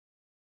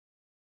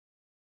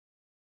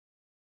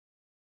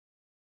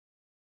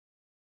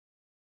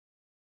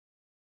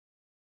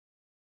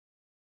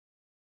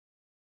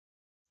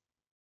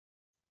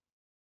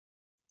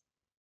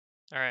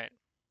Alright,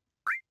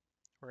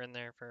 we're in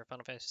there for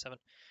Final Fantasy 7.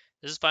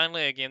 This is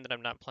finally a game that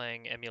I'm not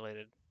playing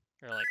emulated,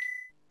 or like,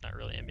 not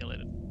really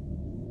emulated.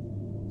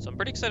 So I'm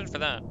pretty excited for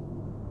that.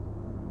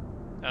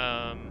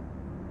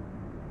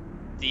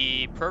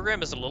 The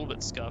program is a little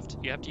bit scuffed.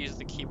 You have to use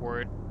the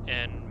keyboard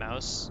and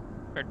mouse,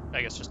 or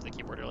I guess just the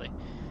keyboard really,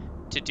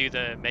 to do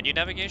the menu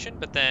navigation,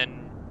 but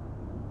then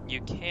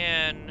you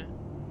can,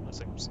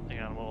 looks like I'm hang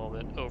on a little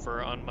bit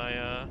over on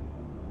my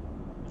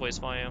voice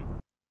volume.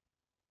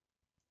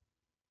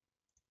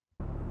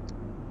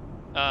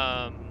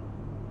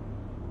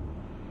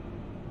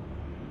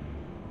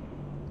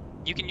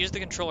 You can use the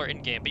controller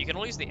in-game, but you can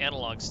only use the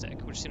analog stick,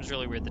 which seems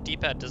really weird. The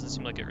D-pad doesn't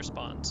seem like it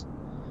responds.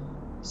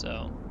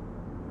 So,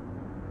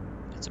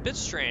 it's a bit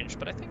strange,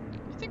 but I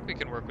think we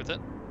can work with it.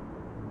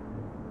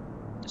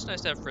 It's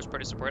nice to have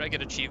first-party support. I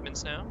get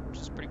achievements now, which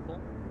is pretty cool.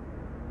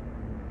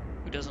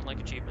 Who doesn't like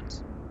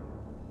achievements?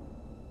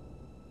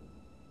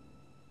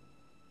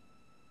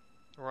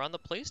 We're on the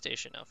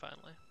PlayStation now,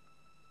 finally.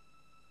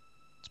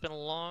 It's been a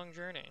long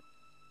journey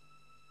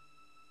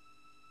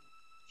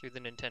through the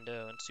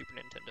Nintendo and Super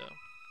Nintendo.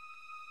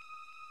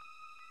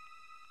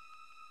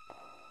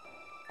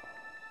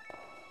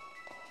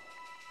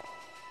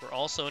 We're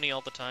all Sony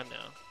all the time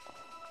now.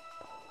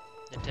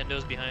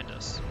 Nintendo's behind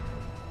us.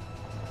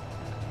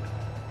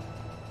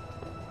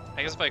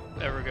 I guess if I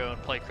ever go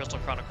and play Crystal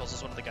Chronicles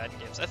as one of the Gaiden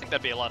games, I think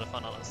that'd be a lot of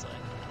fun, honestly.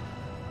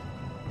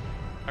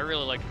 I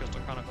really liked Crystal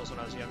Chronicles when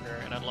I was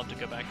younger, and I'd love to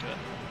go back to it.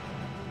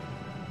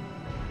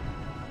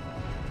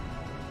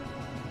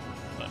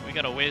 But we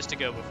got a ways to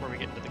go before we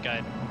get into the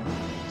Gaiden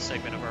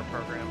segment of our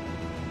program.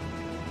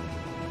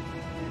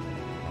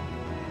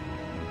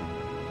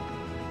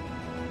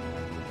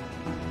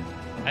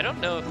 I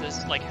don't know if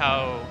this, like,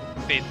 how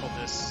faithful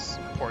this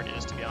port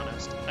is, to be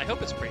honest. I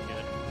hope it's pretty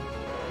good.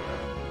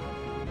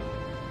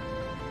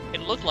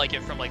 It looked like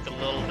it from, like, the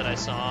little that I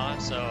saw,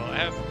 so I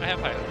have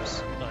high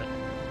hopes, but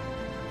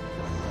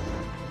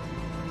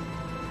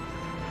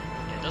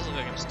yeah, it does look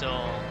like I'm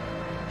still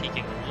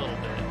peaking a little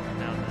bit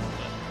now and then,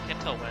 but I can't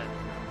tell when.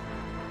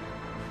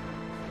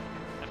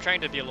 I'm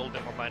trying to be a little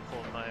bit more mindful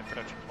of my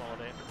production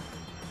quality.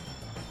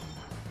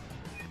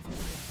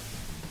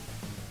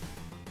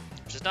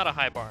 Which is not a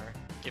high bar,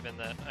 given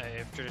that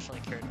I've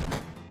traditionally cared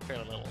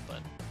fairly little,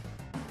 but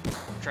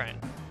I'm trying.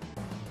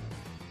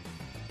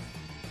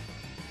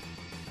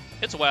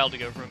 It's wild to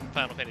go from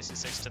Final Fantasy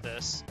VI to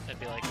this and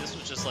be like, this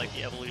was just like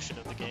the evolution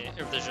of the game,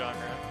 or the genre.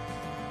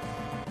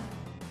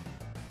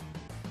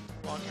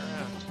 Walking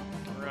around,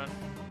 I can run.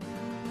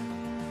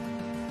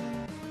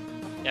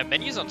 Yeah,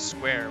 menus on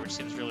square, which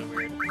seems really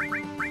weird. Can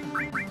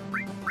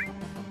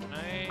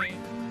I?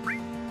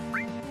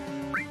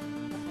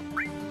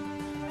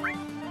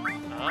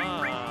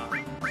 Ah.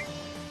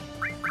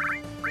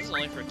 This is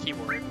only for a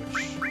keyboard,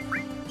 which I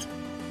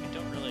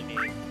don't really need.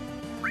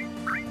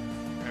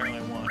 I don't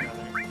really want,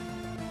 rather.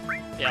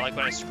 Yeah, like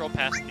when I scroll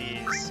past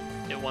these,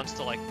 it wants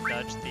to like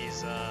nudge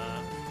these,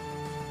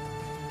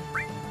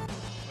 what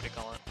do you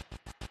call it?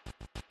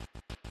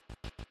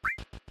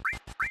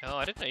 Oh,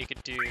 I didn't know you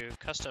could do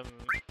custom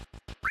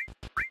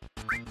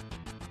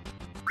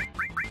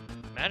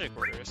magic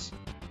orders.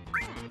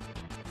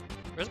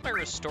 Where's my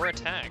restore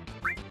attack?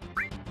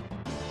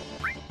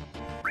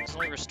 Does it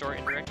only restore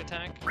indirect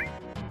attack?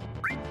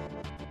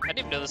 I didn't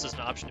even know this was an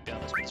option, to be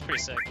honest, but it's pretty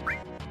sick.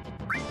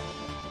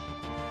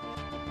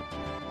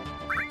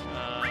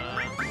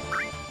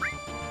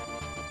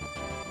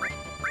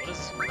 What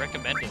is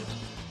recommended?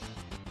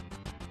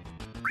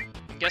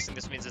 I'm guessing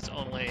this means it's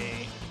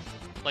only,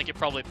 like, it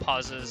probably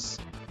pauses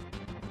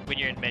when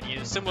you're in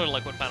menus, similar to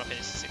like what Final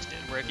Fantasy VI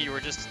did, where if you were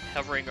just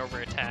hovering over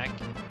attack,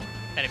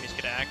 enemies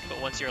could act, but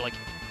once you're like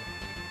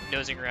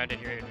nosing around in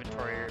your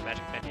inventory or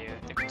magic menu,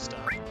 they could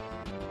stop.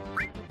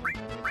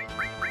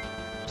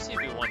 Let's see if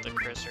we want the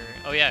cursor.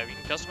 Oh yeah, we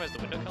can customize the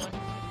window color.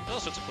 There's all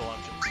sorts of cool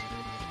options.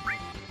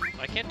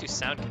 I can't do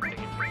sound config in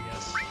here, I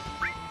guess.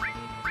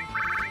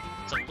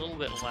 It's a little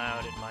bit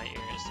loud in my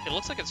ears. It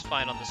looks like it's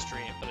fine on the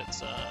stream, but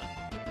it's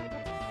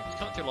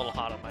coming through a little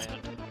hot on my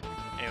end.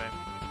 Anyway.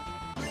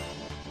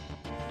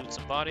 Loot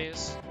some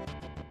bodies.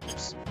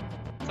 Oops.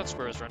 I thought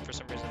squares run for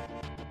some reason.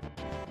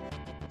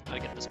 I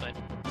get this might.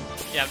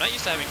 Yeah, I'm not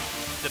used to having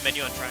the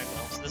menu on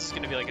triangle, so this is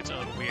gonna be like its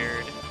own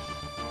weird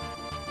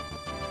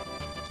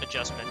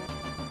adjustment.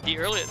 The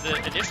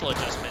initial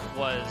adjustment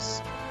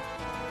was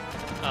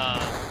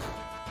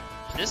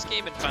this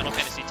game and Final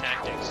Fantasy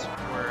Tactics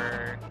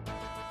were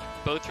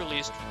both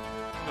released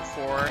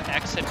before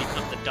X had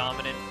become the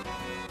dominant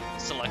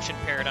selection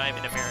paradigm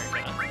in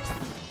America.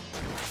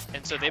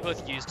 And so they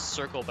both used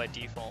circle by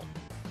default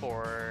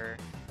for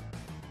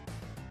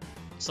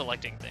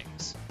selecting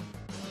things,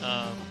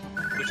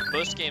 which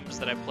most games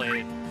that I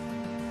played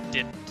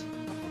didn't.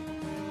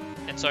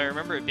 And so I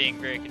remember it being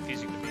very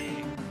confusing to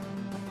me.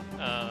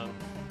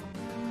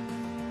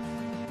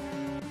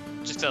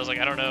 Just 'cause I was like,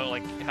 I don't know,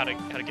 like how to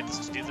get this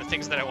to do the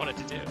things that I wanted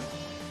to do.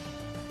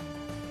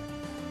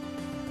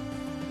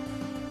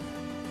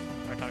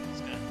 Or talk to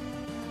this guy.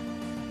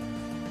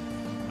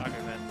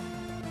 Okay, man.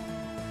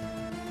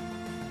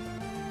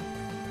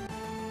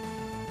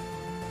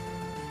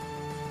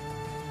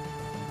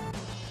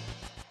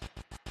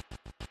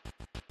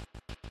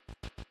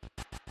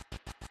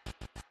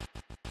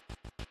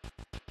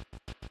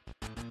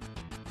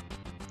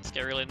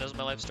 This guy really knows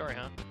my life story,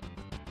 huh?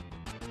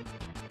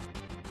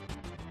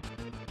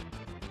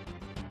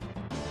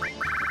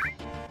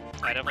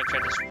 I definitely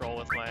tried to scroll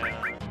with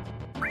my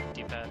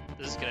D-pad.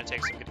 This is gonna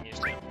take some getting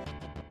used to.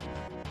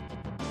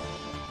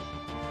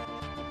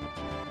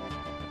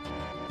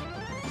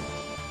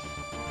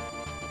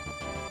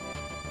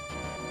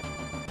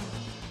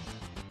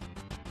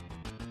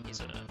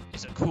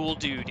 He's a cool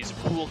dude. He's a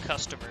cool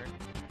customer.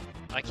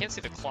 I can't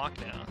see the clock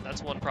now.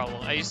 That's one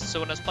problem. So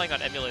when I was playing on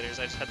emulators,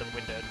 I just had them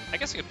windowed. I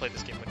guess I could play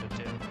this game windowed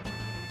too.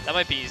 That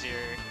might be easier.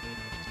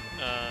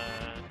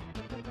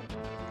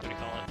 What do you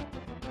call it?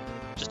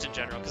 Just in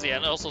general, because yeah,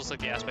 it also looks like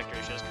the aspect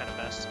ratio is kind of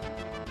messed.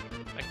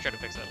 I can try to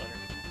fix that later.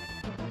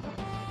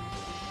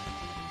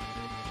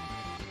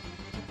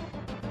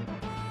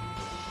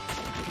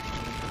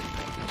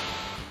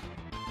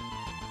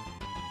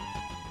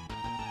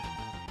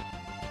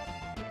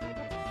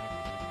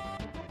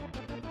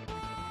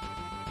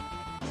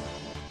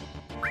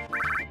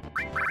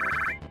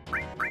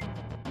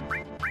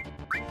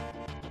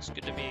 Looks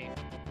good to me.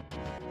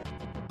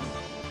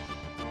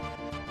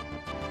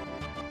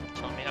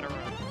 Tell me how to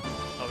run.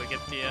 Oh, we get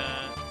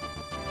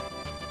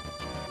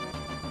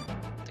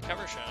the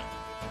cover shot.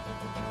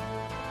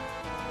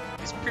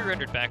 These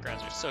pre-rendered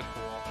backgrounds are so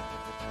cool.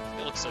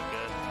 They look so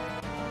good.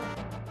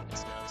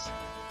 It's nuts.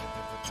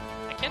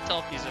 I can't tell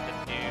if these are the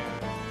new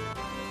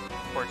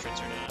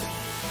portraits or not.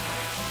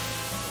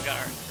 We got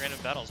our random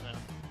battles now.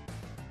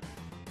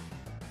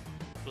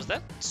 Was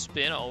that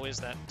spin always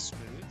that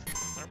smooth?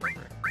 I don't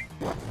remember.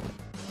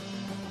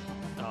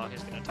 Oh,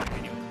 he's gonna attack me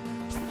anyway.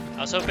 I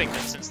was hoping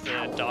that since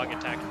the dog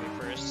attacked me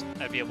first,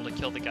 I'd be able to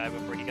kill the guy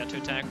before he got to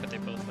attack, but they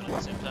both went at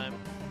the same time.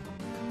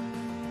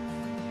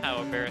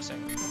 How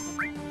embarrassing.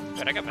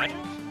 Wait, I got magic?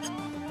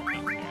 Oh, I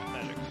got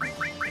magic.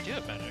 I do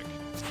have magic.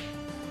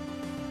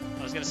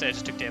 I was gonna say I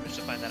just took damage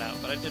to find that out,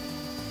 but I didn't.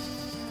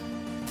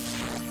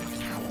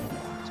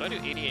 So I do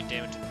 88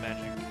 damage with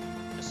magic,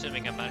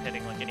 assuming I'm not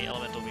hitting like any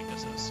elemental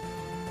weaknesses.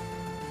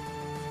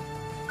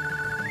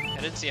 I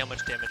didn't see how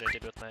much damage I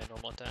did with my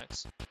normal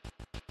attacks.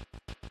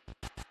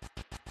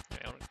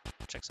 Okay, I want to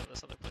check some of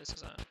this other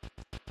places out.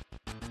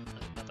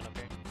 Nothing up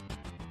here.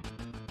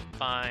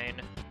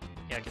 Fine.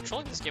 Yeah,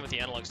 controlling this game with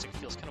the analog stick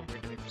feels kind of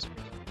weird to me for some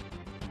reason.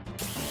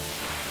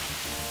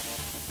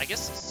 I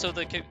guess, so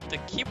the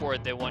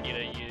keyboard they want you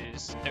to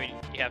use, I mean,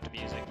 you have to be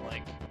using,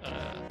 like, the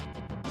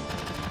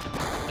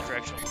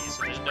directional key,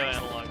 so there's no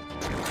analog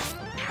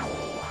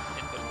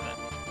input for that.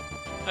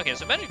 Okay,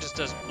 so magic just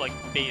does, like,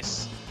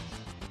 base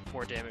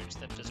more damage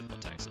than physical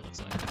attacks, it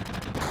looks like.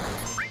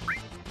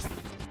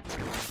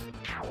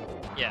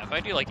 Yeah, if I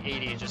do like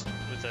 80 just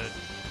with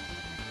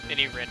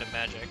any random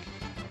magic.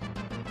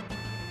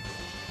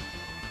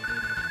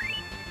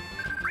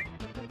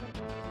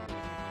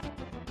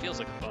 Feels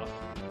like a buff.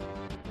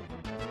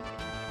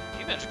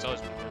 New magic's always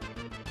been good.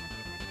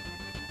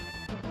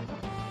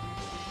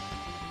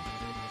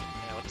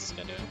 Yeah, what's this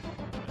guy doing?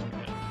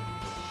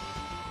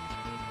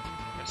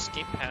 Got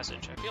escape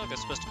passage. I feel like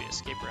that's supposed to be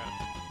escape route.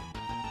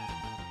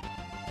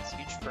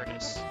 Huge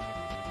furnace.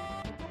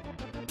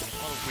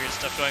 All the weird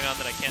stuff going on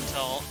that I can't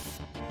tell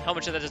how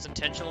much of that is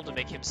intentional to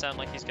make him sound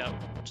like he's got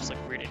just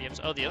like weird idioms.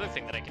 Oh, the other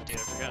thing that I can do, I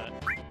forgot.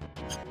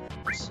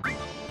 Oops.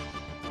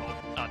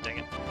 Oh, dang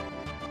it.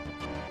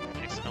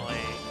 Accidentally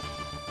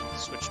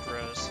switched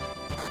rows.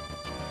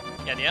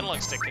 Yeah, the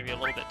analog stick can be a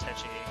little bit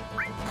touchy.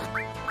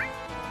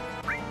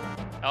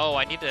 Oh,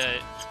 I need to...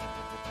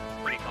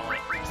 What do you call it?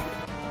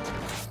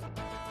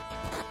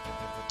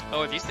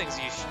 Oh, these things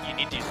you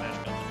need to use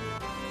magic on them.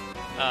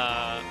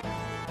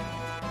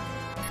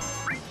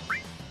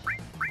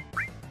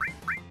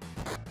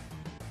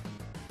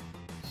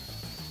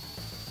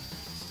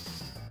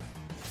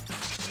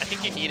 I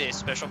think you need a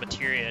special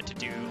materia to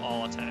do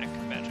all attack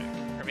magic.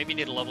 Or maybe you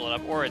need to level it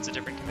up, or it's a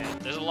different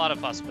command. There's a lot of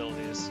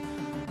possibilities.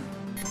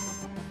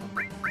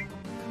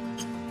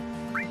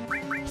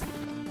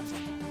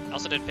 I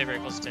also didn't pay very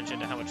close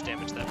attention to how much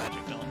damage that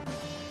magic dealt.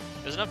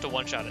 It was enough to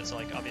one-shot it, so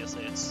like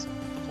obviously it's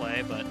the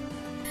play, but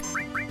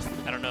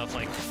I don't know if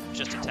like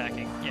just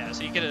attacking. Yeah,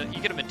 so you get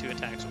them in 2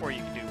 attacks, or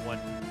you can do 1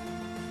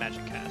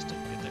 magic cast and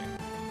get there.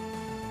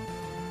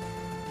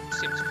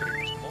 Seems pretty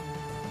reasonable.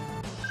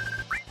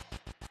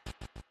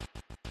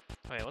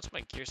 Oh yeah, what's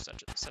my gear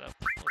setup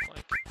look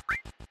like?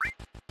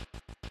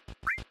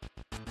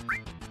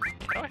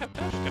 How do I have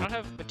magic? I don't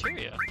have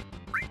materia.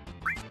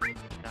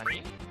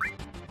 Nani?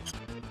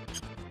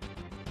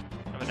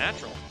 I'm a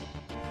natural.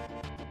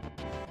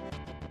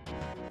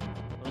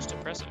 Most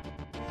impressive.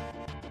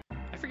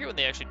 I forget when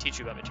they actually teach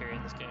you about materia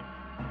in this game.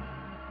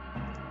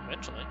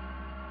 Eventually.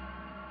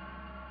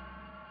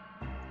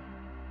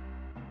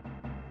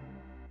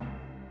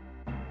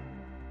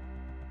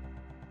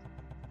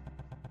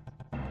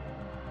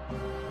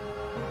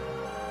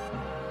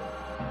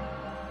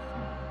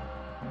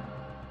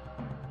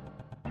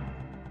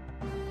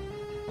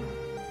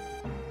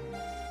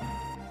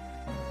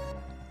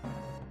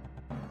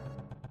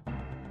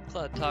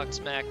 Cloud talked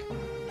smack.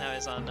 Now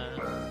he's on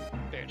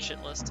Barrett's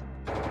shit list.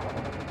 Oh,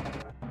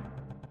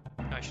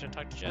 I should have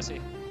talked to Jesse.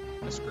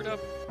 I screwed up.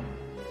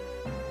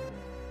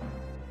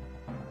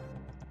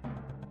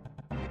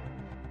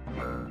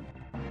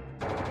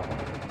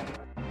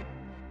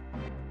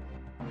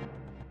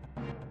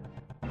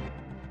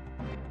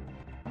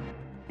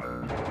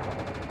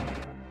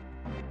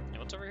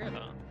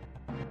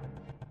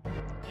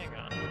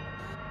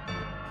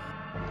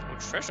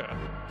 treasure.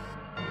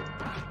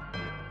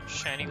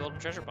 Shiny golden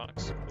treasure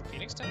box. Oh,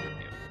 Phoenix Town?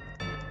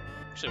 Yeah.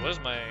 Actually, what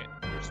is my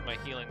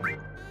healing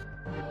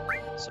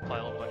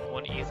supply look like?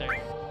 1 ether,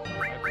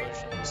 5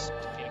 potions,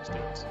 2 Phoenix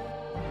Stones.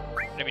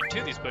 I mean,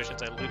 2 of these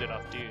potions I looted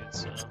off dudes,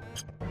 so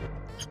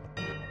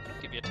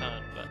don't give you a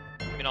ton, but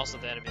I mean, also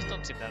the enemies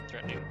don't seem that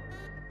threatening.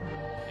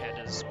 Yeah,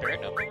 does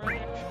Barret know more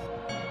range?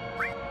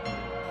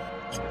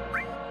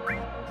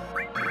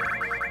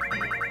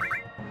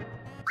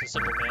 It's a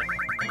simple man.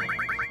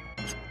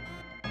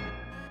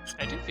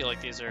 I do feel like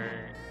these are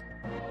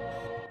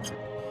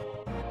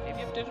maybe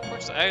updated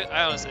portraits.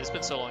 I honestly, it's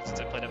been so long since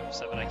I played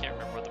FF7, I can't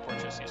remember what the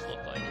portraits used to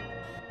look like.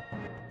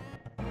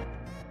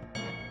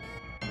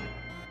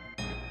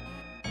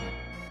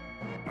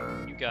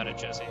 You got it,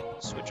 Jesse.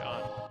 Switch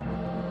on.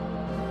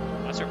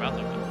 Why's her mouth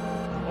open?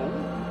 Oh!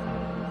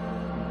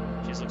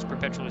 She looks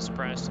perpetually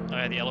surprised. Oh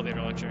yeah, the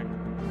elevator lecture.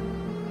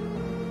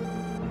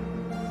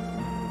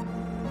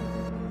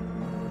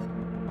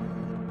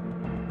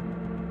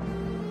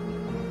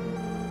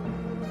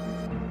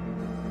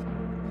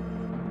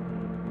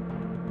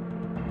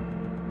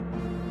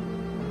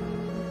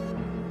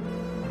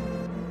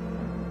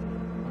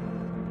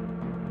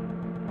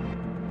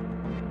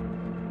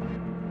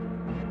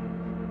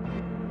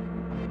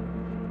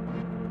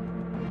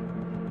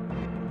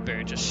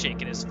 Barret just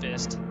shaking his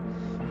fist.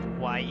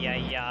 Why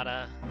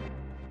yada?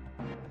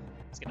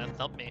 He's gonna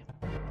thump me.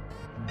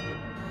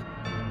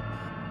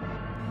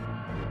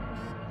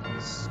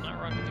 It's not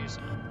wrong to do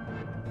so.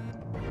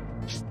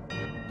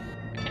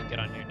 I can't get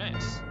on here,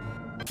 nice.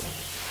 If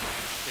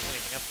there's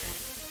anything up here.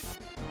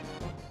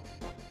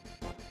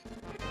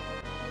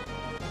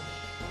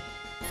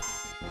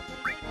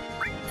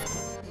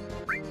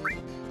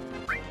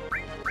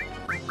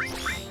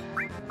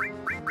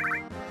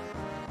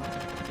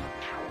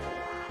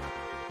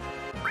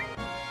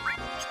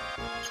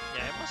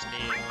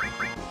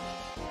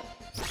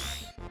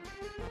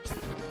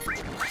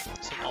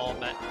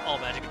 All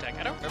magic attack.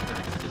 I don't remember.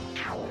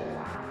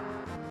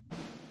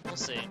 We'll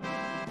see.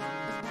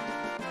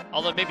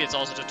 Although maybe it's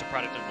also just a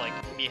product of like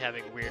me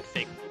having weird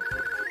fake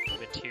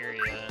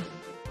materia.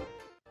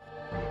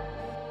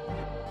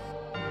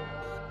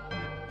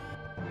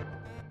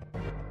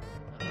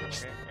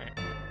 Okay, alright.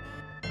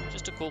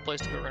 Just a cool place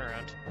to go run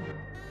around.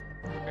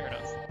 Fair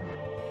enough.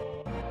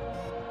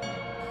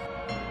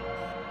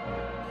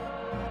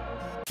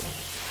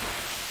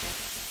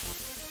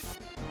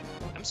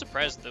 I'm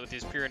surprised that with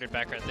these pyramid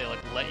backgrounds they like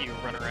let you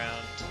run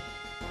around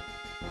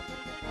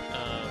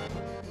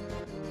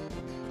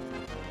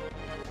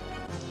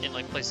in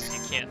like places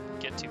you can't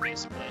get to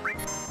basically.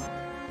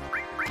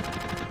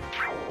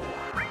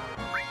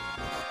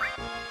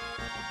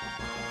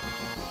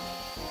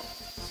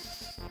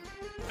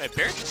 Wait,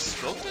 Barret just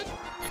smoked it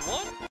in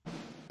one?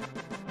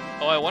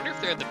 Oh, I wonder if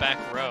they're in the back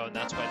row and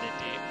that's why they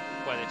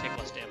take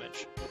less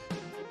damage.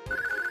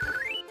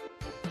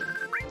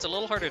 It's a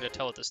little harder to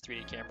tell with this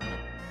 3D camera.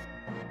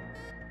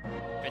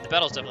 I mean, the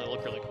battles definitely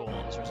look really cool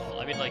as a result.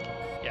 I mean, like,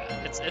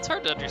 yeah, it's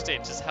hard to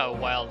understand just how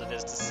wild it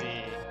is to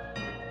see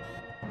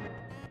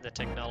the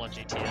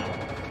technology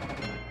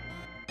TM.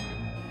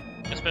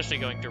 Especially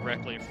going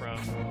directly from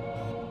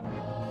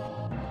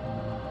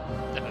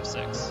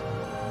FF6.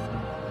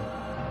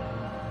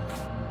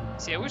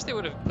 See, I wish they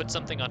would have put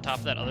something on top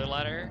of that other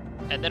ladder,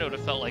 and then it would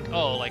have felt like,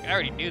 oh, like, I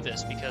already knew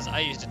this because I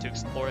used it to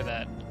explore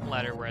that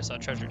ladder where I saw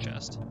treasure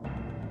chest.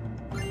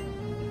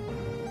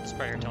 It's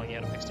probably telling you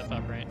how to pick stuff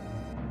up, right?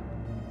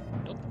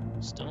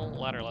 Still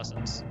ladder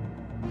lessons.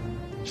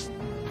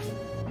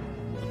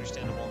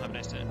 Understandable. Have a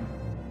nice day.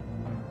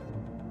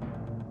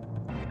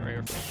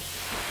 Right, the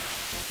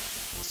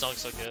song's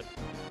so good.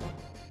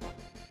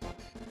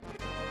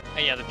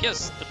 And yeah, the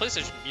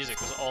PlayStation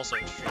music was also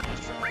extremely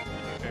strong, to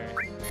be fair.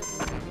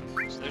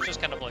 So there's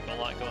just kind of like a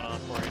lot going on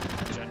for it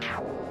in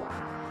general.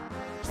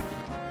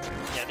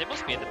 Yeah, they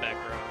must be in the back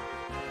row.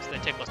 So they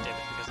take less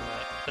damage because of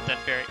that. But then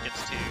Barret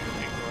gets to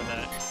ignore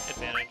that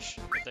advantage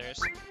of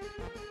theirs.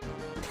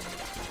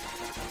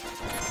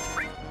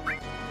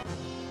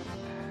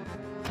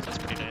 That's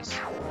pretty nice.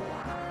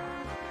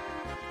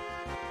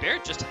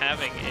 Barret just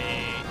having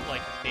a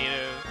like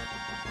native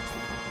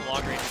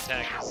long range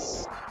attack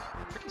is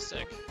pretty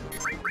sick.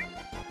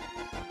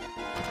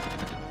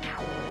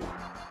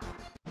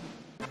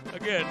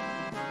 Again.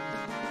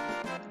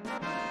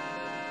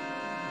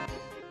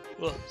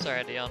 Well, sorry I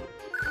had to yawn.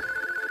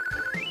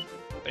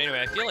 But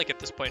anyway, I feel like at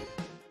this point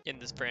in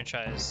this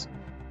franchise,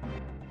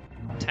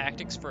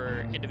 tactics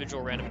for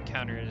individual random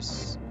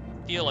encounters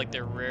feel like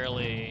they're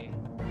rarely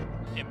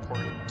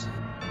important.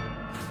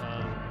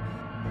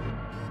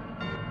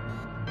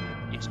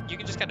 You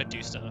can just kind of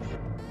do stuff.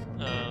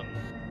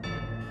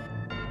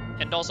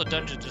 And also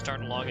dungeons just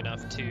aren't long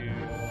enough to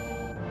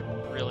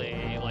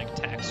really like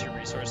tax your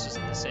resources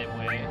in the same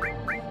way.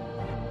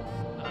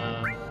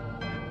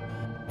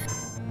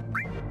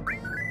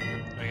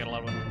 I got a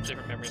lot of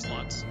different memory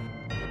slots.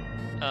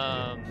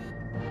 I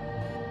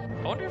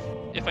wonder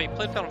if I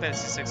played Final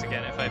Fantasy VI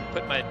again, if I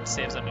put my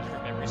saves on a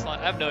different memory slot.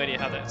 I have no idea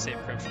how that save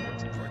encryption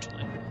works,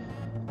 unfortunately.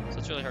 So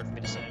it's really hard for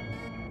me to say.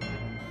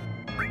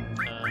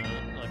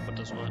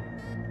 is what?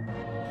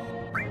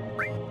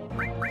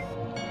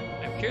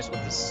 I'm curious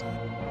what this...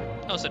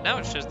 Oh, so now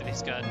it shows that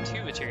he's got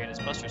 2 materia in his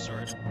Buster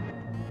Sword.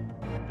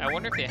 I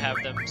wonder if they have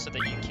them so that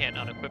you can't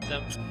unequip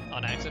them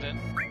on accident.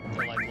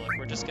 They're like, look,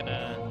 we're just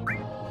gonna...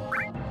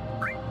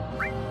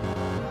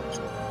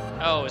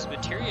 Oh, is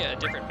materia a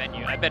different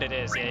menu? I bet it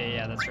is.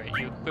 Yeah, that's right.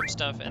 You equip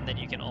stuff and then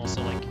you can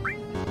also, like,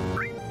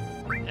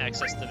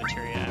 access the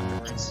materia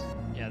afterwards.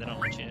 Yeah, they don't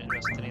let you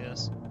invest with any of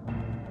this.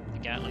 The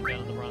Gatling gun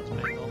and the bronze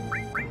bangle.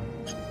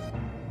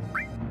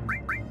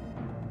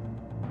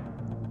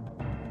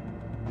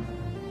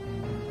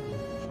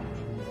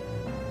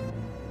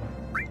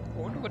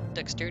 I wonder what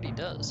dexterity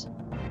does.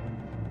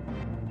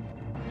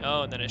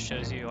 Oh, and then it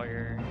shows you all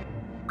your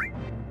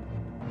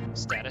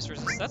status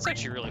resist. That's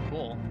actually really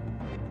cool.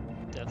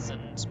 Death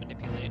Sentence,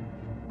 Manipulate.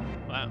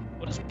 Wow,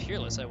 what is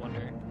Peerless, I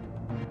wonder?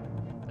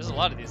 There's a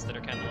lot of these that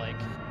are kind of like...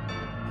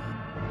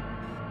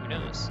 Who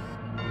knows?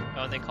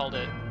 Oh, and they called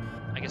it,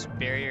 I guess,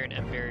 Barrier and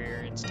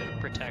M-Barrier instead of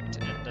Protect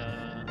and,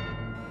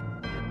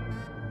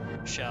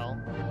 Shell.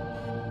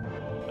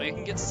 Oh, you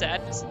can get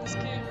Sadness in this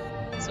game?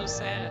 It's so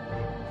sad.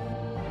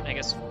 I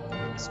guess,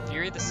 is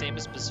Fury the same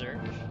as Berserk?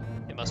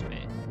 It must be.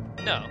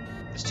 No,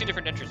 there's 2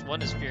 different entries.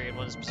 One is Fury and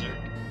one is Berserk.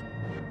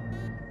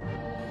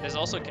 There's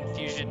also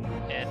Confusion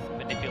and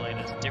Manipulate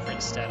as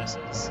different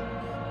statuses.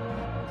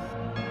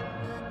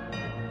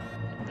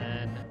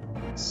 And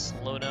then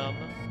Slow Numb,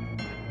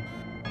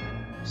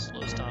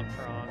 Slow Stop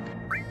Frog.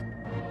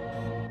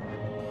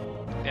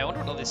 Yeah, I wonder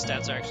what all these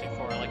stats are actually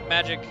for. Like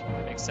Magic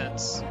makes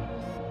sense.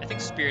 I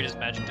think Spirit is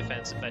Magic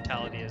Defense and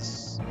Vitality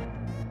is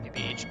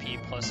maybe HP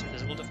plus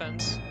Physical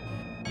Defense.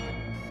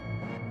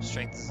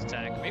 Strength is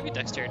attack. Maybe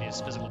Dexterity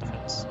is Physical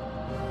Defense.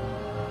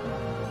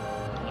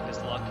 Luck is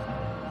luck.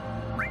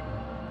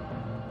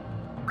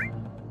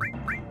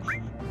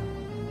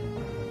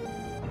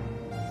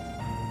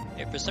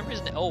 For some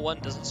reason,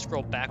 L1 doesn't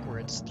scroll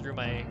backwards through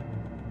my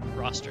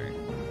roster.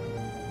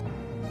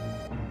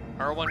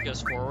 R1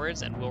 goes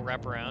forwards and will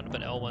wrap around,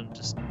 but L1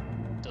 just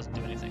doesn't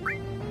do anything.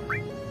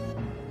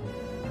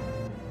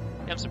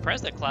 Yeah, I'm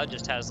surprised that Cloud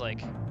just has,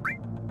 like,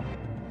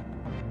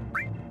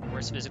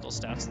 worse physical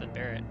stats than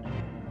Barret.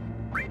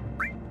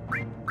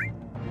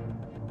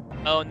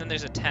 Oh, and then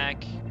there's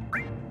attack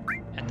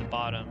at the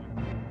bottom.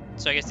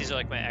 So I guess these are,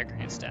 like, my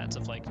aggregate stats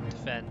of, like,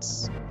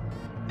 defense.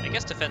 I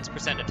guess defense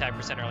percent and attack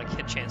percent are like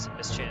hit chance and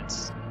miss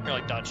chance, or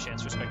like dodge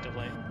chance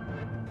respectively.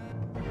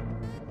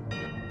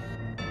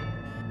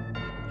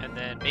 And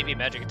then maybe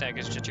magic attack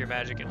is just your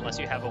magic unless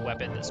you have a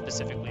weapon that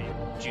specifically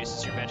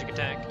juices your magic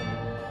attack.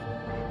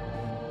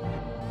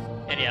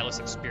 And yeah, it looks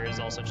like Spirit is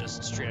also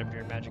just straight up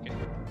your magic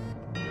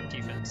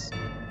defense.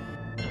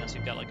 Unless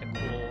you've got like a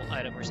cool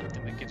item or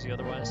something that gives you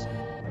otherwise.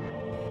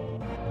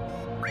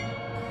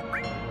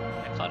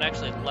 I thought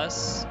actually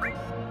less...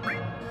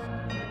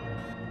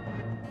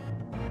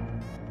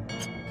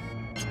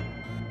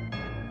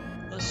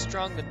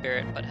 strong than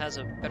Barret, but has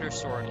a better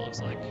sword, it looks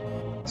like.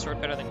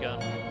 Sword better than gun.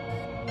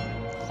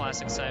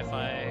 Classic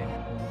sci-fi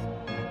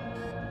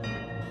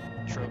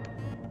trope.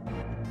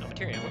 No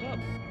materia, what up?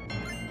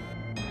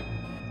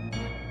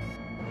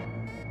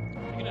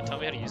 Are you gonna tell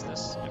me how to use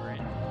this, Emery?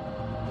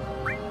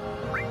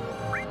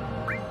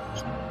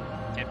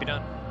 Can't be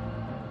done.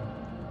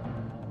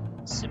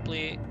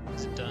 Simply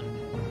isn't done.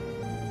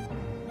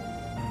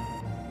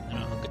 I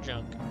don't know, hunk of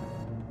junk.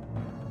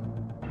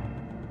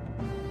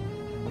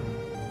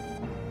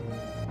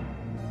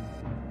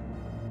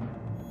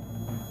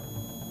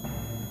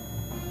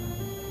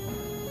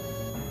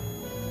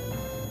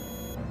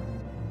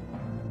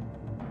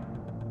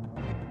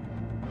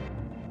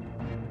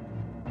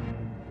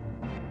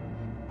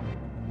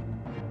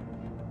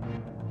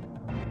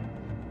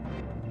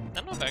 I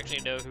don't know if I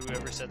actually know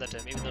whoever said that to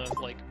him, even though I've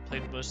like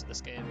played most of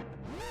this game.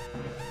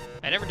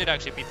 I never did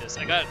actually beat this.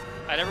 I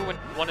never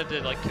wanted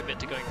to like commit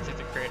to going through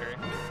the crater,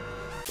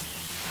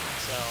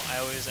 so I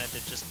always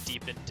ended just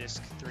deep in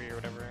disc 3 or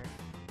whatever.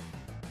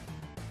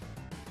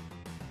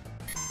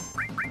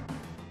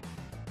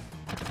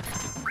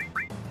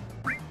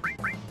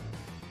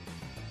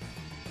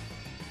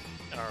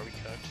 Oh, are we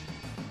cooked?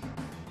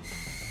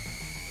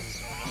 This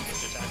is one of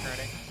the attack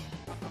already.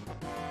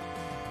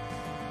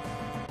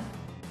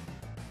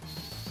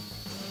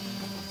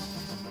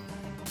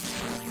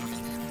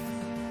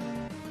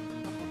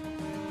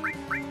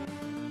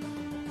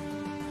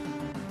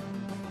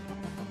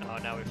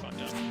 Now we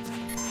fucked up.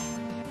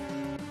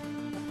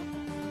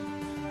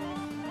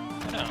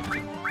 No.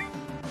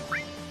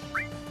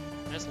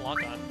 Nice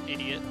lock on,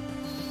 idiot.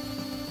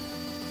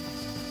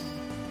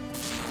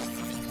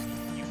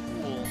 You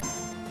fool.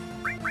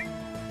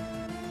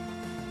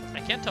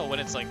 I can't tell when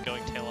it's like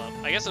going tail up.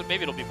 I guess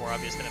maybe it'll be more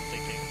obvious than I'm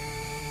thinking.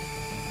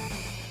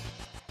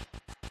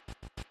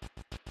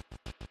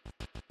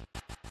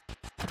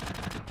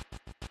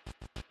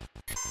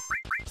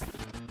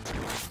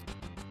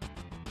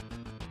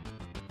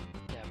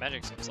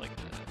 Magic seems like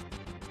the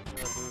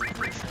move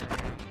for sure.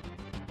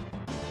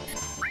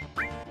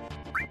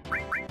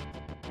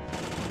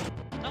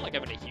 Not like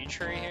I'm in a huge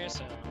hurry here,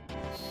 so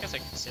I guess I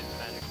could save the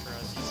magic for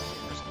us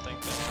or something,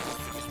 but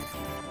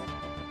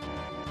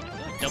I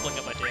feel like doubling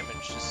up my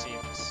damage just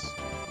seems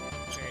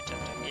very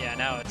tempting. Yeah,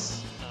 now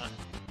it's not.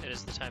 It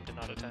is the time to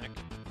not attack.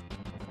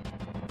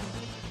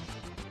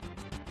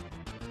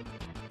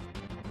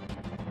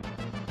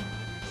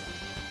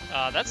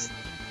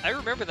 I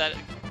remember that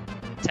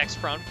text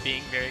prompt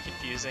being very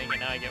confusing, and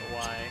now I get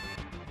why.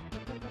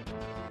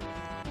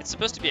 It's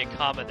supposed to be a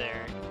comma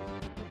there.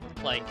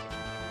 Like,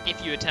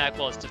 if you attack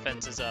while its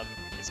defense is up,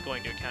 it's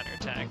going to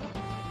counterattack.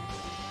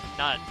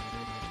 Not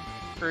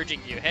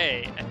urging you,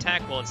 hey,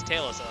 attack while its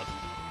tail is up.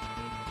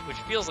 Which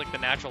feels like the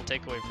natural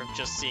takeaway from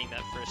just seeing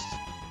that first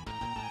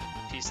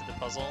piece of the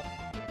puzzle.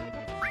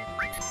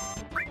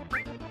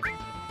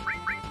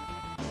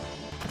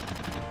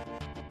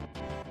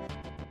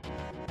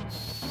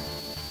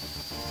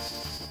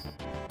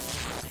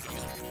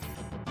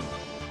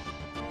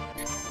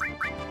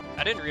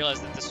 I didn't realize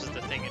that this was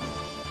the thing in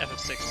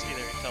FF6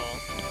 either until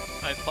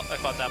I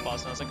fought that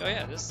boss and I was like, oh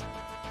yeah, this is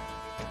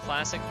the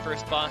classic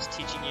first boss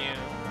teaching you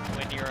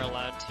when you're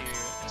allowed to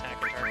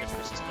attack a target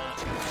versus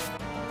not.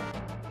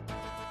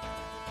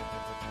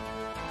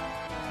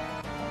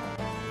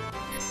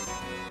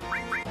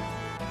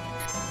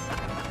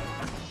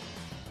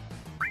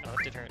 Oh,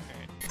 it did hurt.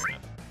 Alright, fair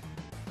enough.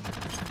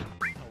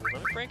 Oh,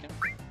 limit breaking?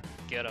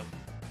 Get him.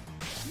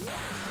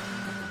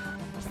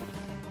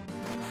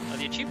 Oh,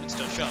 the achievements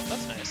don't show up.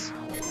 That's nice.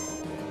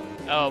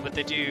 Oh, but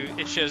they do.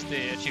 It shows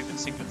the achievement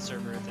sequence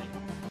server thing.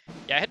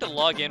 Yeah, I had to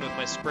log in with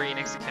my Square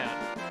Enix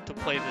account to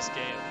play this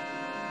game.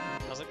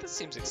 I was like, this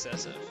seems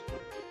excessive.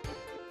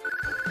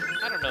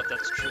 I don't know if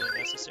that's truly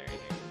necessary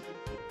here.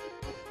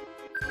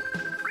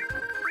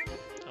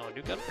 Oh,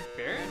 new gun for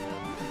Barret?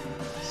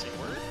 Say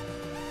word?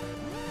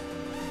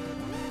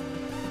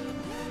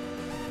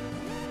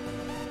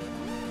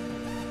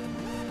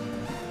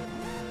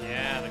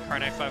 Yeah, the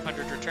Karnak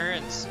 500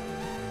 returns.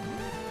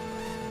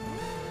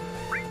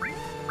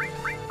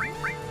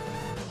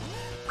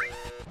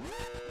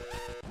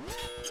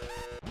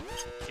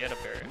 Get a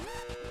Barret.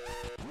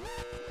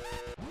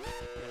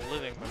 You're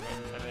living, I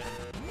mean.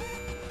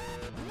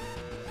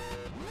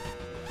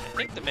 I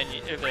think the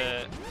menu, or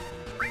the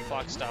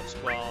clock stops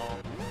while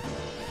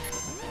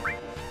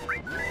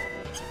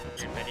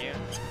your menu.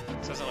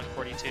 It says it like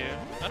 42.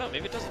 Oh no,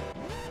 maybe it doesn't.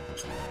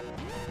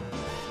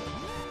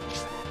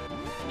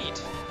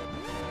 Neat.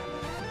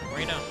 Or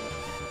you know.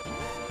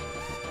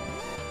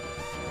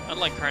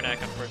 Unlike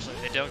Karnak,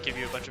 unfortunately, they don't give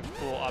you a bunch of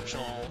cool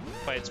optional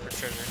fights for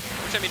treasure.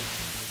 Which, I mean,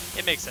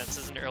 it makes sense.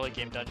 It's an early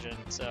game dungeon,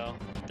 so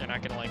they're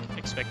not gonna like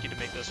expect you to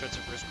make those sorts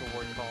of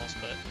risk-reward calls,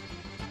 but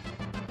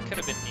it could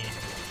have been neat.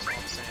 That's all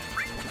I'm saying.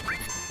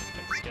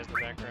 Got these guys in the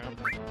background.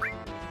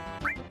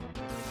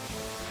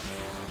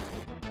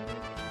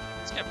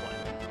 Let's get blind.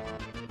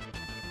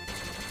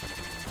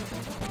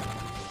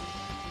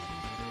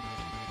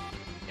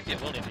 Maybe I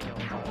will need to heal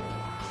him.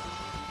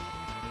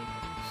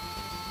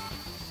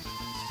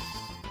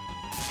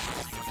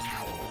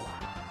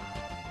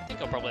 I think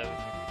I'll probably have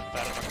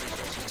about enough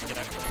resources to get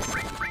after him.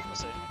 We'll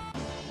see.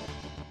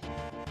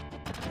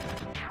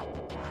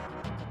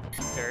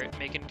 Barret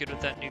making good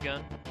with that new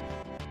gun.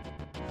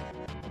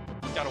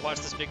 Gotta watch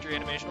this victory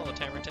animation while the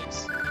timer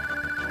ticks. Oh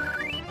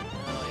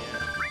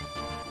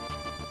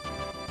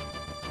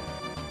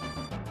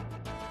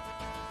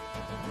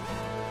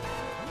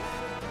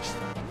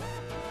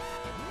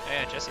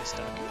yeah. Yeah, Jesse's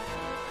stuck.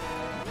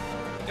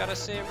 You gotta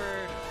save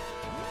her.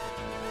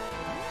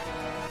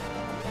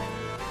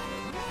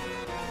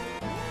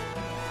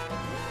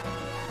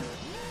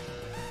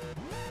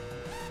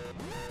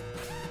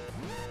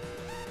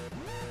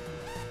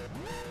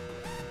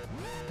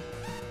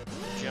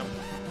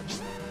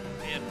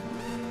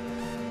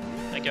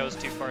 I think I was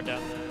too far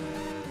down the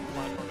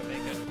platform to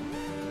make it.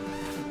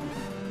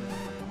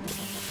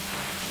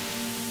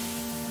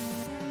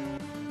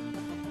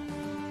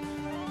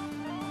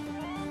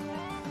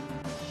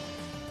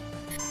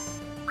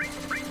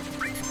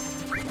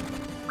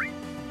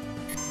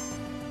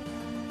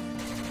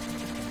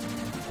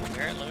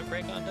 Barret limit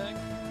break on deck?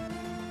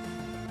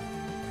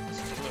 Let's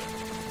do it.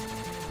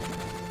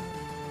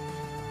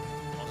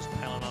 I'll just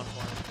pile it on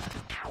for him.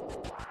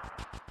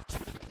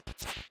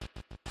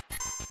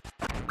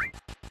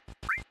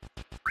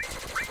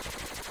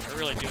 I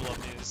really do love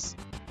these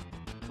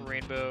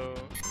rainbow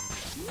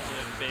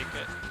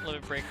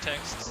limit break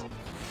texts. I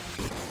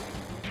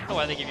don't know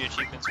why they give you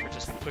achievements for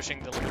just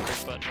pushing the limit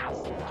break button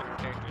with different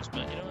characters,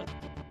 but you know what?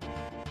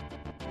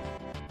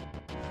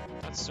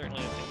 That's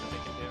certainly a thing that they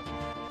can do.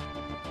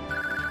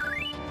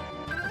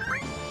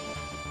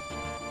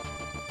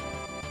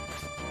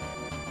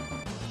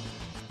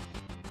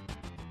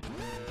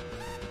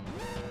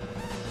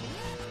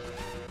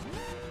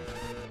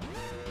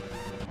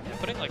 Yeah,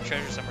 putting like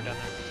treasure somewhere down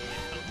there.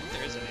 I don't think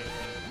there is any.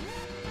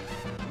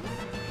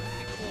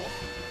 Cool.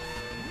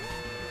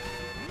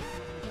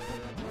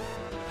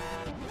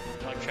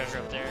 Like treasure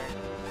up there.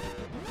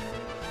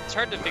 It's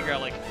hard to figure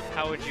out like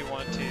how would you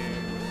want to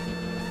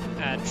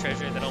add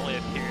treasure that only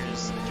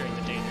appears during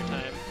the danger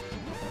time,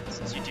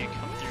 since you do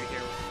come through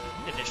here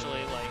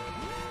initially like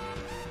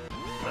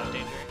without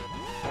danger.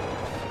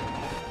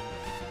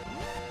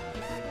 I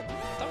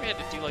thought we had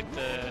to do like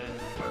the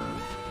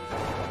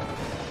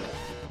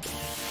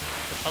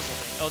puzzle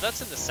thing. Oh,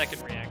 that's in the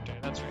second reactor.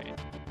 That's right.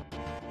 The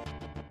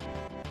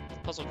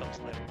puzzle comes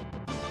later.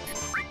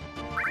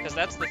 Because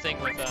that's the thing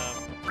with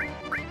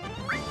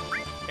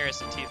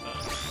Aeristh and Tifa.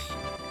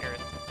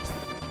 Aerith.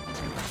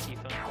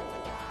 Tifa.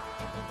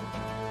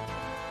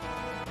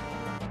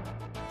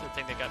 The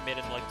thing that got made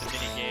into like the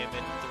mini game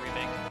in the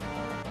remake.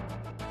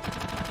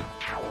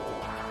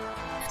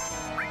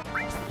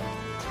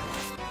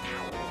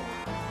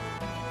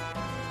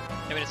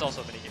 I mean, it's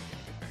also a mini game, to be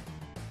fair.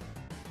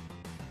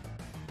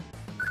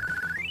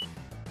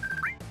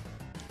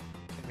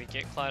 Can we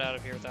get Cloud out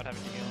of here without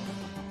having to heal?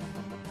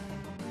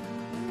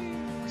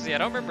 Because yeah, I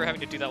don't remember having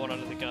to do that one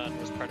under the gun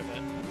was part of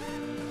it.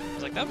 I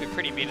was like, that would be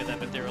pretty mean of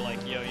them if they were like,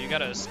 yo, you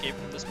gotta escape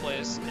from this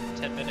place in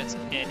 10 minutes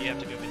and you have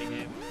to do a mini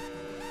game.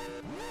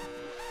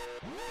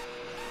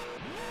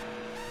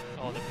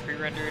 Oh, the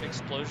pre-rendered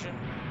explosion?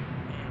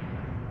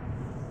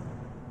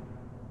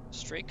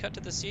 Straight cut to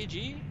the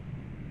CG?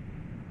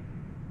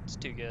 It's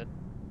too good.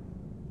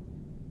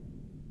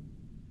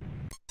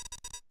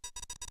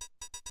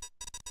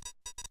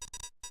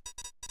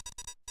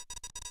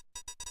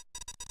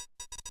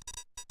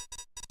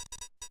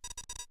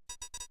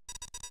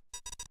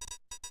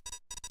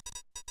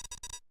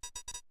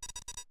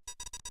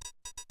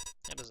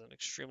 That is an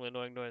extremely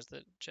annoying noise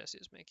that Jessie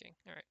is making.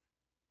 Alright.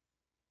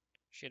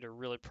 She had to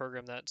really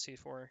program that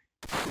C4.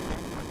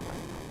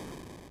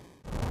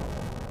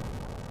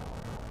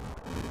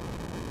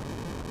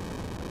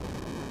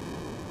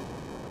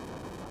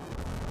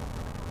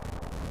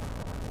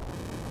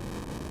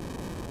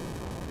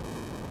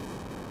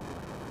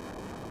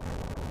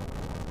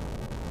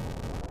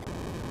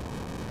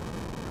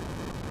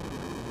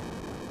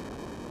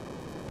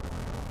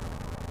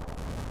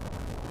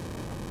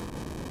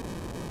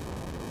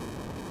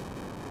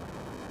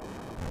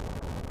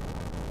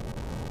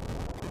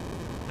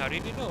 How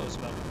did you know it was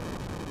about?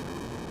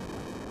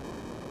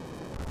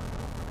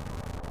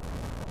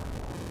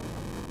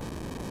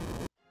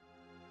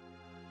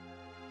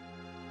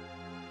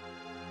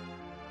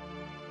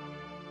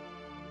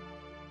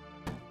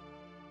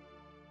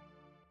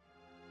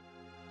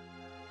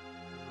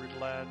 Rude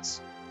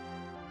lads.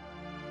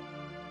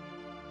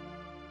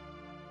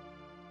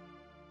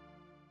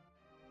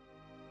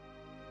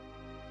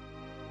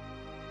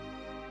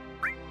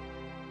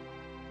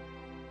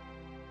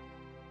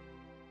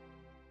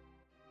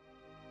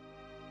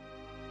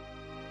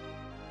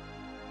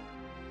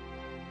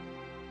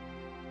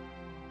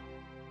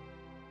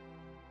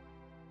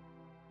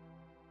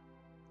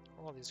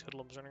 All these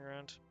hoodlums running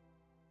around.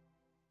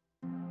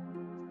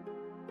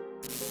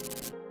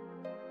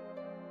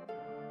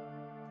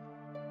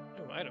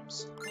 Oh,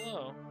 items.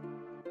 Hello.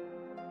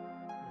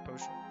 A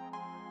potion.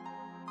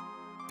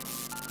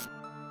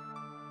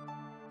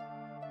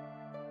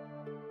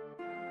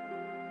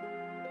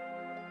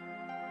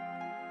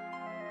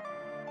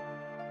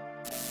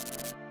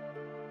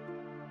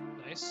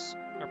 Nice.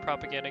 Our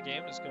propaganda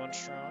game is going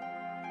strong.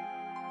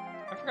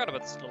 I forgot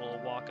about this little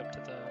walk up to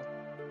the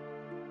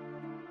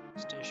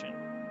station.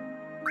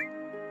 I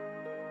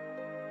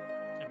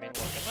mean,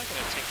 look, I'm not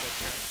gonna take good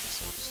care of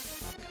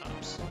these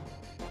cops.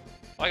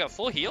 Oh, I got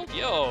full healed?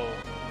 Yo!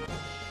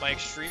 My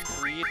extreme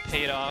greed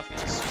paid off in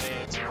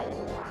spades.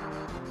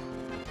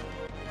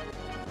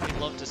 We'd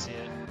love to see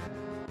it.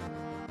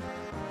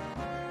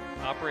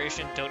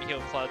 Operation Don't Heal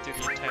Cloud through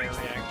the entire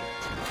reactor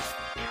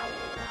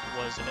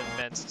was an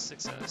immense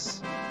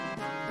success.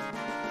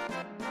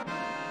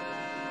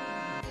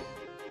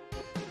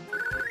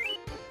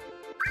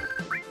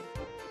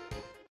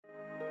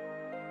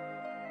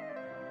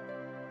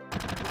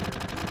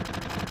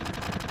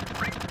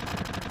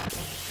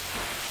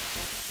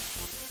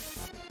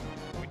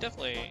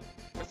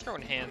 We're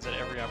throwing hands at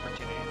every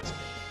opportunity in this game.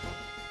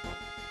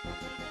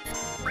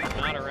 We're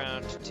not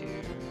around to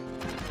maybe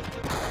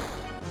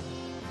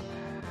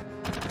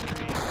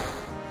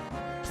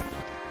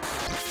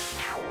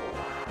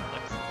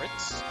like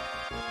crits.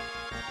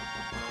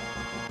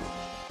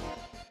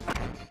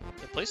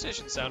 The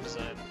PlayStation sound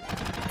design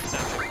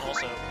soundtrack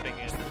also putting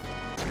in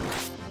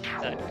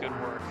that good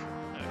work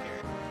out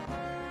here.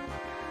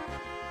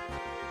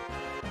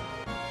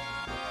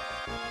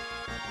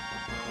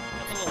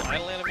 Little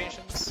idle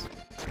animations.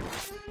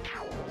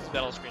 These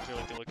battle screens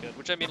really do look good.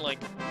 Which I mean,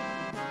 like,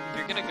 if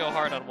you're gonna go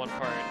hard on one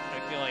part, I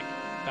feel like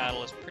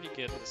battle is pretty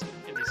good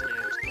in these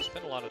games. You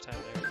spend a lot of time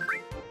there. I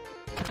mean,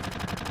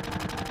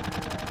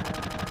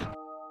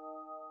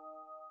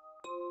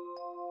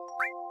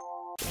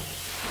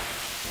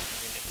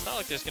 it's not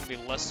like there's gonna be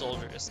less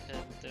soldiers, and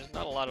there's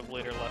not a lot of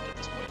later left at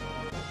this point.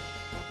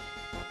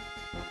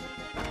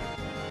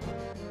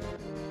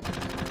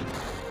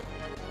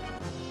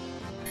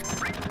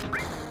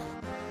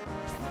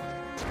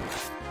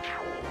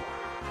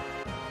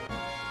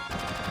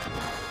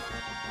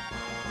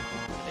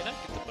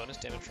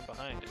 Damage from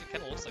behind. It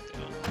kind of looks like they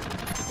don't.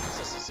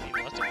 This is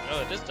elastic.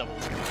 Oh, it is double.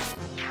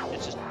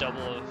 It's just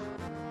double of,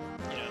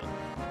 you know,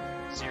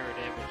 0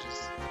 damage is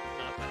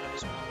not bad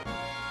as well.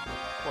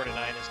 to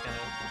 9 is kind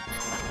of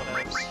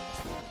whatevs.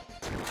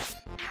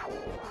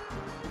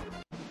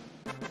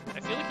 I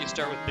feel like you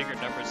start with bigger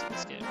numbers in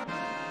this game. I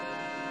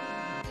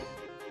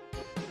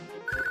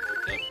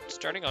feel like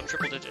starting on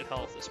triple-digit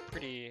health is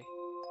pretty...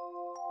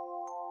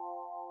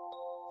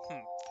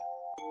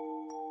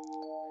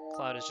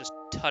 Cloud is just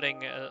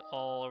tutting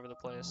all over the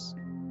place.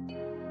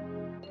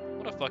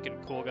 What a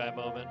fucking cool guy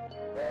moment.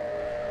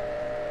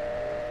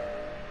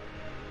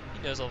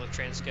 He knows all the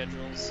train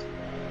schedules.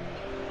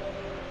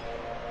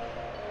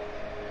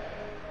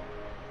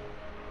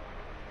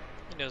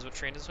 He knows what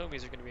train his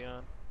homies are going to be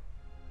on.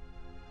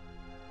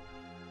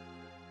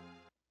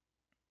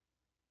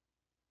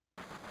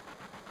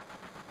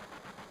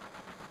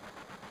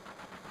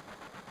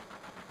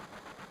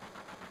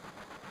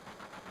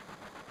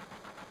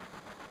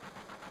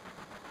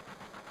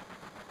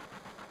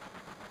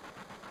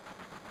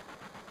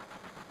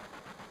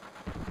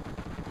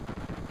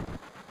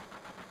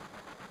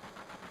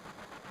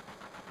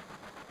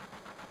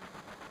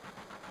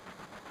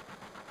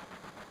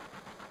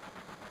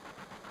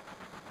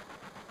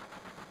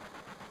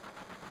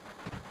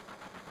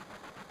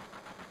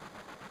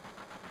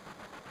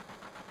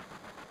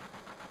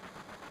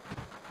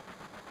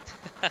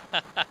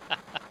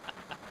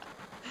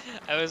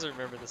 I always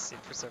remember this scene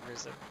for some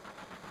reason.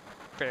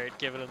 Barrett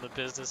giving him the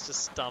business,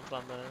 just stomping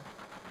on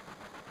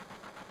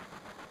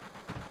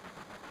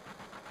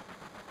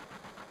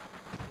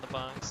the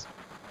box.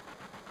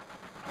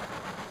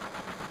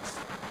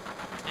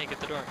 Hey,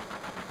 get the door.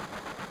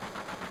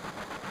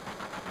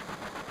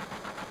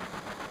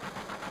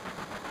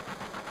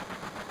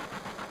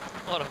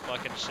 What a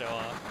fucking show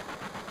off.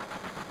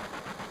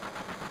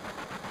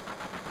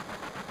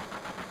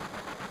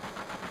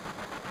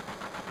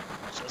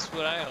 Just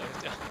what I always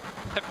do.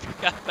 I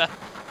forgot about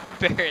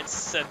Barrett's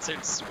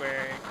censored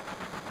swearing.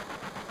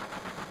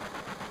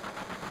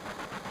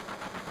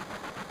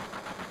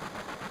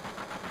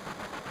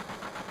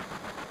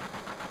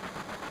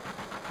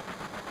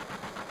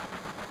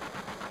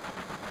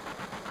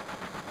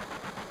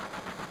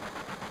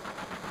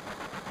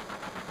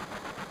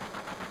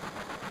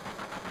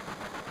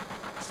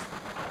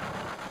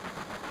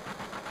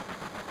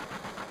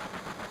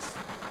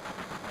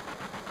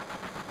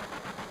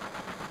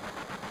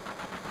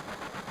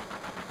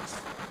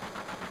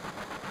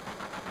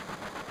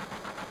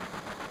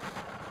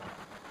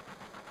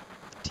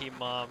 Team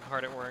Mom,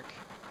 hard at work.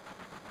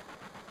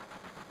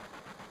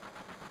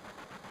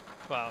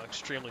 Wow,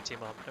 extremely Team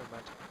Mom, never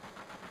mind.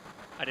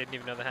 I didn't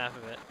even know the half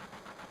of it.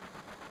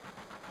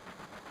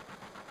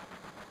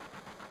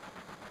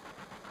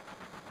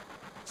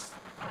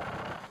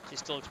 She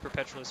still looks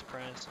perpetually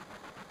surprised.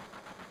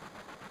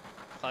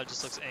 Cloud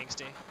just looks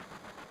angsty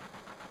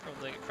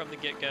from the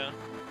get-go.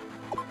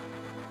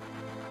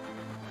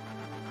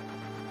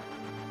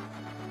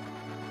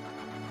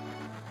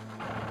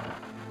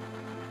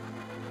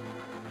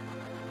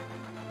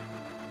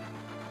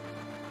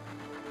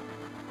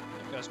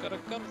 Guy's got a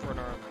gun for an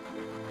arm.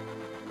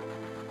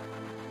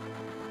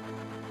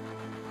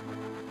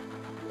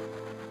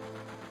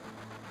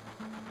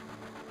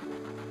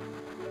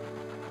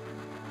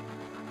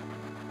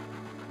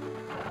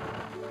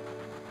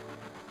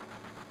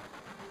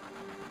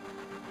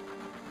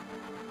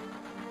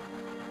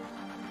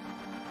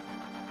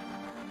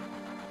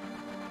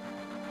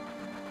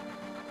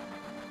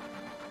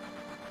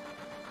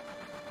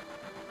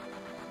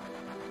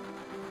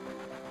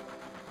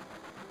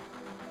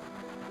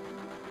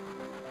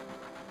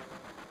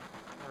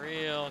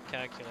 Real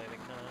calculating,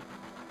 huh?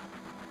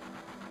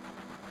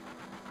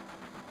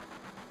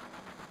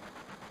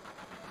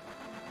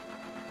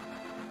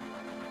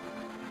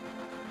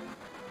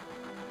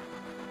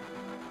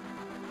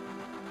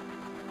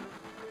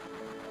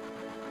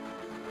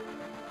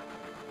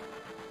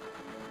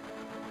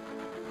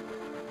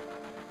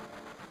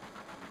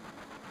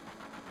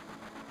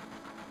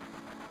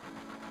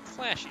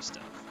 Flashy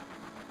stuff.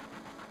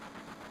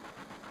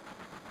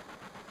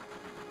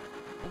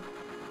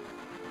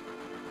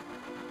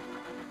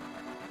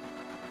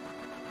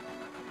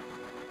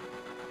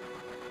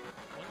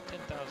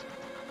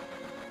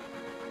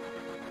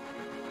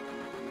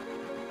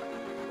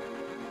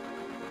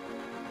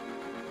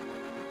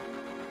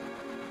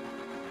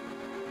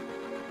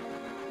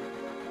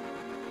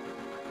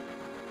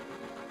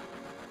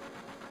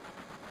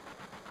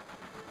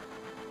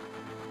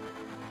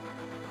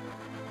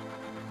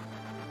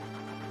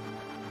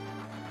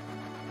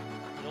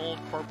 Old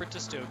corporate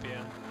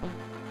dystopia.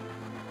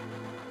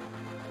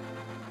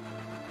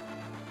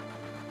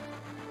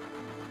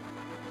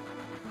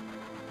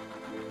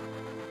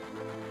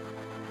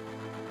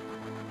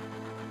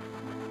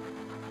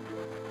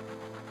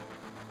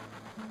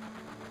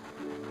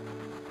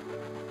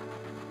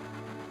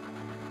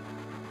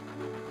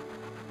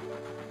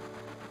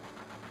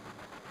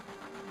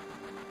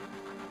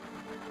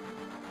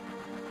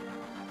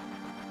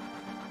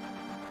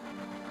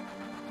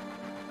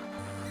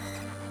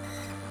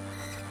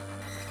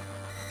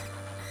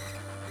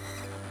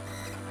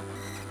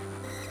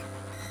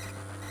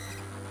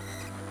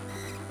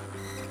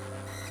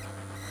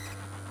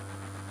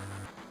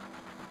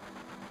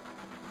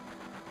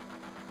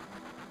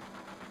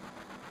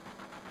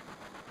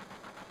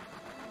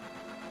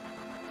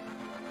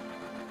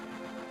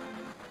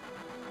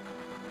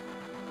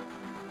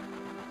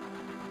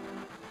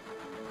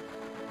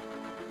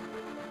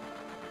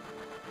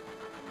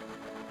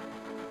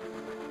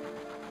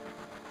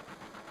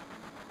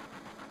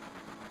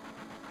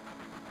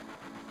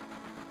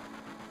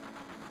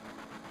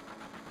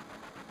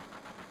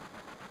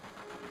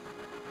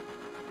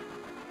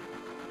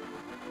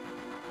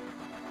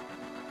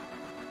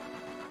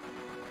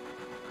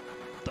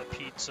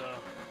 pizza.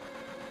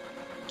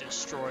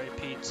 Destroy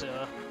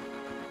pizza.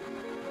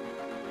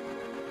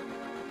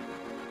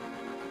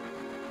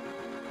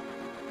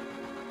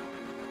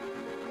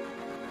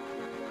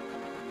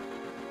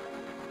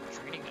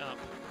 Trading up.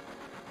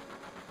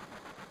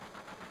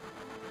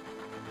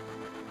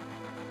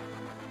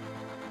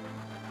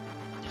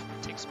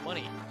 Take some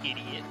money,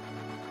 idiot.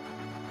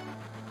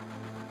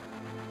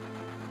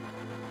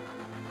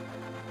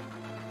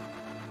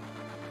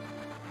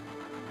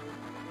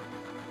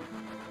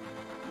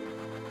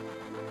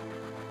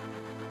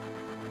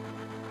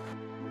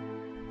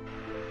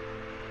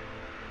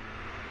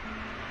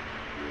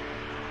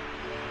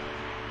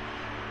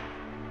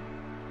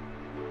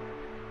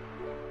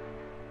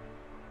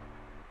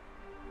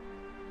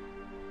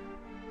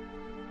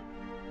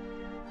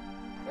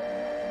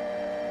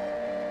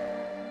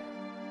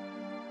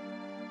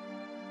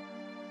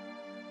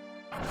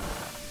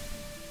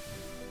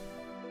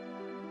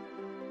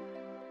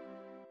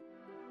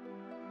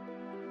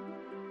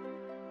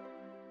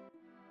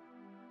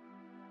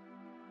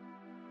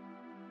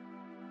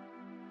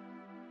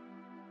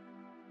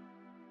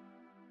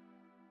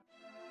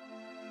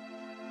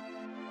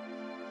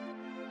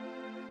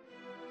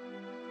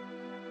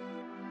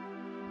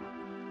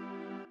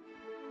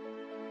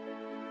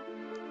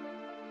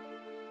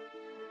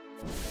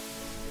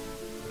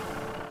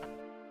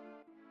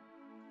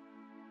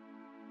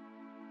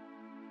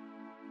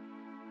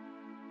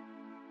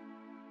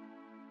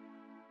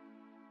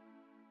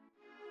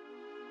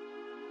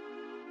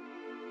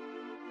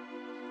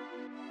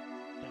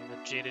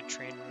 Jaded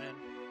trainer man.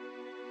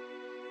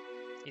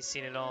 He's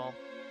seen it all.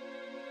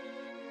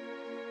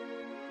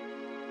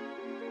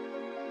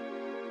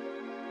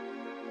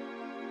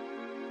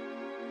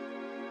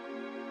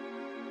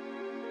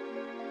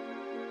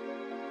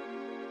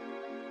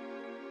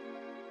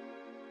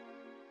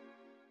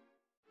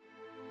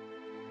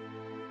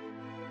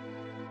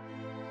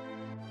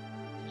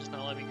 Just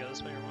not let me go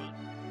this way or what?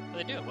 Oh,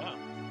 they do, wow.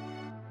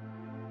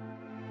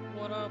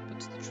 What up?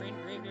 It's the train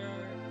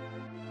graveyard.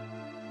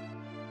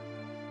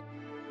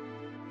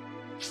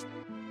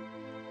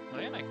 Oh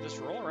yeah, I can just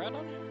roll around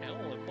on it? Hell,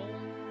 a bull.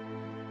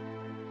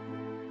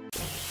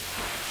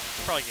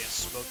 Probably getting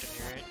smoked in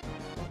here, right?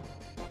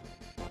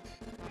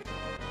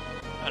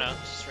 Oh no,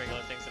 it's just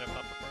regular things that I've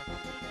popped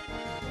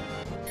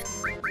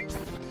before.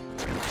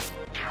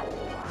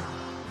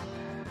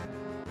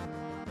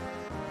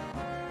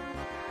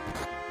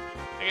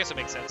 I guess it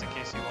makes sense in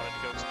case you wanted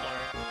to go explore.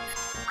 I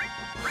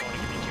don't want to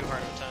give you too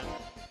hard of a time.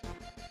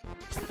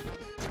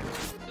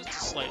 Just a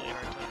slightly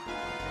hard time.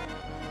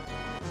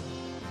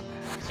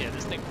 Yeah,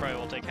 this thing probably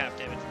will take half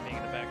damage from being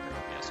in the back row,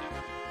 I'm guessing.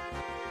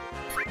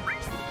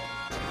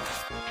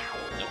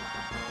 Nope,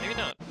 maybe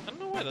not. I don't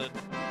know why the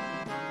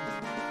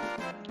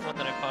one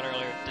that I fought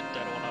earlier didn't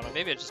die to one auto.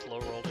 Maybe I just low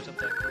rolled or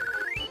something.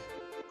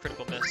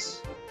 Critical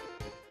miss.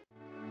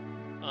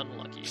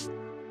 Unlucky.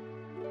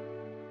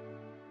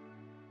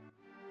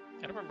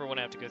 I don't remember when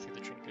I have to go through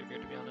the train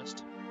graveyard, to be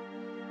honest.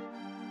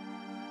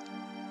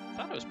 I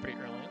thought it was pretty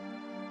early.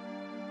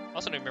 I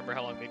also don't remember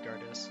how long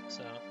Midgard is,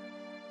 so...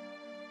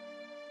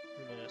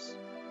 Who knows?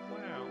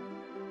 Wow.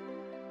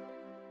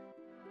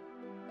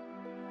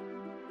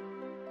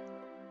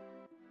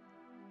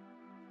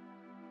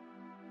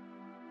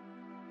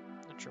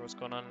 Not sure what's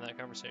going on in that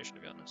conversation,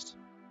 to be honest.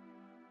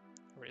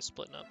 Everybody's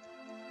splitting up.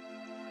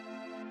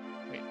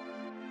 Wait,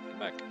 come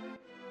back.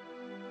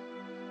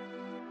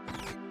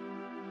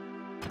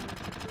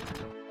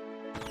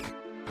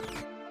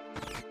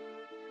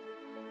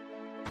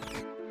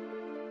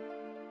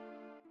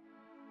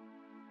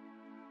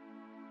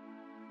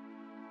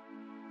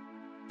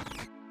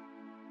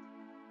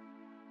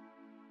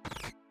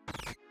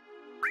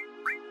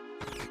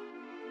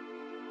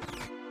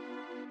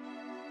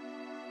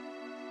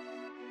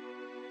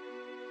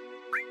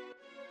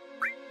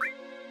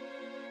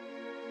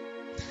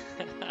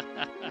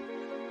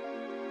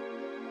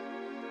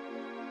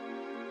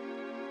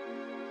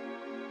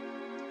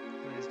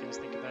 What do these guys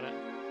think about it?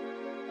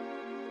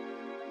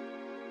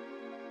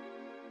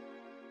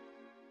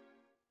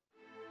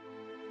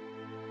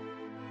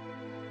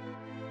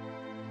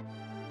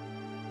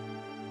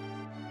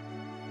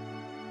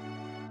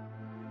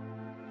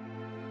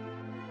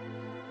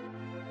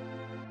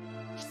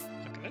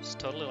 Can I just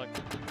totally like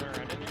run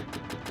around in here?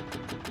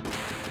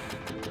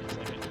 Feels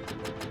like it.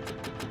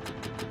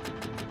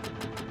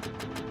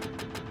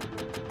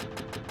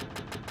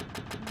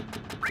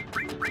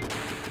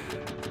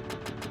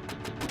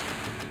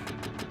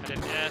 I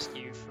didn't ask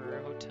you for a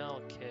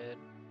hotel, kid.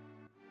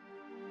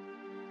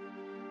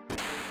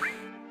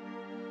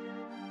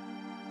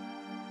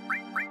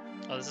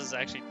 Oh, this is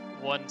actually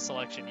one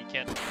selection. You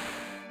can't.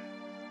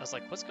 I was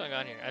like, what's going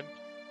on here?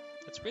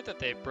 It's weird that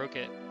they broke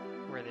it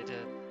where they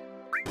did.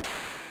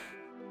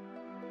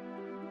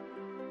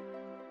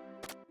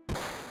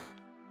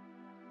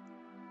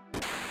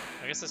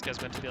 I guess this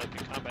guy's meant to be like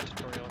a combat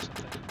tutorial or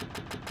something.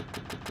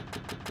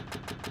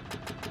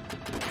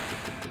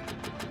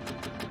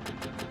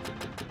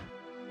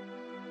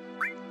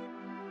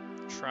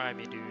 Try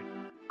me, dude.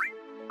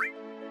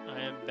 I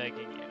am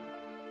begging you.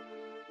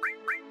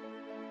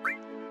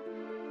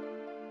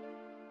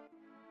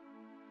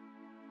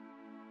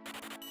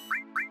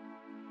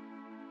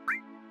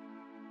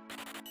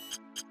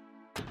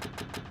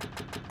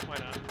 Why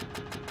not?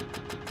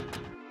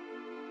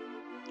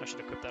 I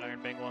should equip that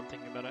Iron Bangle, I'm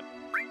thinking about it.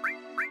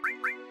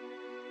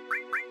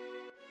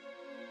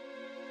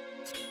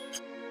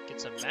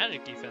 Get some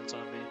magic defense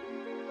on me.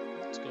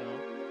 Let's go.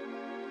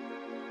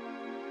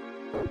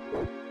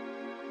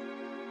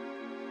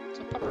 It's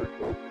a pupper.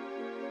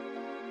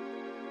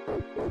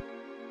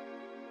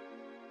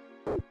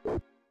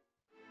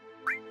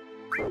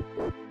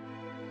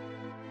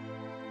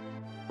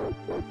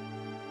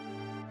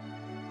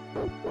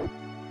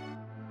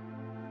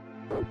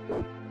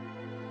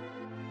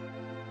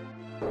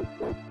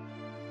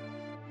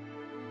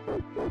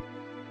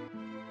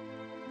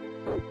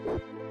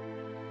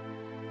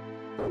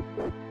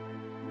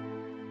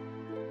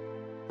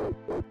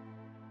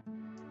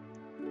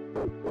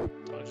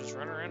 I'll just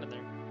run around in there.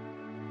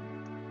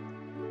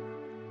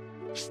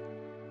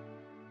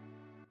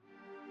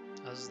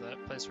 This is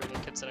that place where the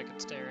kid said I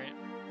could stay, right?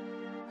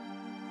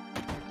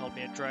 Called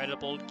me a dried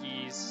up old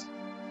geese.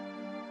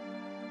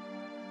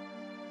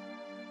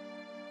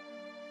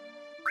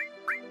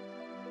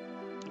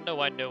 I don't know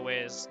why no way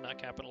is not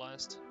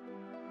capitalized.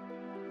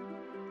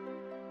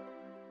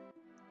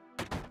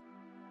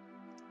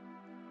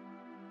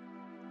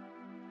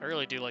 I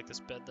really do like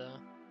this bed though.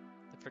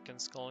 The frickin'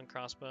 skull and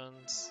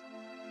crossbones.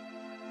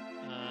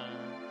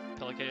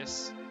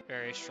 Pillowcase.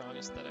 Very strong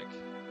aesthetic.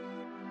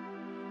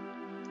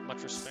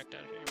 Much respect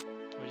out here.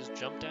 Can we just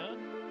jump down?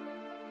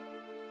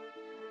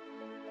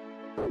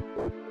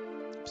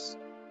 Oops.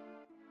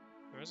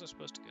 Where was I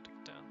supposed to get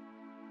down?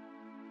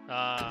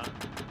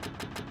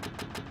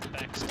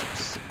 Back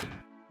steps.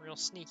 Real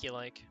sneaky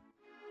like.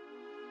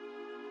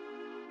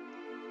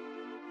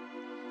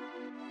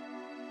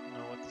 I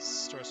don't know what this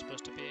store's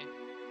supposed to be.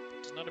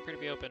 It does not appear to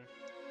be open.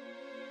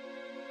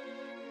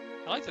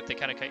 I like that they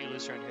kind of cut you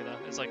loose around here, though.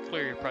 It's like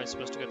clear you're probably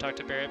supposed to go talk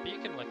to Barrett, but you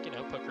can, like, you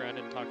know, poke around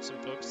and talk to some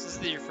folks. This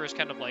is your first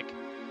kind of, like,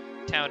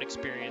 town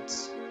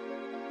experience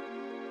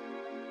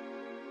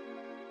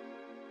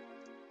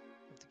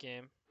of the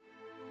game.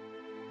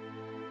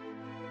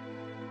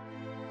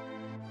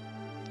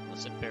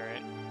 Listen,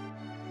 Barrett.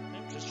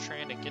 I'm just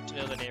trying to get to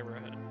know the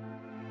neighborhood.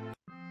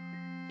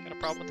 Got a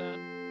problem with that?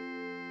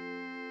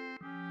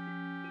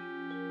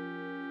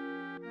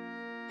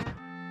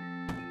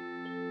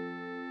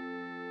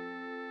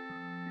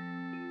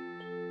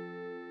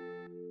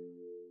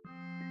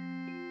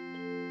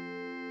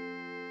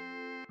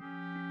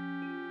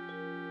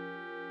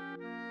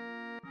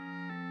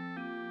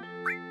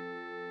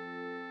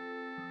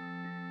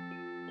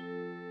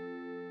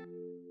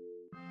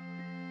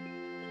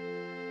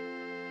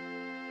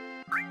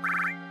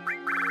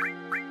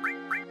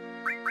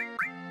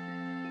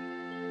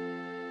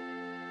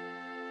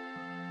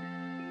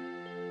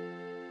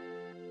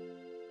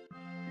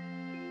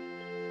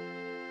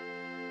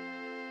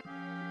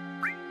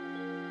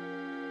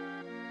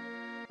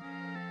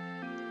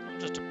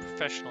 Just a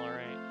professional,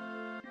 alright?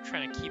 I'm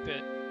trying to keep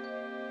it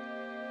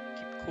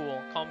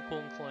cool, calm, cool,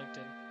 and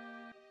collected.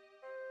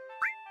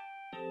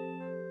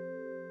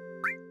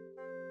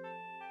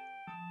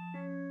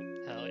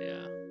 Hell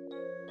yeah.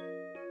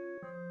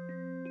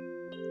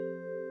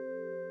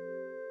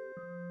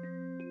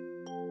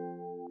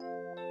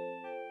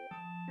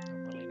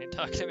 Don't really need to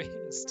talk to me,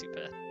 it's too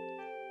bad.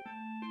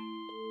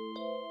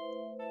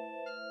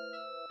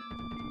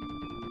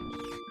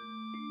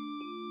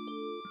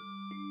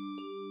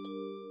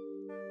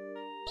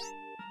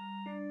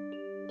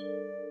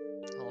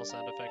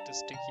 Sound effect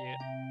is too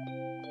cute.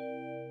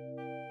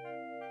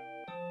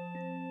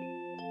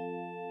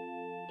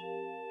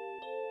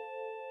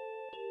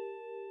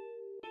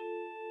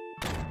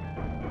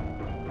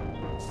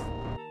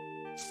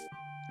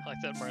 I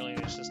like that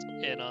Marlene is just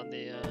in on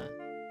the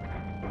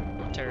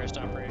terrorist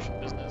operation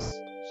business.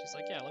 She's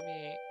like, yeah, let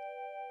me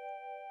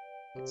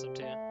get some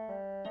too.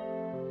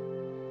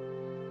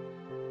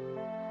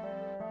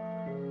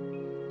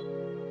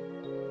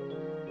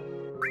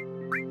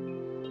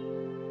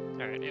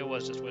 Alright, it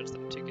was just wedge that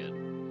I'm too good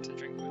to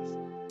drink with.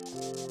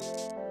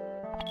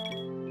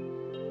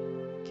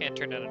 Can't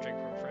turn down a drink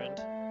from a friend.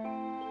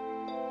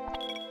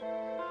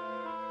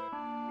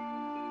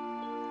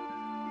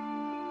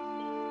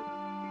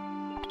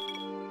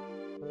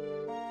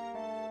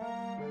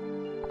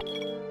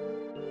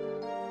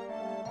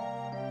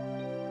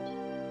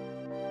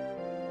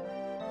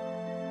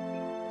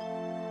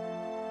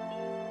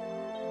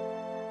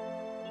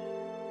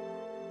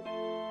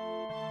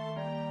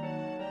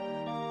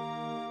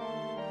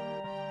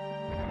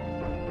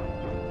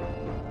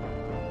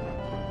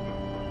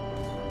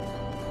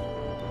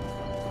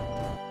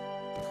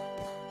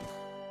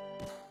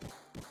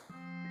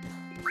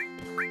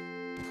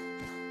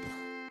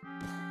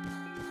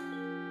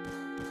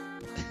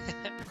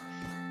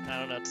 I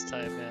don't know what to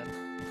tell you, man.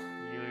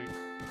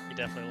 You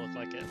definitely look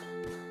like it.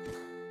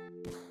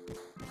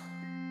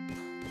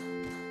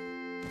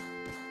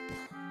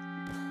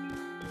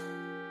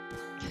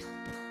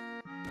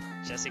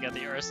 Jesse got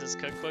the Aeristh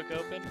cookbook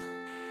open.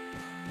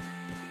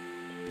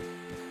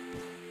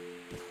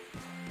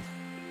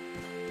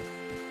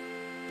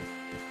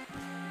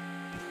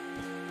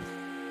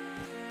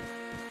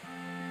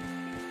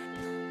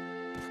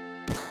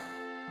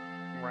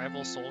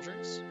 rival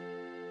soldiers?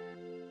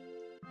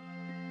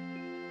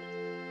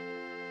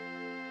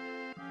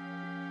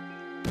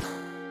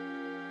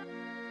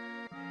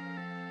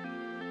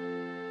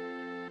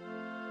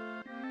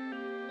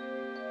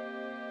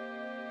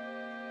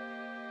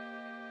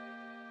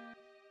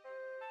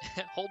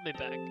 Hold me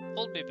back.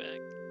 Hold me back.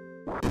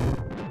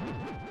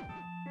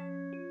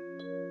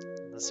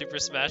 The Super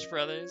Smash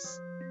Brothers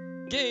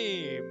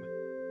game.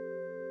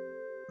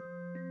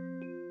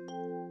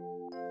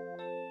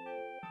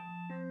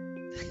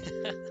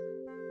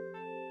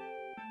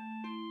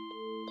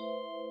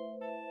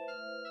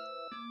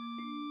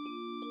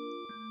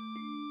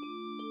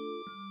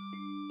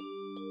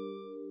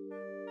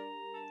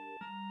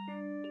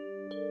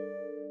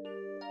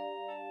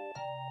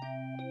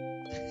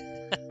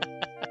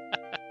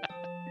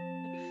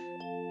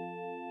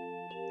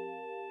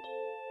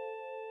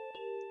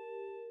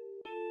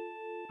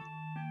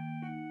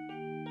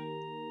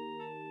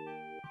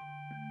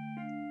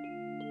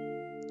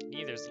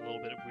 Neither's a little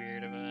bit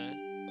weird of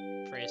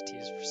a phrase to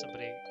use for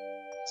somebody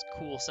as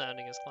cool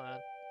sounding as Clown.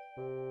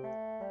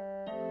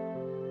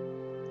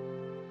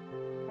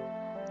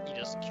 He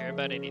doesn't care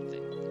about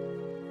anything.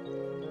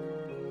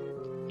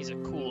 He's a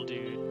cool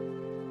dude.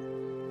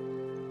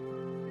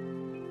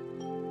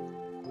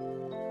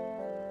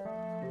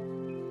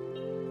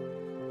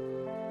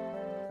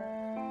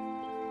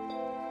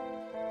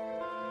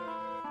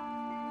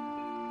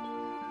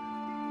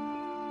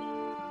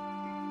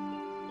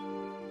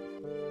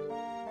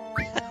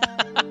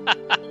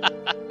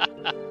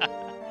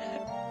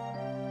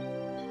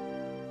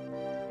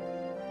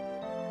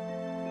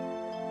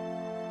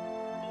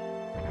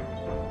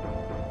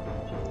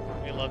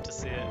 We love to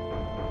see it.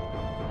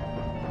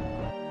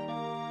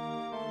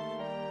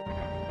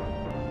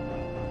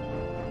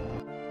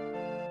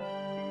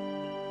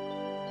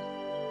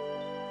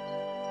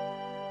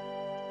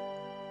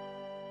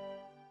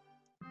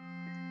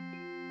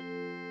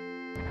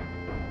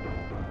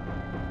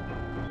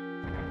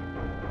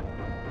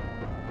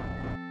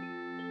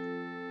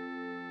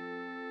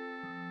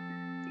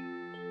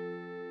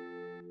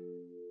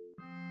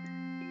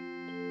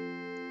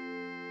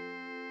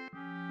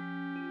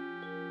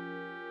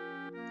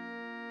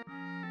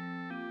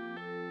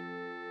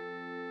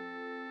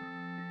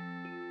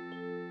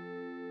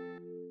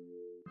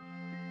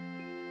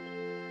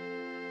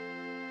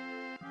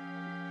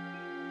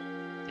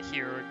 The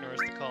hero ignores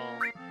the call.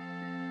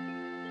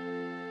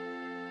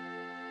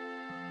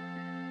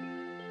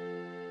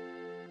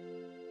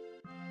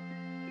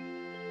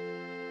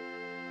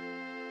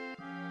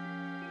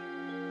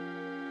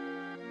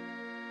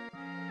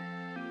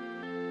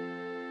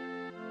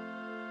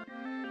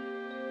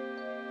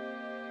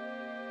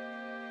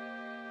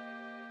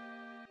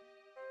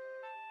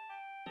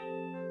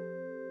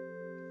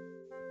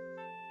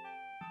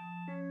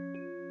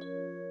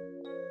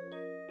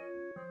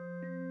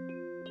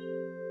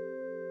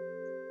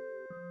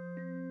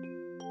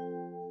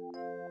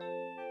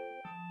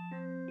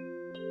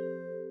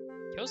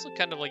 He always looked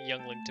kind of like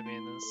young Link to me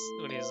in this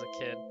when he was a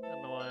kid. I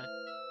don't know why.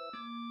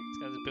 He's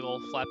got his big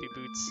old flappy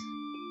boots.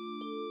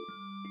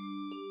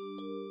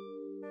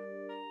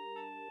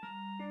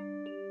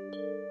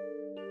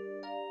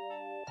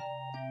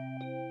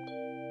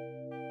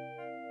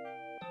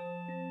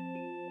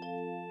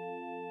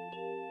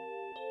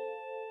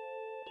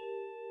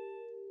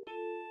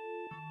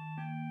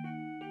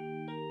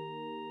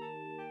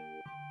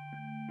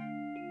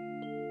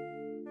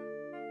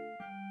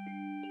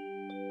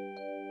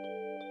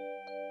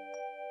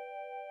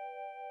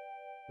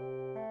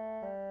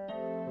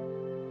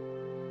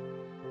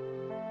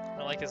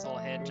 I like his little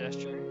hand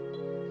gesture.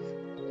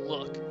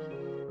 Look.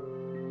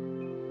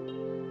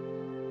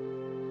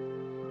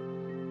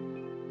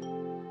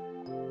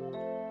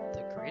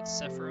 The Great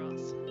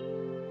Sephiroth.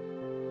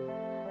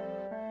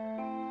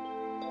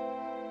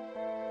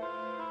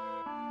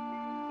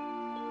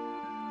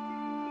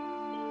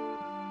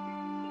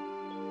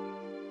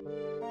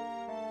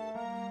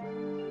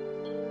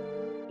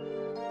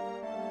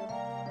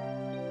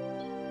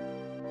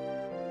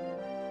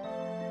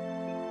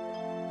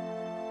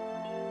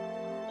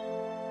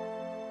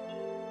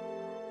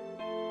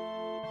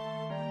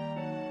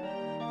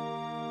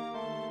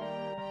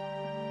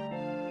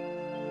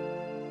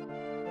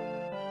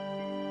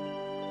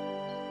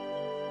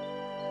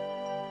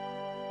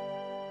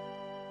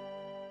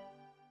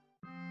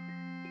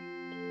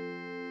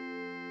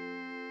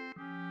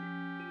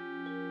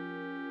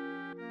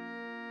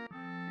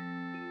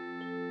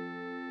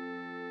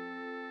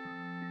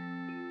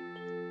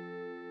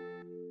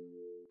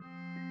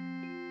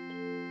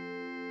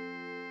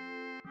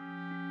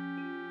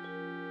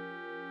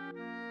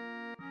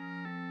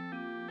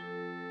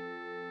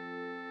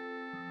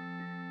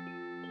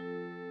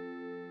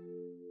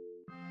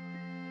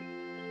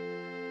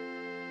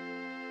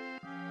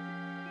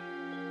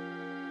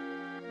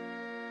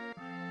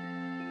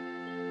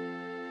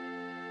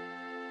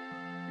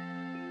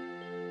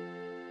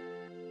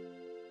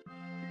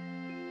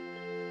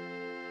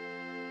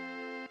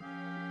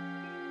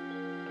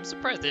 I'm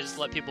surprised they just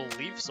let people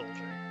leave Soldier.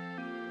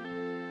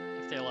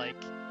 If they're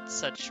like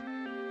such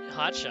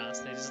hot shots.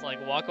 They just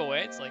like walk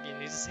away. It's like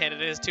he just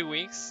handed in his 2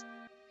 weeks.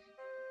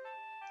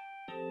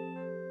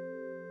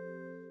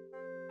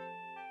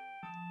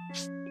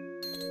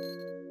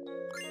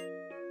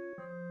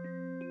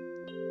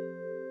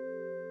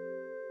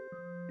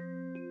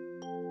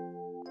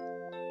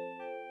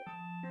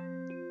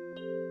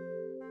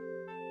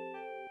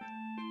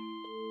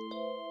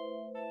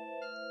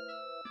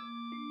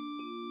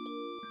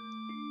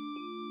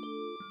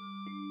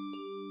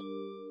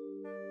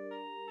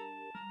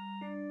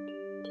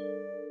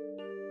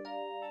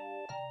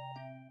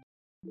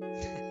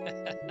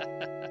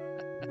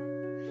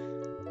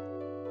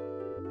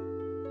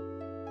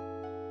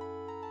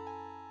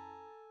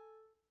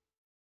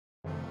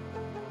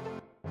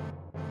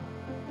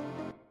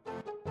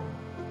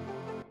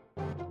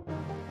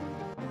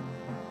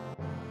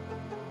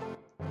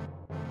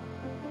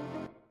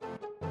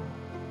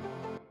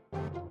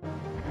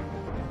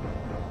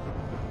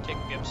 Take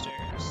me upstairs.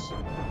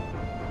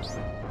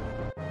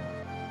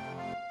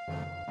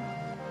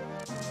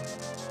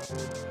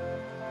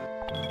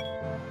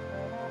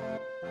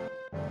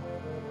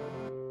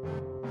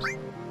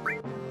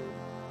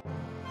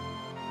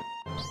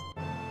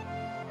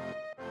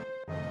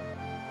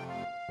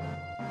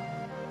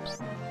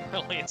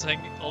 Marlene's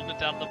holding it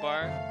down at the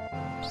bar.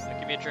 Now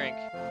give me a drink.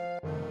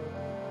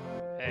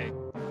 Hey.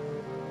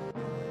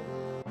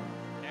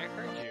 I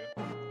heard you.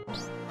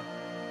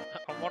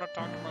 I want to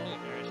talk to Marlene.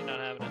 Or is she not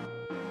having it?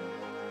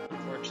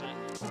 Unfortunate.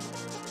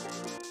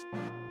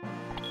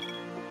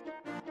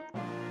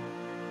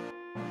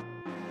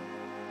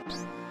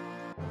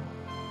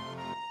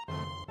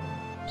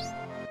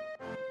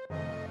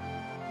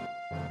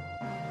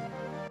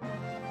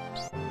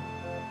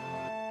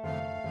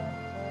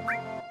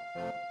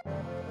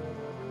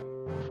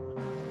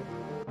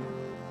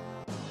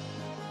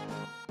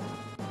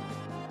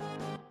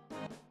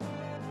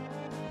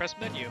 Press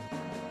menu.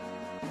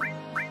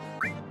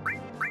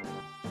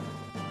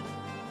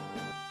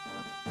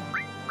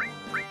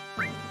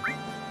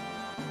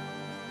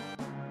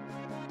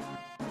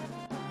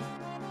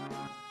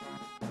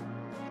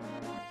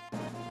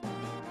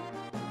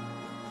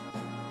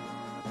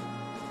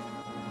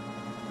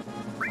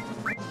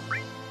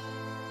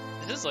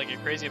 This is like a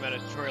crazy amount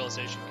of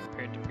tutorialization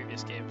compared to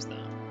previous games, though.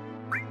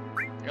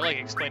 They're like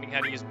explaining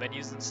how to use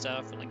menus and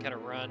stuff, and like how to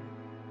run.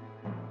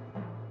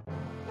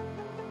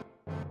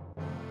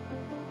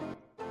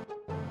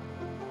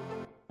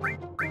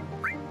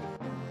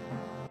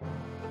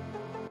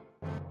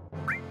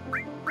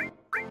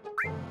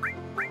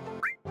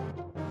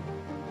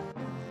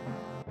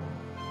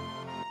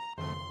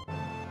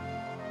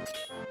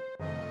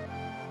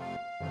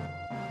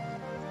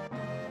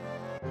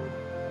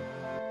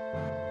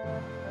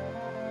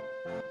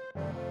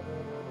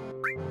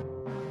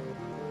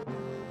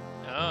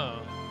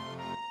 Oh.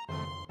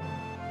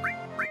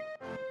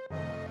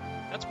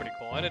 That's pretty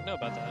cool. I didn't know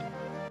about that.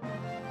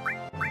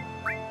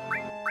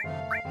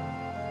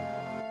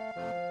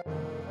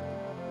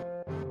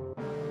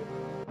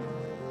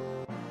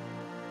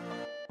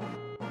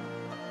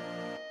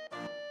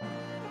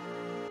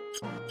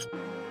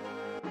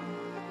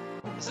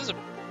 This is a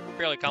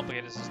fairly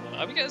complicated system.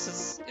 I mean,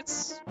 guess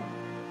it's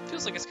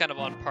feels like it's kind of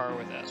on par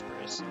with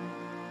Asper's.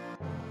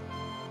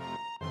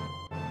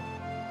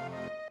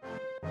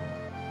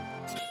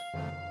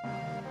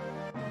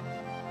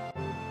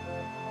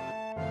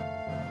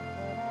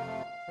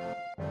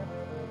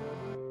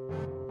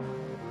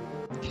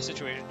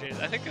 Situation changes.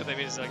 I think what they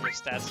mean is like your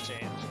stats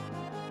change.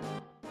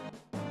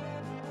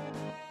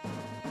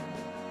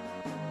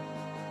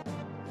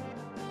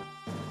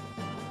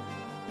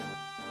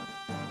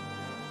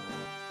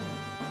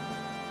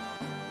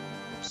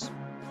 Oops.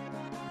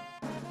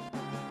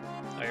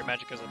 Oh, your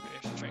magic goes up,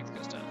 your strength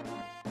goes down.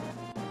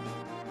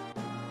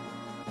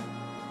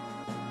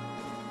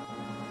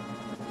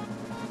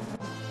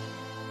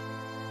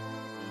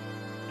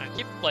 I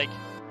keep like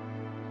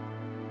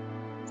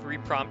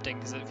re-prompting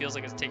because it feels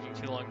like it's taking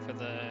too long for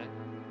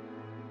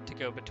to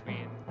go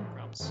between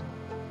prompts.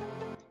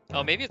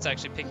 Oh, maybe it's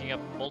actually picking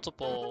up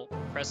multiple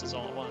presses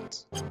all at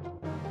once.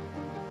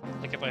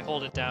 Like if I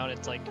hold it down,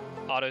 it's like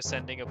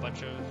auto-sending a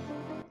bunch of...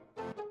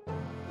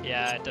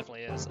 Yeah, it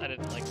definitely is. I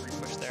didn't like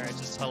re-push there, I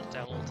just held it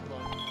down a little too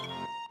long.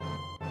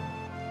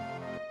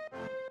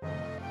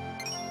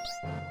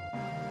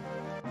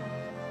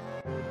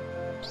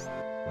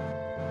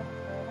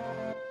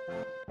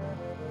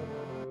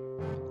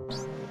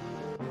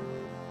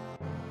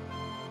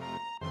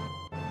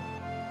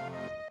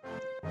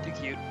 Too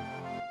cute.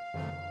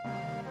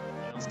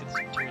 Yeah, let's get this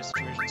material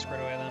situation squared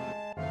away then.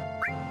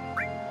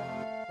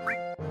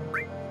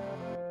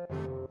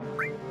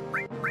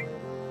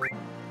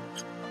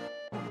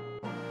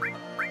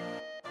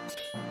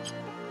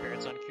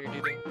 Barrett's on cure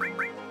duty.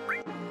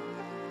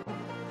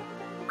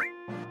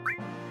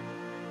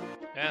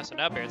 Yeah, so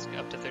now Barrett's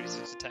up to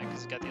 36 attack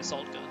because he's got the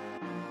assault gun.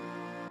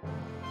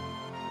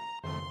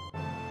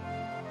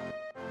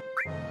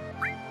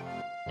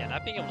 Yeah,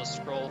 not being able to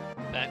scroll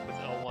back with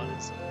L1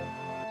 is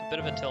a bit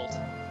of a tilt.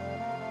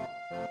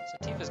 So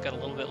Tifa's got a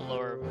little bit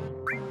lower,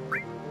 but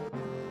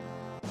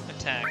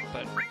attack,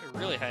 but a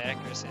really high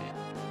accuracy.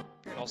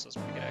 Beard also has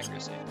pretty good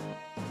accuracy.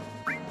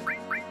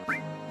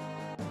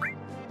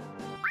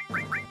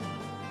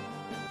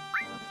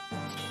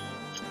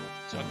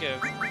 So I'll give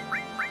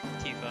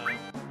Tifa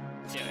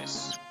the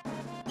ice.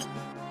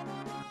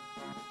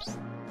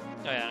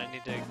 Oh yeah, I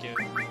need to give...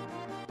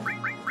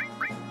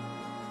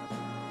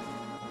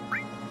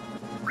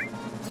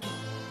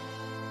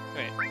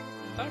 Wait, I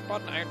thought I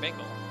bought an Iron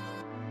Bangle.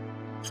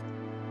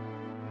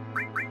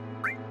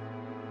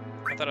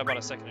 I thought I bought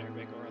a second Iron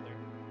Bangle, rather.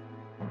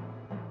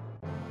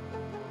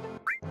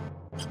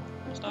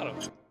 It's not a...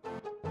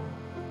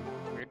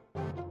 Weird.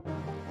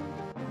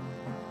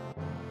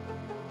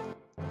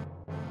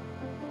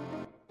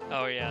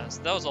 Oh yeah,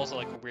 so that was also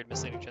like a weird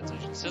misleading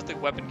translation. It says the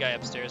weapon guy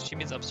upstairs. She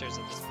means upstairs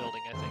in this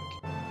building, I think.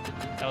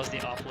 That was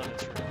the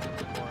off-limits room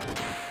before,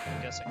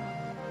 I'm guessing.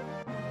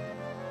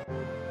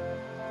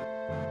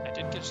 I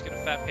did just get a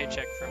fat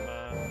paycheck from,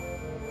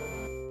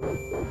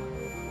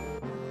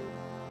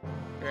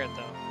 Barrett,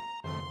 though.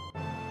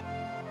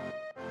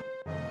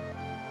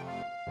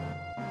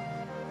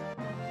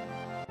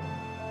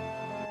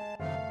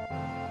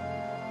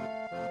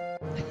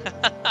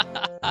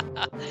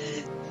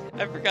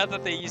 I forgot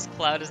that they used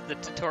Cloud as the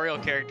tutorial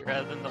character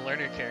rather than the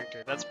learner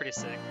character. That's pretty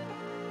sick.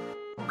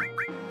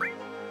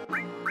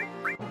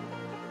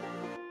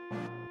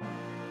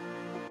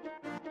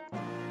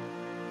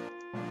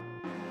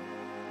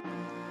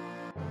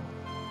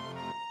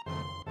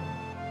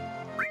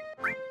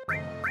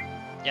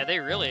 Yeah, they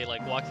really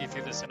like walk you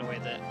through this in a way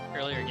that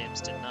earlier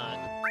games did not.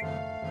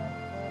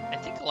 I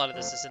think a lot of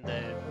this is in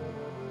the,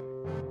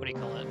 what do you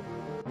call it?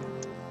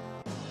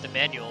 The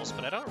manuals,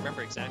 but I don't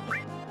remember exactly.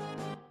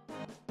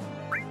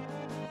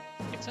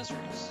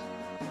 Accessories.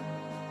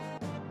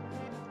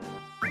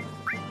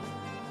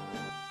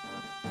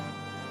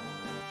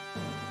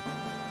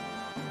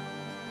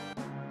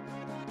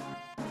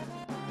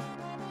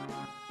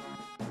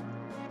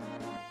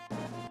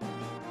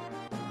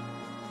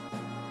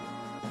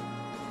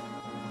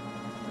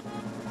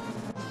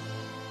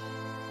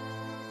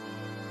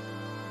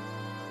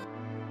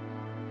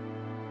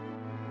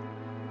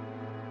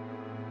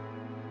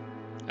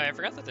 I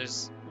forgot that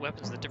there's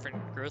weapons with different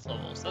growth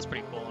levels. That's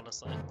pretty cool,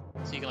 honestly.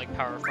 So you can like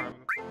power farm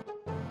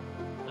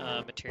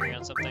materia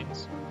on some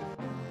things.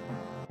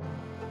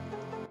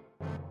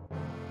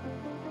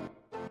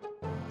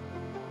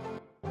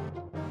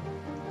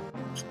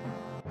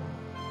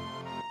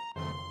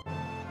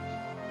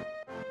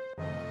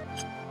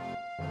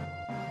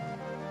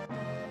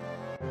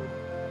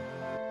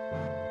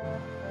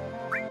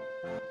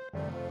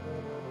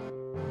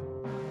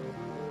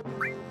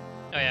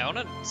 Oh yeah, I want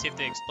to see if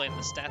they explain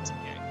the stats in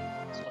here.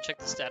 So I'll check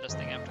the status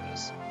thing after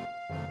this.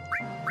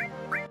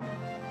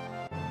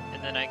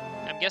 And then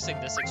I'm guessing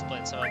this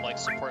explains some of like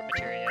support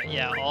materia.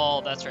 Yeah,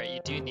 that's right. You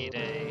do need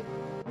a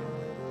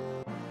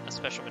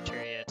special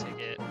materia to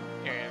get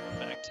area of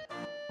effect.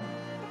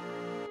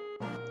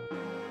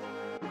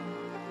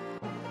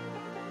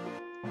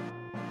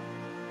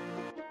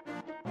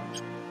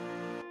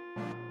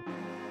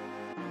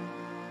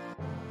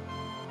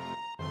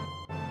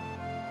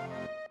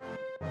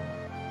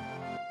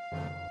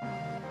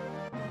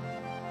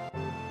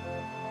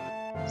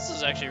 This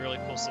is actually a really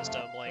cool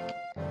system. Like,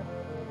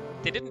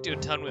 they didn't do a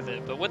ton with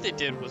it, but what they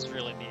did was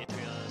really neat, to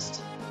be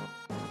honest.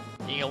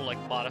 Being able to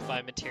like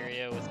modify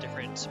materia with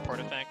different support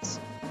effects.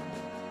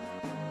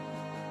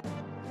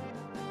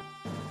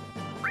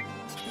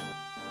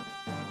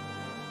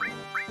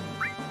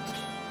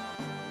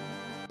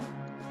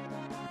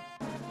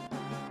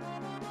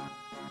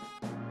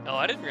 Oh,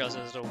 I didn't realize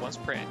it was a once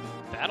per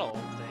battle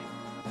thing.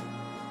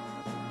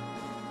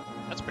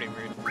 That's pretty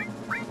weird.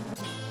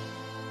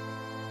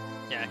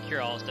 Yeah,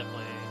 Cure All is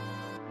definitely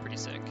pretty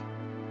sick.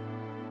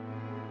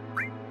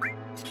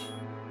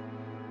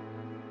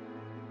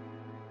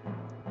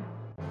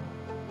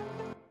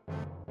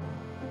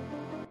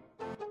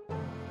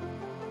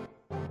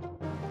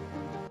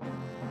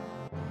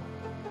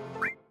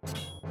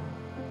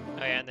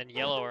 Oh yeah, and then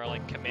yellow are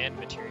like command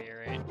materia,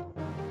 right?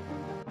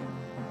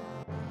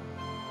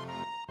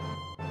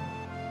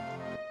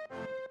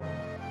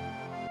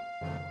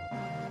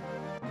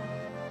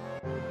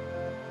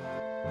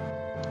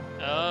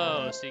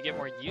 Oh, so you get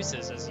more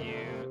uses as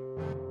you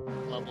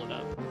level it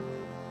up.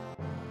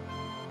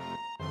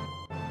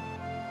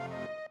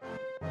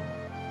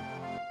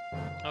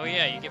 Oh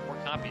yeah, you get more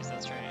copies,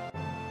 that's right.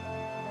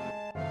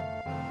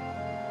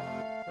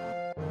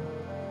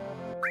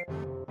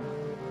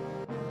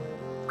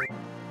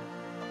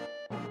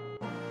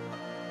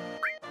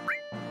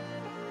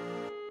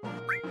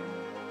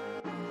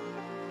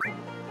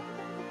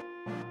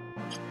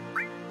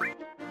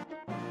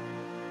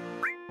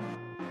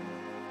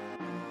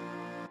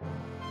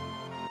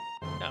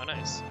 Oh,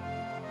 nice.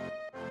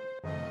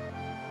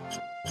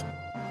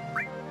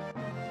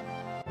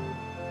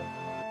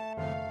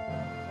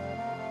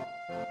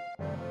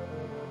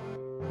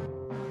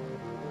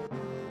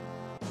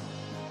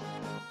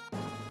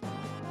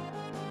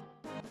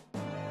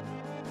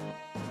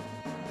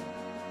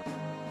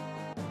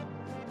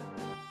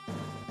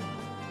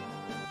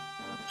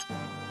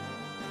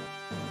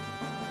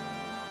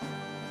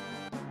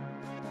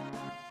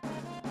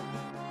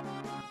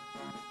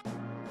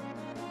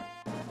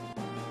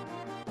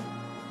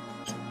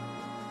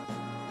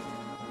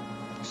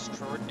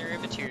 extraordinary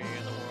materia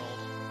in the world.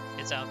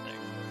 It's out there.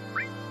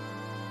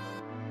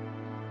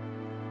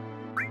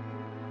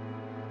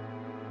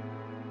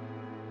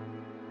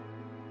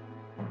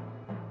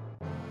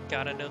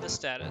 Gotta know the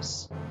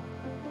status.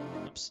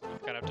 Oops,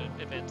 I've gotta have to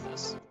advance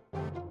this.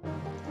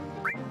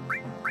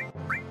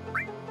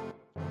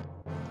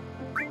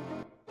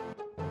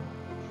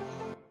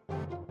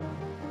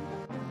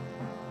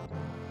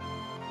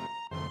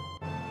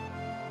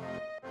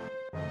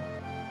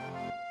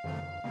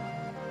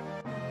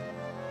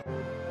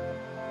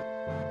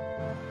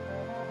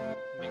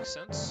 Makes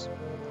sense.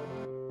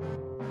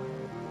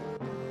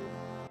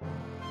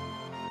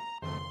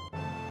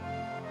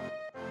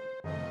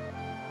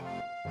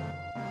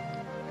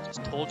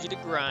 Just told you to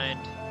grind.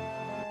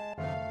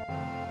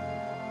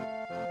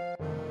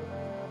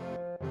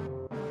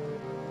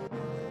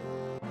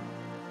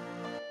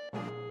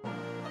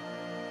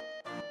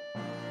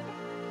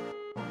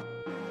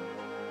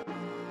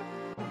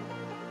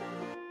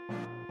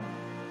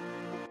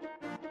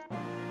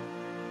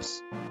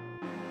 Oops.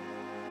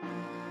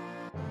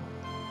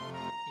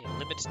 Yeah,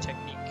 limit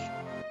technique.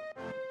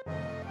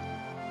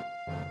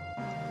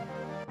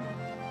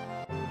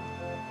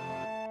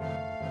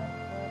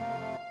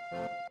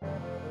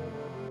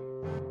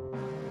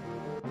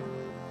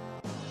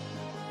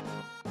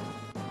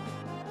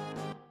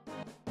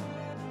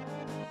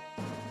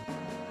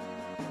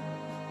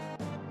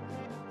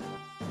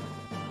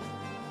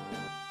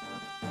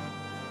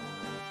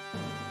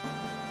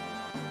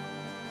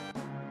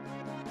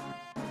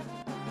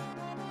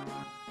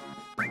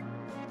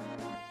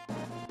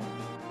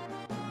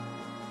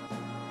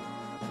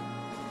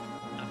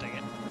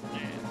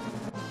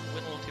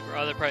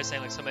 Or they're probably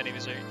saying like some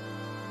enemies are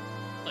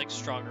like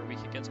strong or weak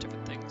against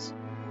different things.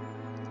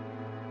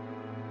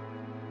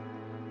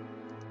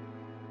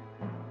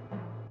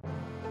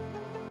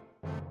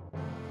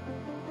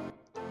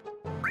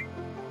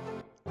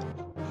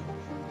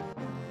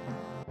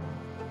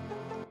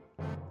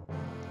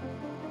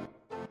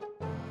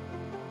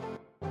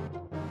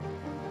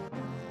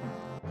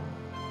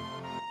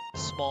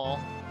 Small.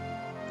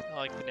 I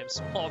like the name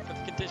Small for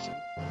the condition.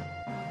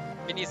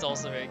 Mini's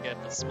also very good,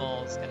 but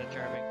Small is kind of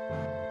charming.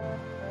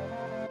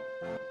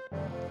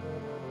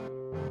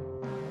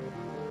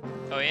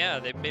 Oh yeah,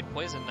 they made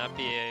poison not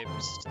be a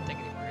persistent thing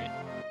anymore, right?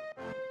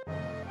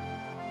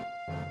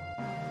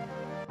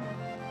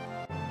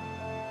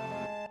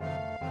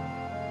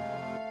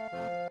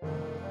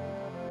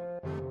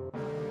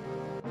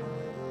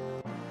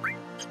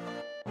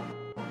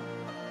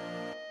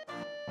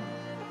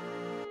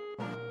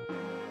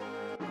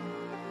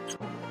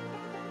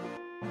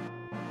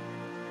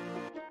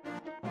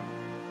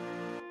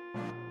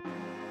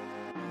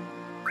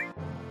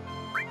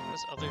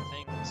 Those other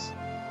things.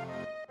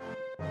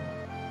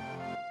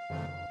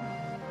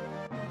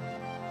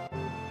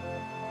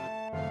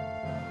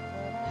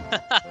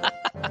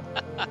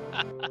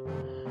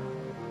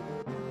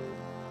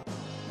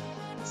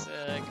 It's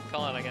a good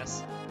call out, I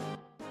guess.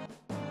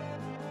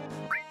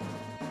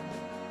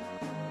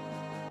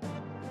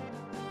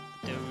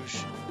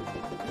 Doge.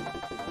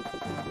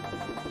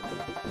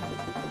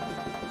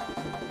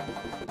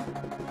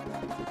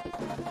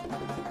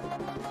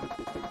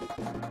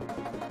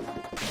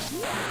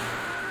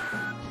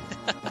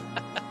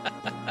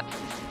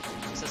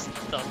 Just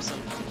thumps him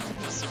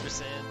with Super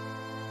Saiyan.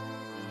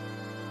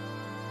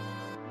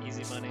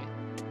 Easy money.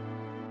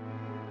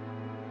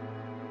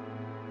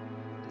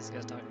 What is this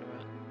guy's talking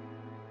about?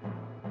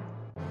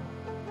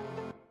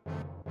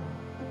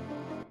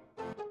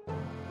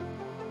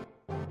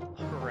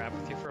 I'll rap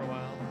with you for a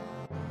while.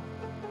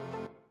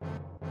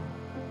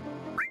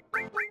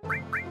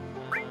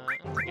 I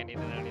don't think I need to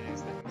know any of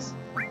these things.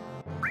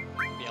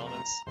 The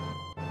elements.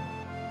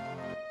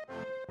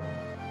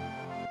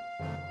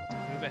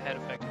 Move ahead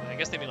effectively. I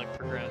guess they mean like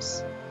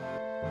progress.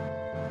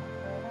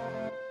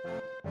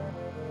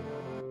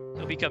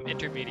 He'll become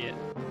intermediate.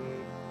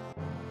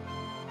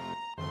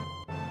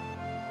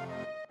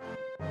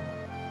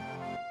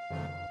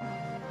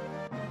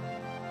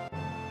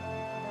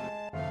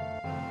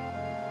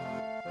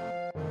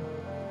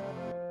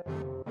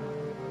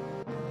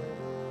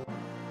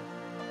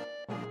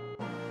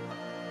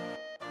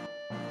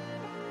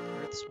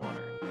 Earth's water.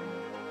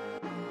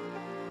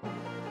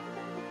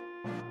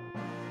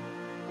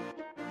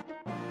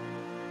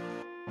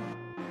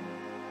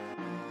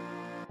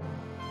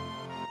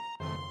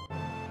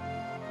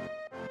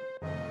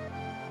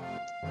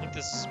 I think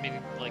this is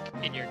meaning like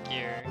in your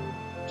gear,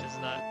 which is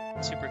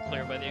not super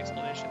clear by the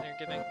explanation they're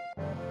giving.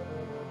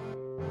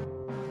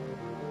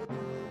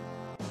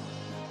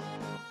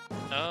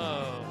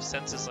 Oh,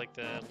 sense is like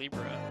the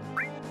Libra.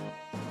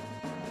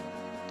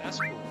 That's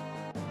cool.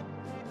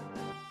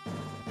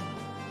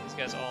 These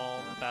guys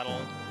all battle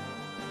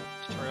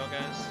tutorial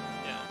guys?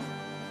 Yeah.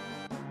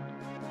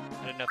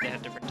 I didn't know if they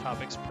had different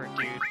topics per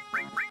dude.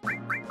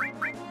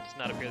 Does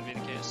not appear to be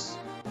the case.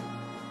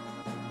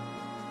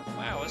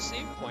 Wow, a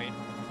save point.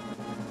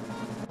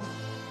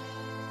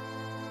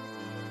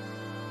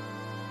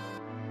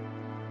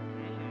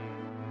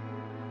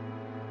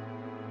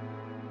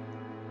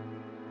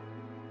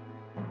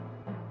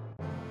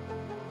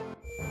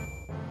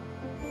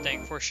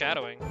 Dang,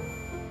 foreshadowing.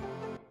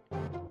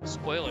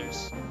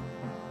 Spoilers.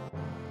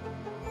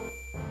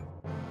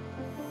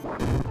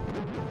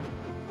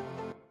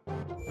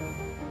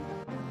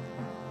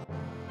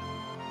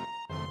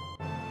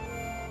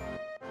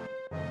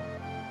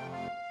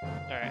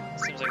 Alright,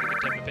 seems like a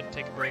good time to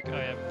take a break. Oh,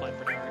 I have a plan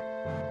for an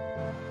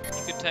hour.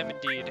 A good time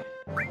indeed.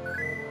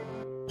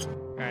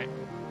 Alright,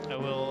 I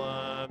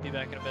will be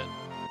back in a bit.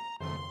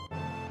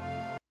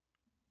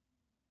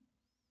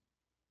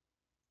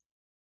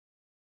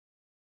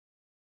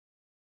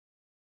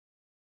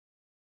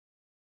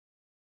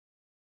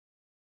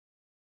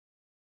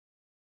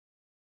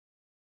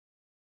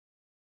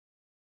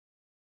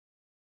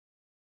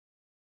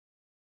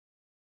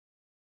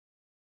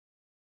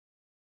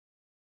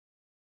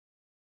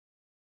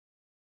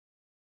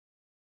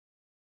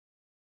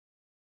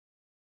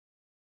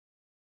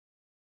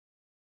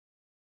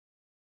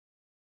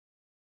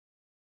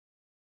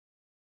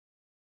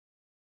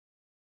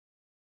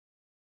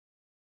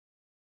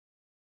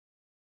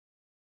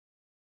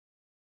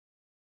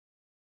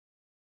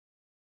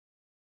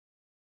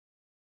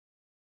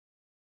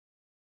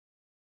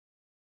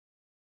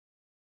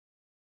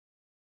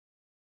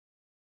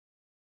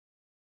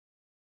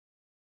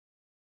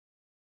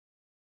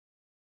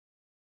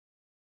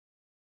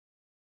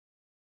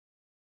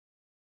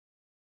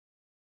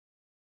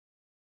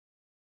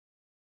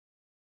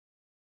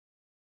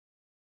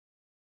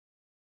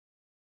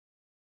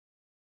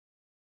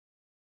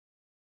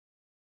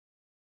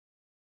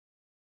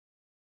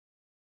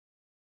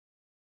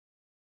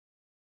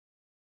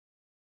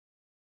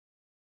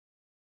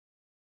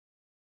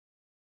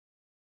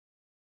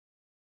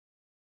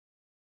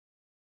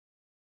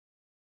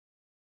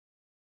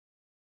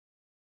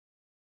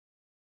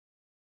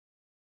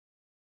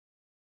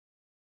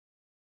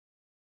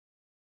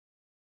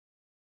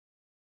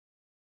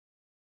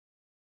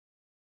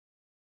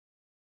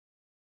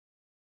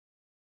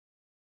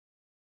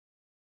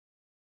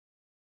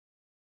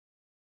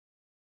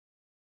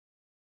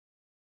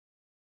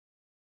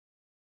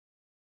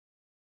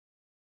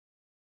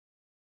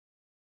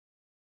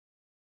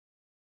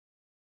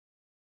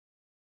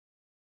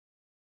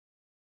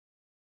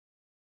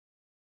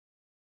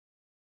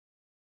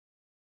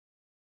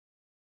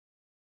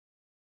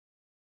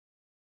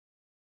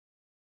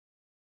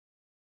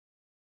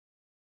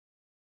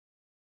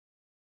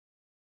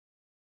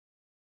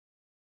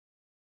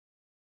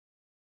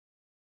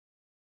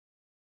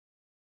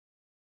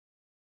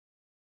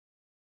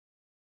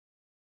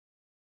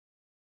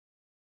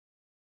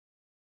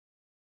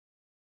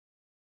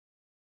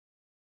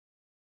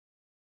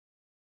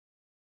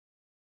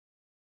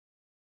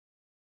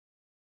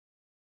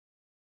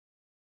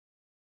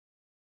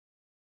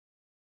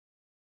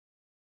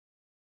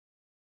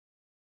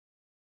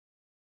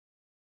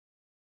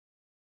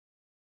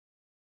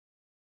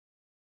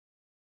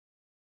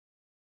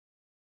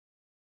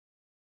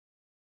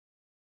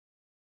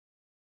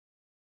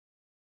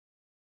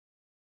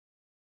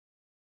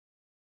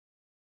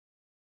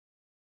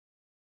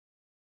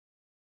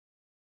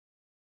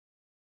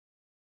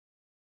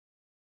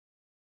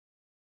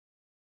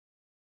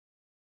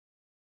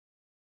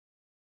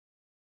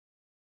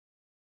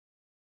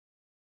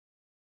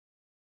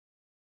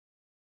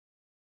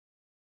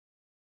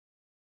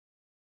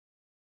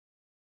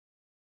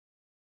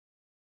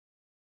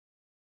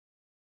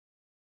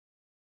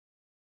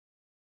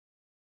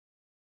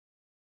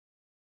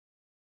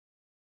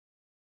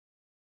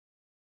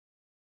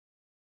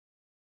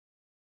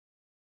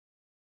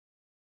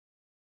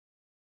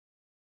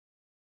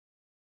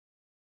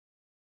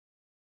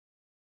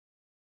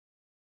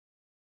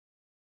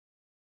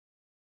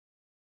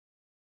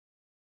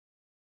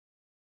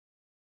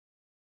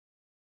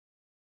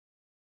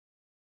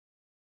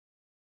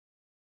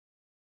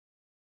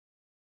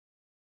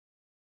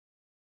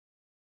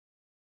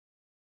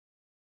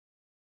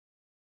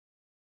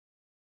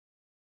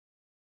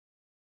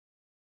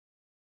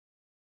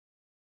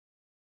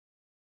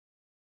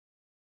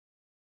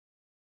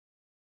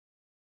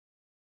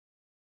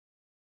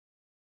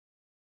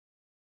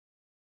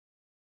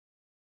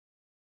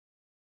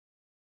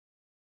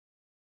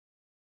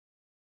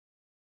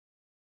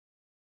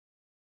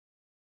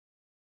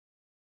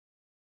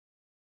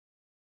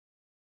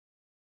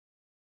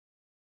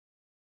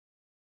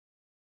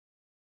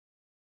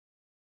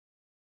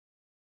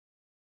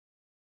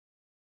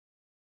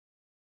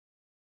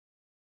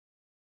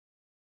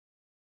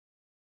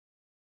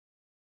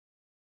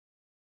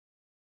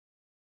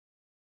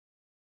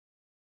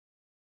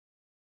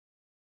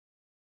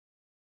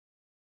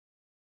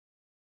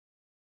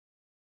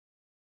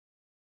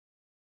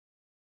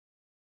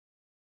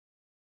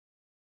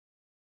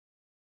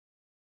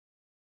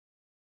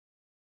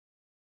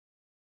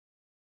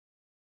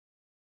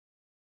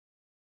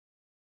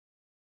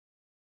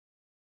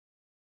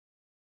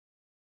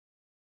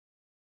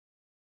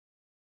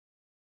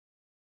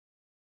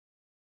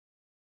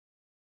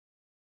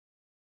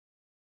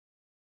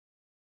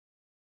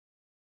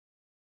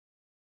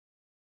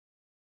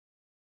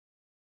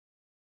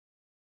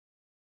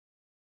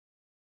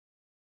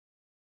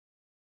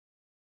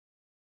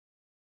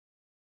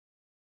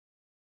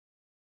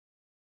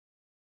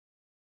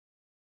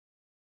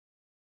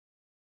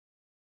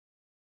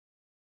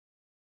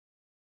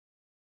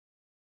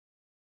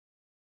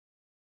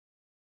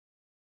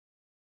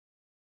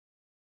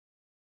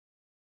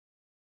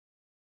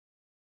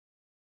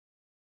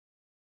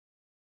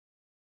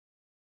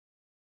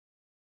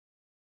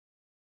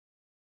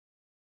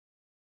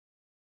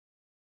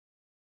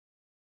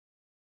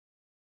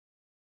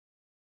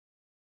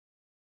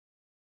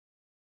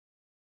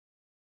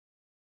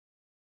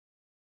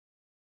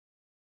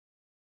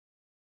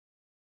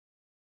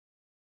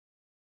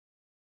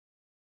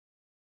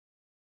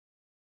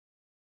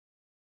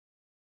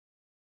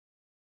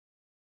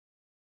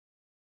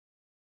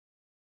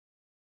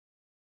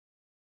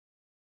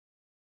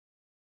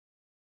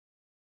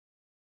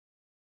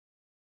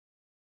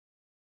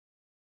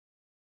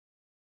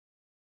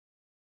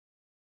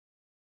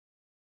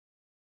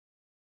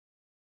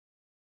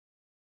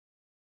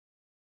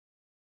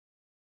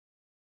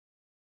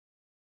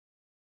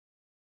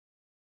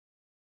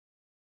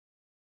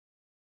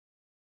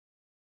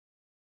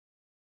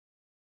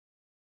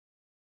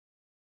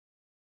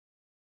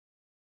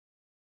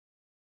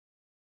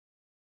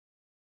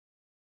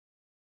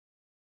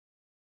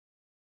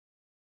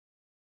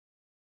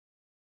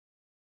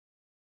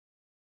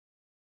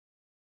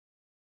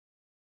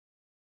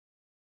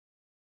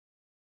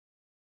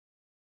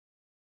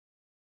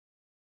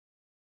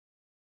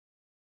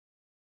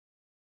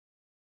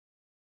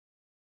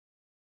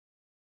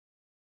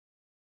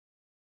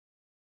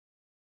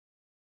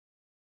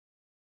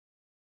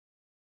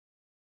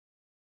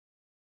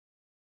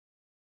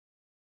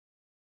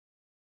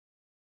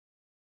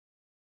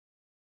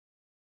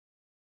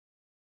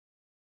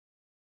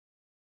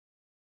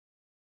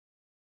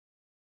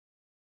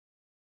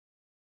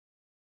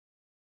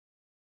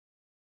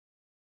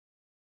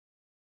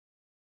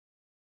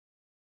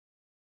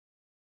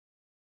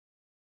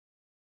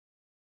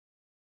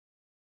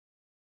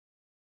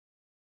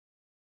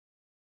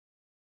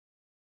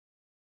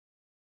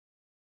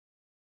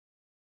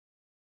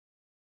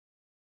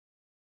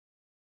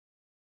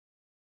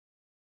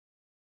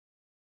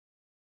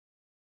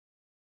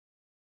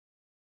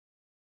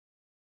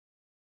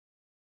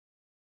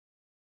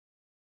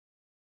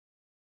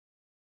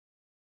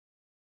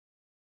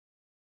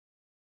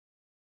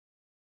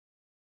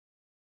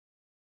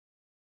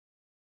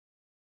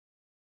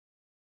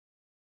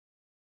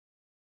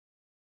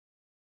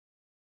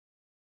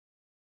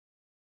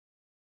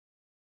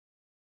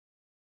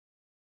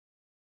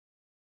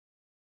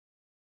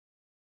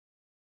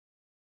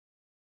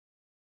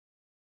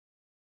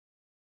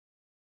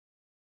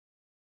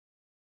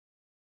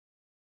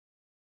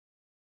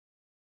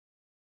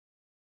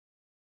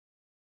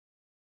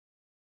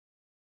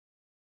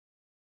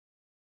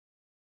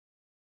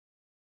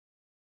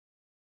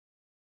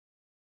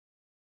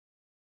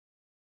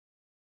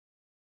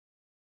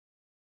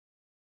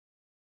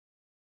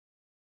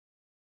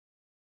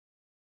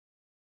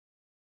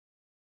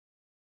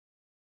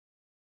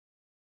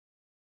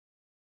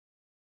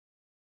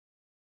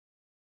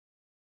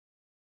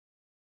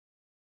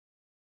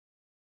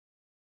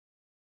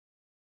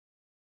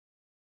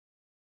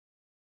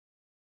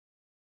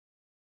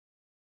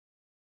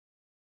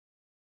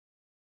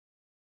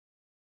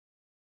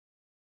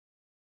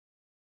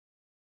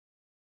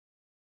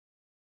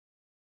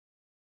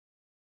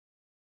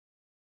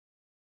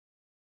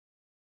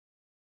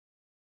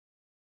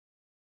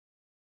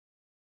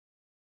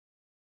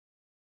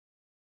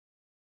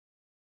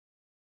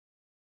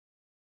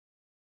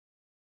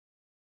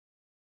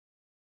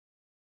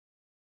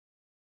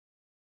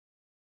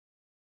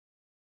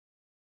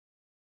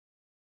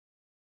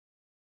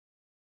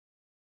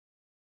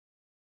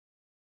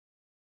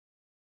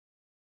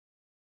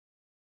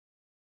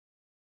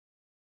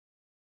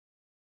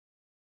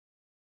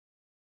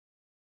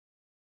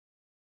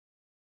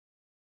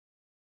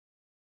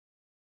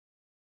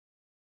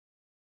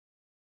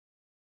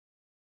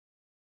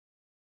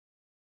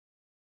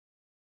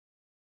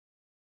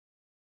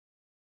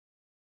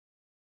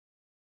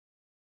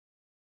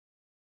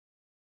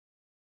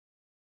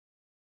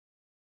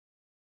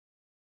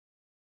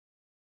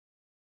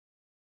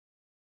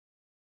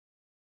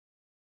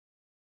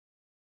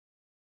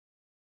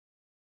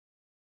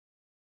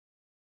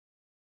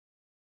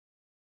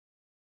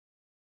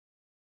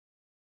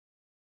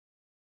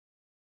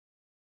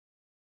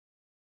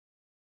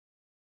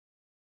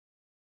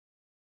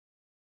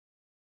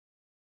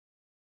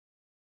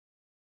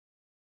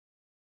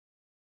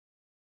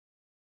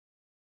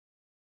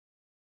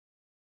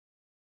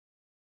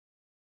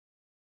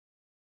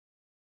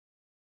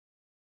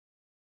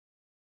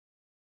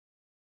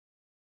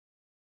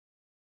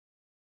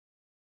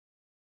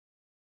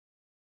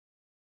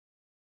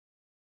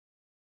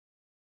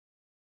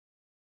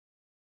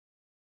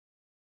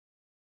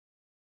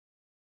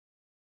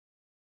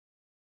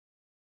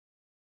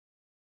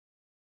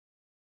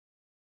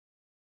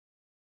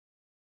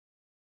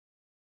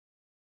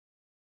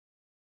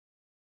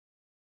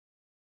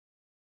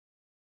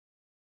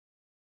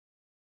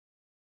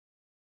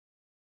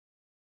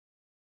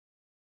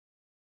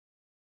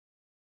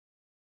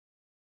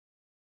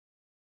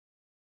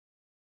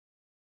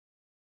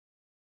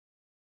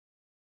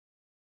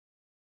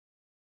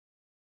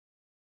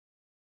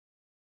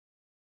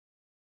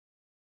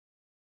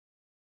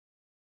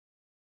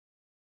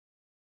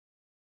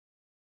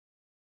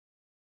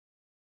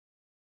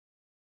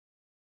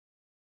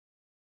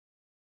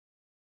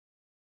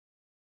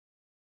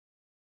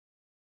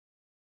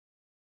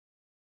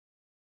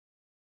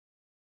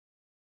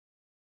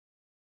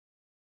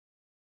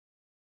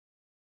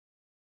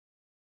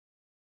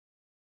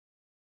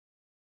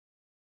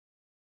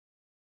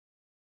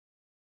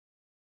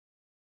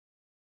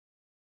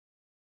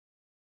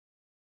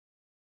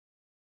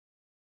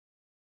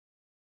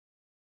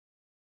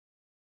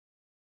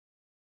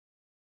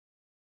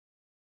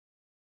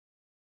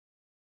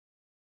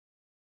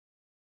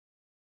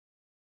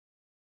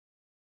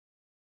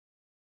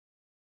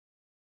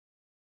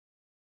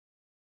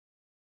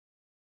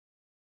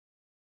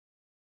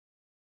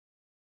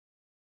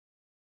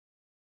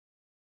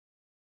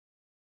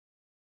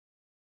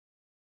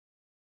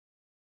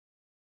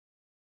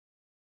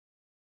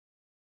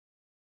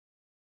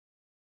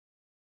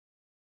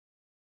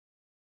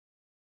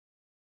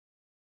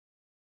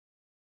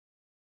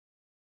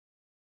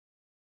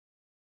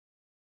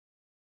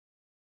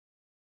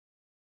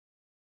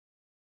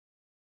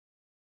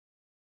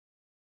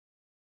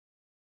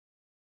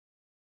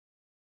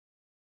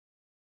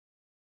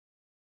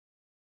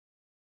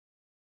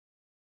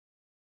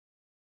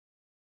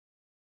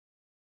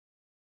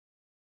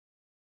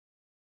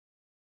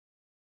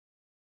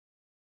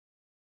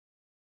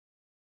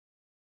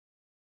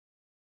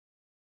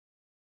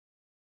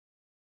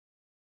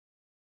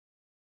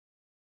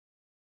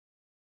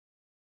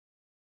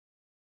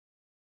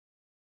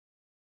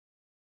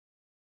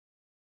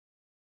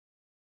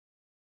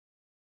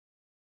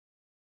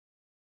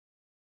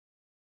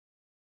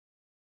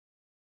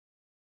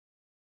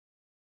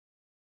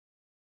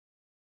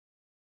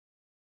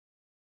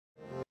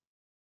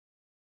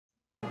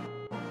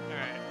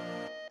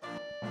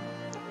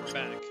 we're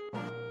back.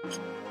 Let's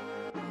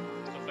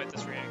go fight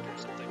this reactor or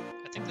something.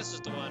 I think this is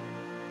the one.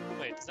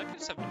 Wait, does that guy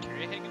just have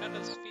materia hanging out of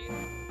his feet?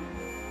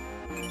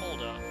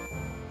 Hold up.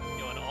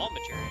 Yo, and all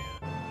materia.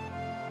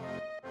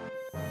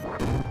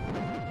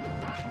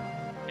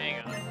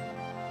 Hang on.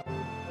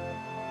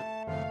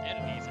 And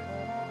an ether.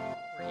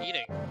 We're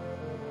eating.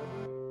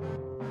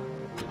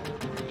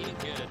 We're eating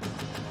good.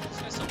 This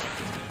guy's so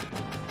lucky.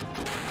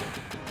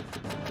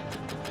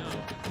 No.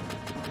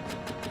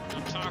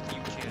 I'm talking to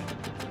you, kid.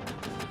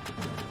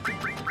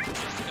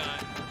 Just got...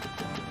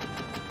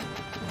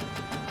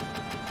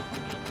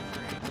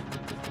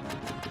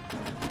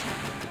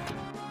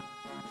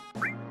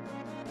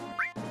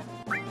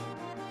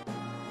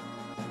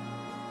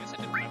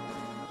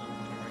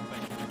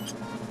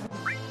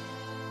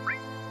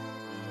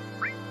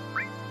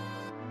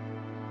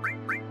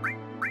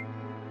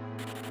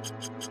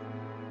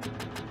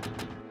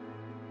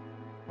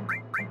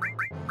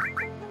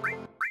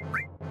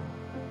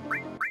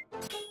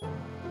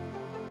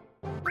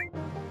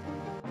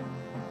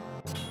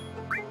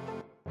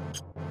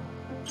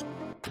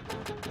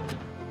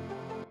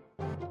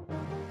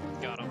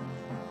 Got him.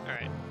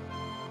 Alright.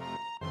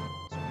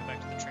 So we go back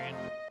to the train.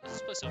 Is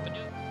this place open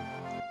yet?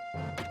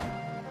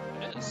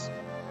 It is.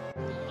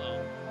 Hello.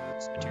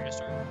 Is the materia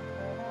store?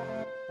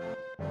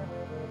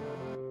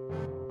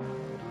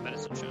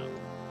 Medicine shop.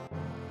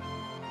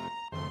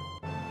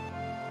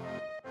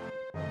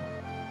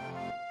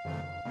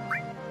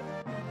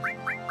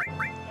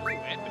 Oh,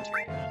 and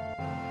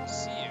materia.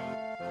 See you.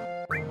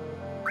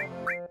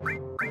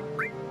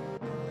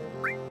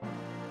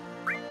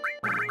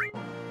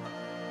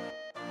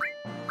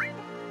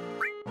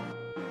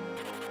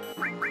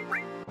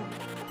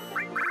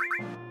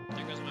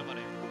 There goes my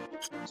money.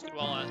 This could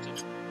well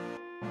lasted.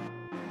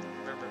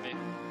 Remember me.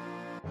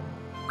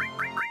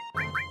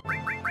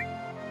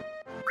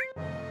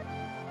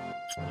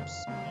 Oops,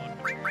 one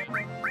materia.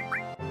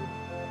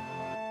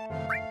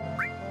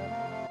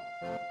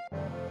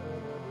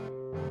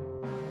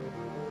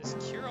 Is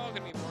cure all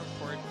gonna be more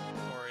important,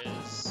 or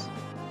is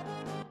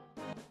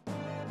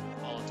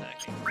all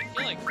attacking? I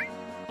feel like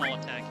all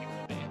attacking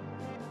will be.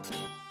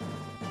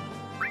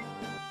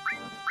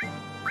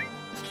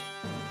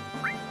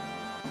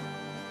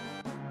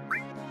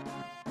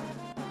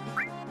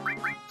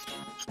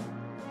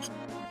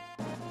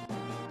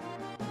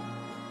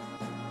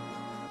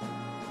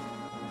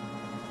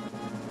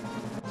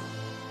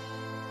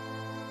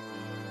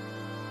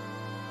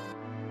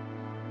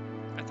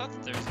 I thought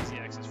that there was easy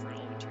access for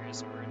all materia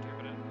somewhere in here,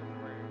 but I don't remember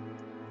where.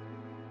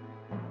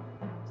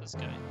 This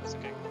guy. He's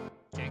like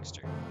a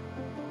gangster.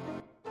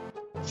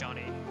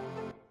 Johnny.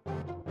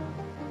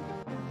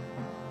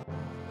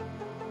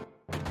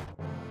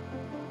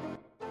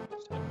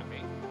 Just talking to me.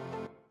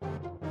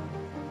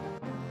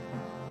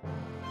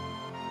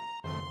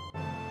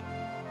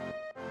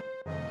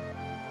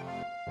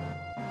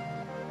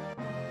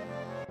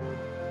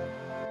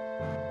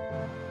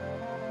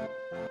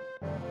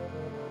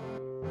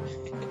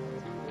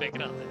 Pick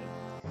it up, then.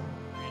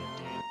 Random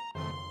dude.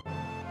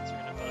 Is there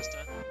enough pasta?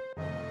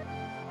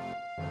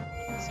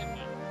 Same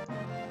point.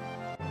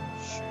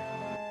 Sure.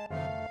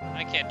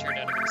 I can't turn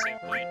down every save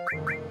point.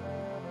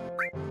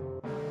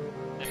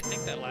 And I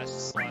think that last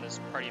slot is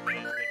party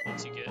management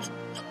once you get out to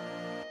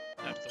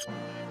the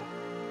one thing.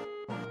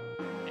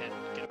 And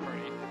get a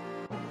party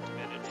to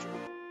manage.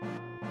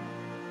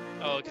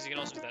 Oh, because you can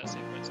also do that at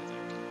save points, I think.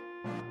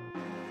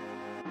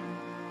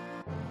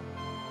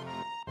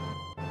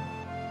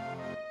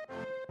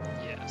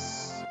 Yes.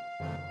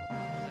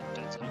 That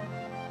does it.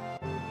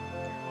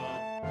 Very well.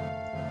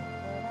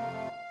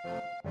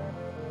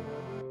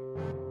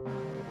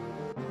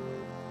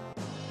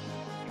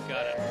 You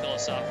got it.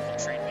 Philosophical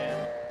train man.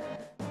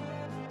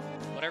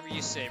 Whatever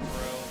you say, bro.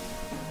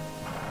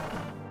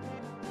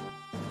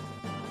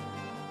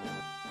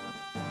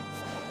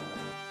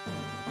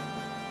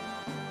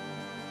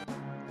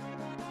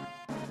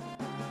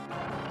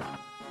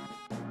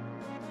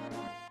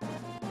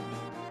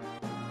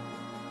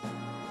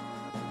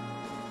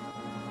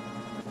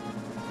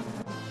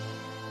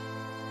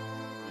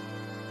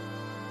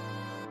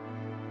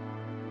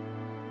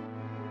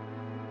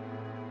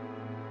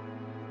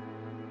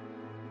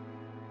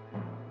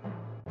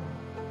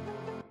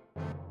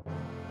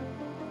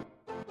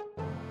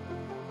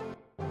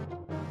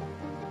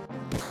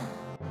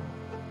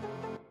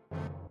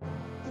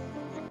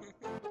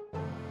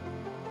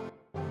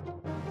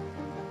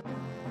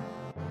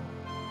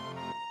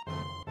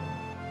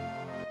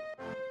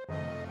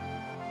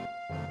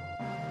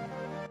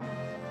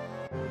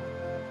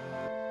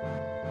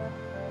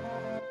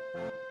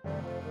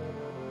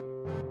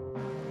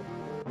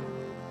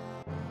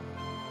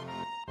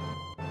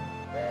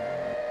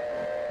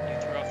 You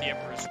threw off the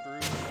Emperor's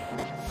groove.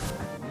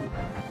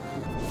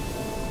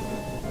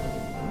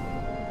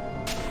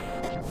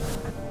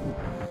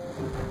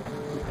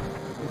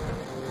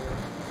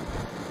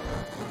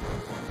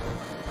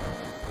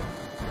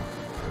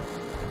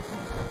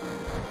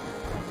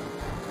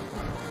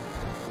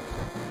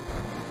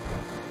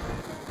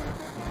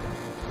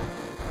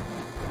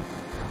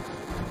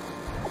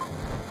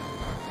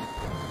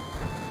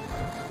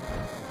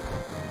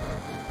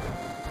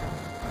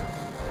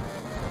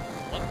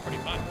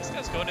 12:45. This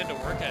guy's going into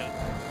work at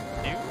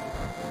noon?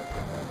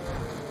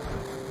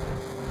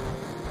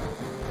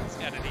 He's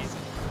got it easy.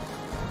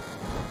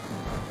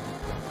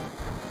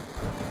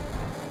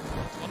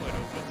 It's one way to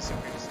avoid the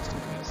security system,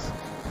 I guess.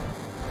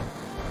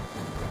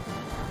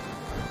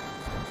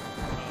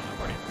 I'm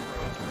already a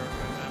pro at the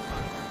railroad map.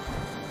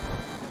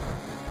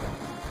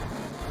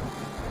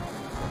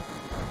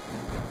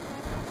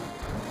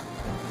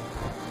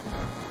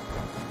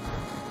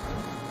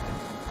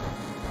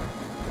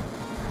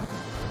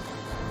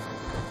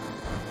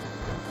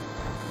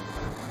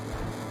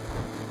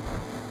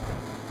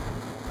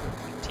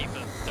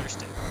 Tifa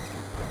thirsty.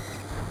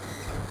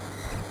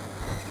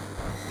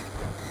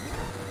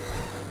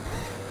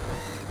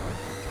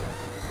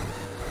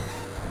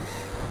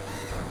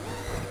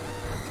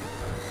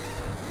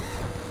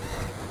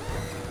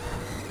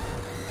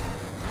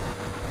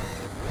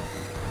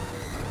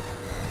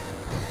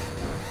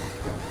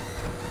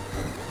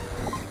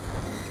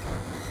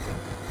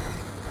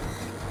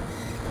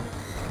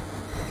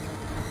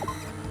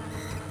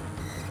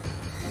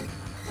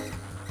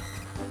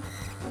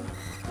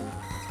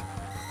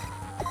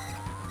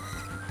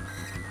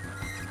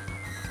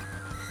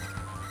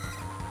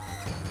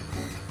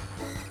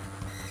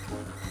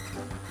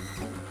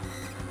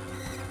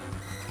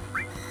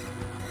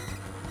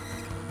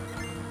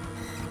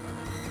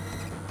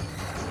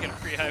 Get a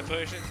free high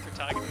potion for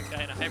talking to a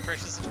guy in a high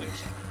pressure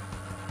situation.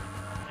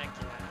 Heck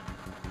yeah.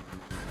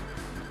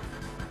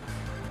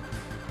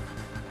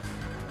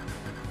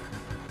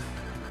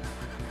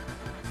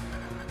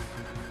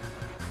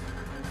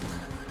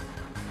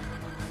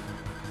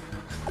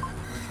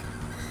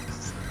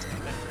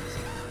 Damn that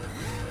crazy.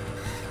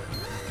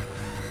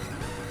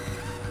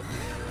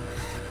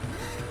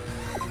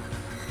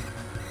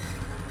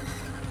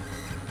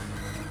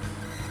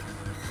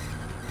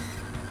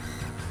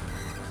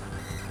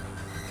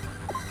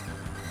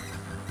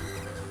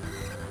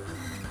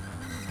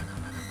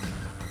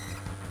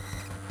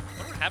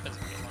 What happens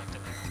if you get locked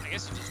in there? I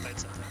guess you just fight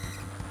something.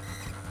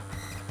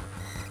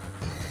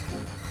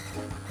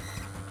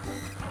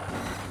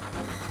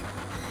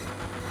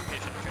 Maybe I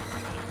should have tried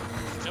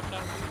that. Jumping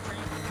out of the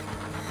train?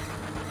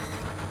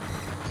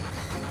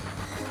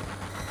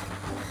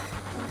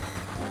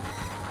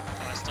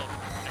 Oh,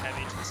 I have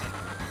agency.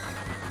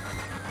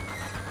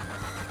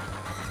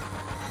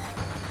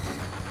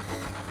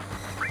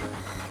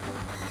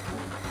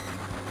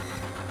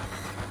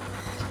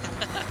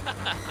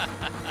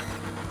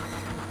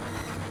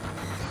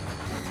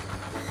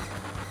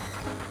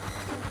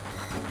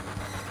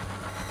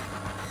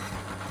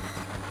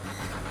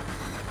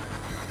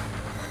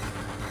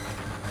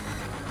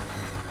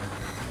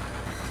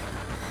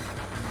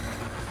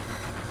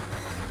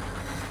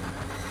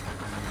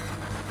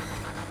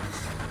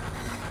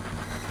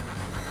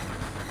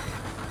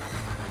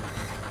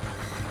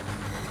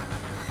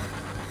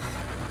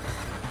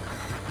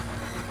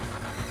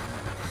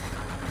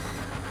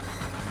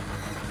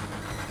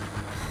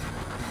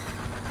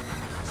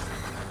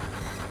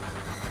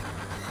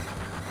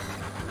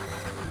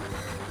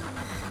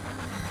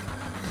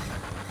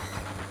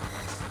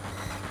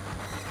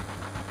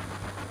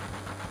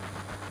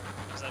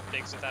 Is that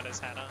Biggs without his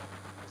hat on?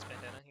 His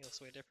bandana? He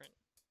looks way different.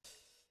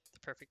 The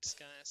perfect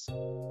disguise.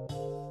 Oh,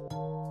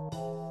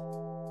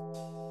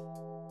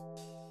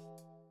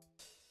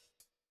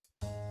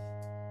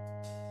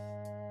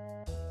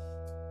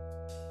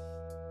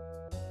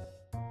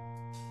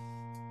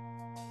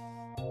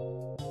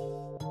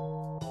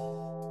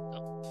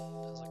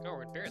 I was like, oh,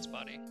 we're in Barrett's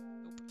body.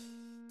 Nope.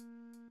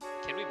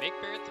 Can we make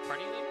Barrett the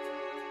party leader?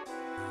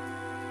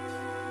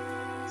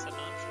 Is that an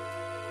option?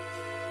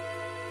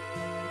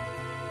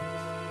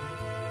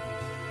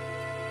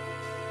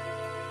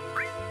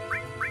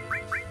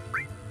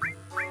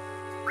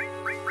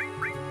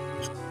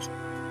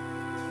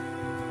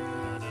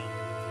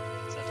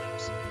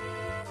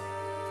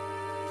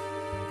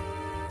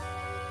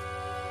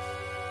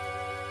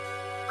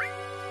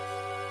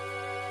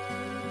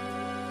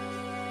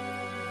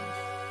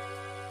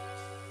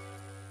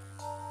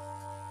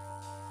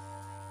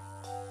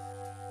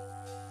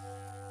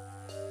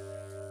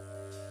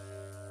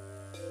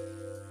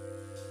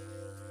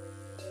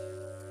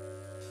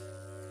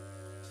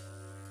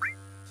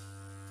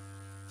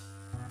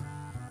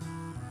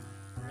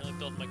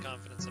 Build my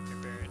confidence up here,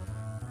 Barrett.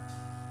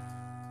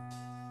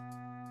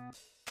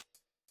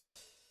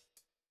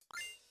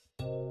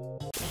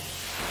 Nope.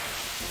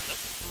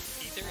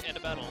 Ether and a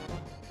battle.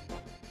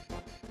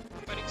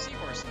 We're fighting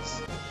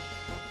seahorses.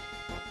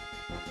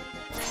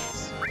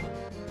 Jeez.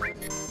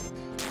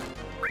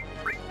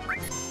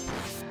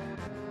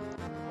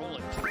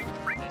 Rolling.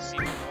 They see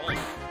me rolling.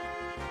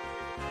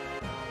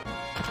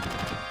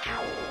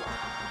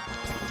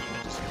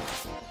 Demon just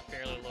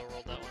barely low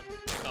rolled that one.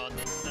 Oh, and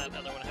then that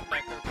other one had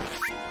back row.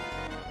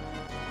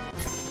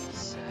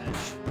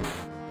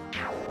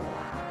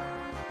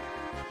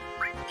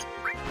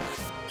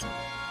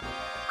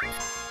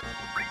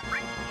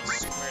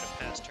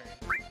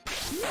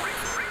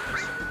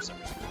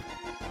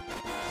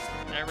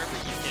 I remember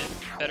you get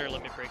better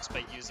limit breaks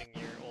by using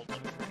your old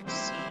limit breaks,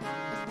 so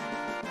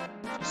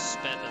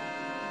spend them.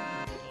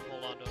 Don't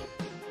hold on to them.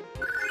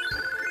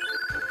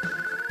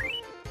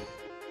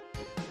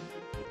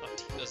 Oh,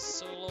 Tina's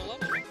so low level.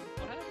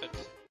 What happened?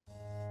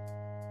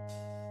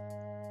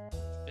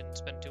 Been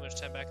spending too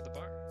much time back at the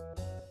bar.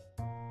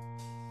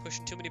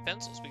 Pushing too many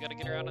pencils. We gotta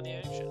get her out on the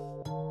action.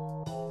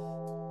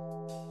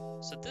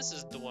 So this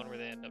is the one where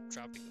they end up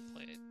dropping the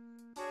plate.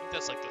 I think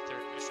that's like the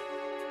third mission.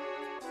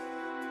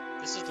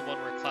 This is the one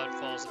where Cloud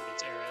falls and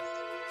meets Aeristh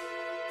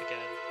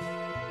again.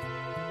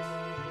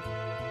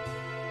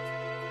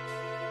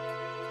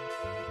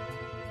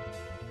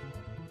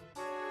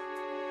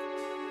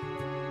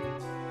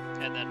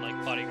 And then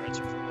like bodyguards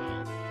her for a while.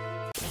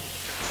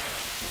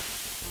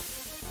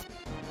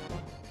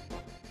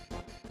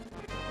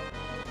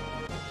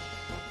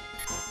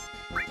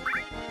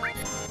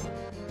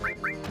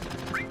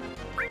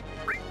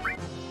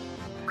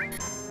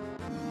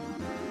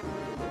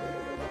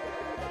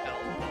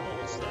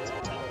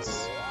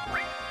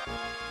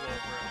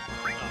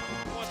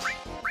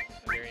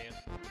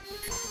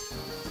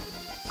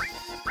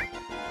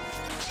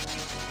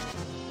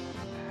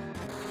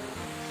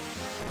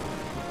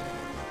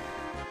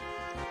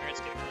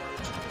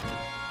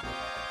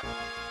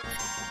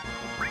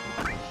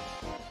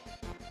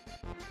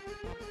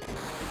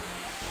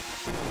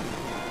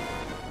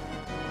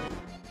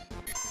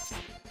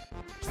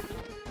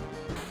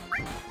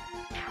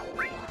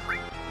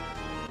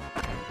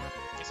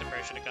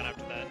 Should have gone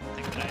after that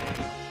thing that I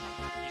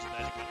used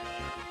magic on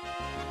earlier.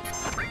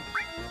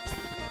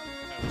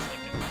 I was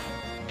thinking.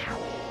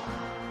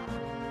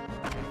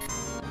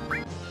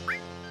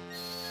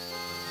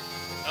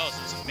 Oh, so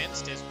this command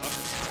stays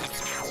buffered.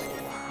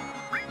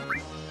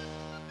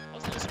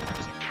 That's kind of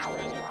surprising.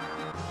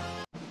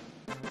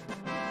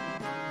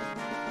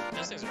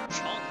 Those things are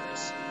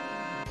chonkers.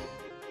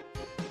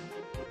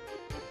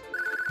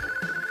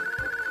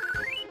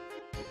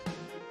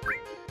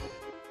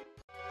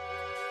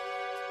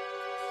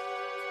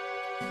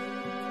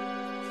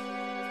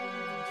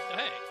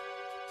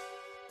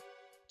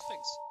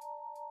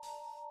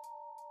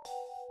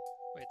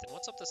 Wait, then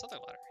what's up this other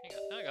ladder?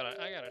 Hang on,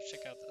 I gotta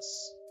check out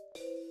this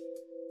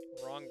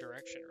wrong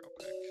direction real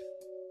quick.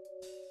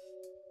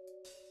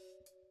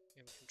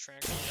 I'm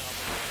contractually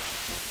obligated.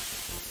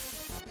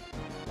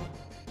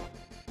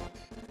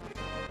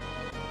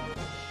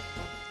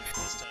 Alright,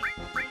 this time.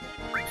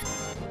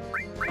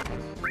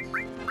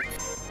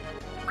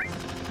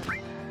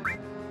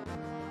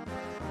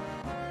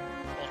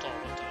 Bolt all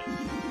one time.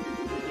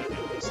 Okay,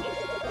 this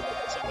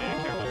left. Somebody I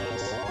care about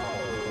this.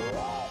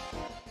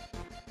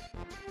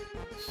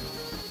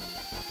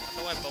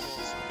 Why bubbles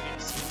is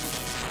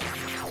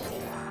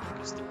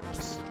because the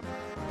rules.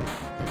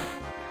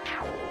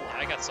 Yeah,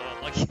 I got so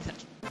unlucky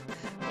that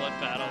one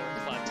battle where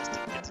Cloud just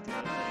didn't get to do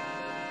that thing.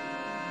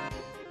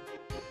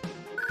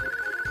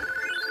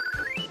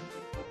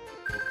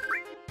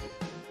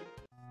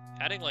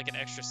 Adding like an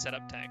extra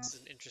setup tax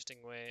is an interesting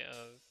way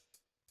of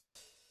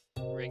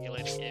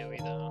regulating AoE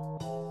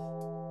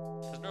though.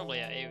 Because normally,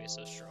 yeah, AoE is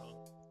so strong.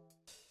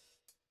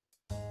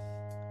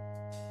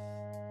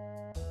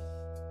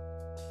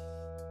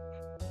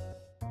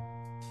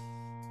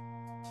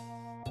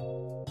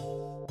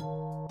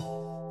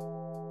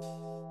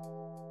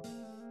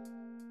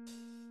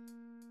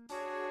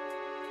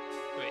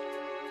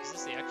 Is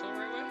this the actual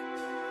right way?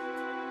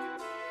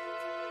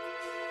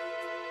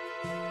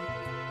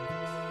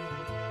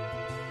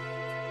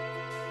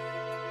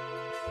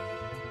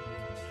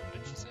 What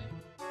did she say?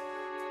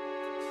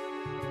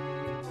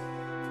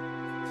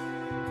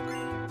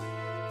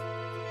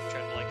 She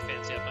tried to like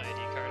fancy up my ID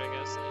card, I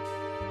guess. And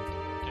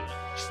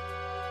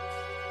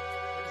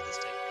where does this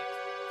take me?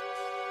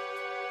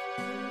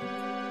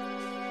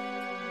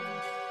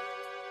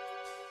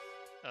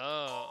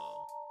 Oh,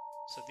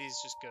 so these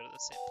just go to the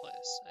same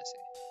place. I see.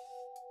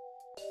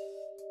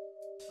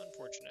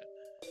 Unfortunate.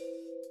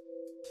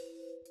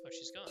 Oh,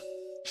 she's gone.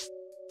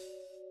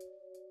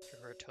 To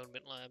her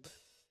atonement lab.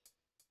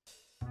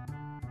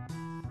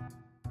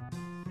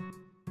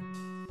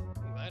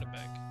 Ooh, item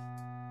bag.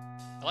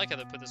 I like how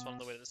they put this one on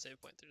the way to the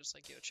save point. They're just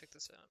like, yo, check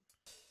this out.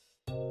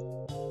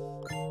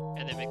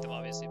 And they make them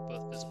obviously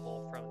both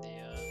visible from the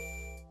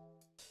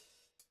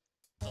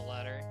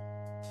ladder.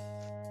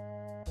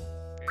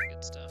 Very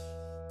good stuff.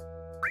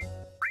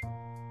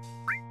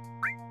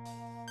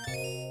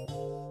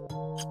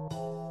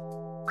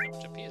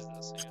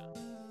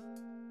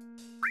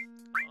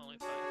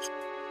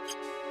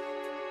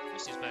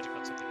 Use magic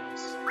on something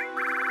else.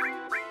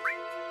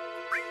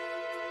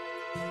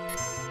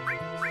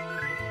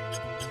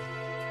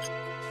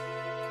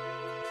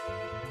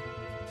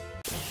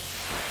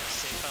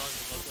 Save files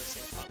and locally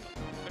save pop-up. I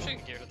wish I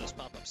could get rid of those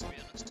pop-ups, to be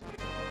honest.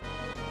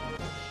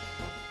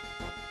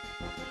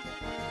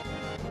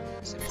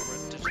 Seems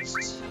worth to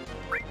just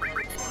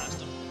blast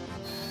them.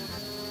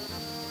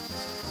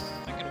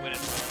 I can win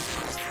it.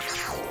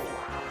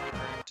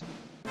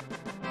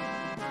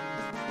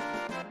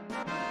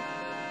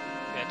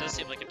 It does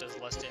seem like it does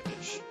less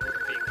damage from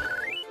being all.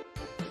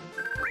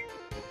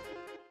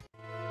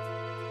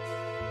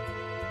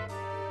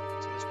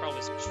 So there's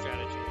probably some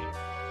strategy.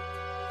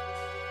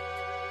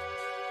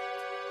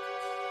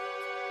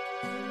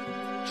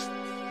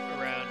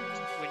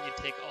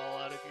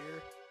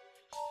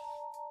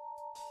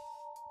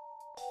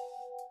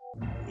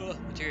 Oh,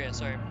 materia,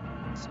 sorry.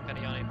 Still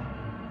kinda yawning.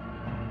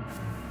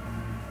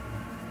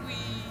 Whee!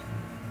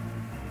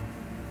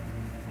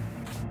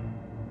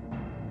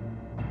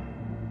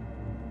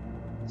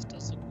 This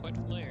does look quite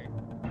familiar.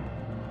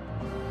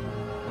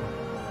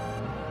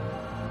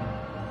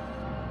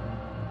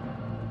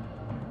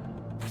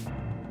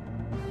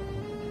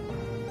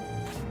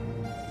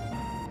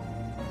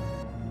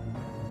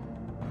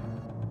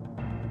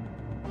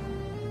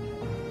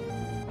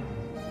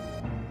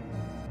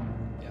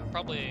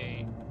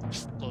 Probably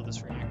blow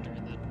this reactor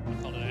and then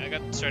call it. I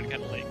got started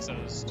kind of late because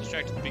I was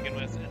distracted to begin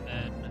with, and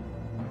then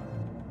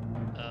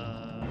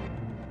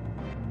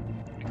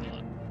what do you call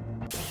it?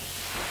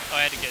 Oh,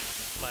 I had to get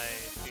my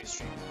new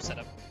stream set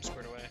up,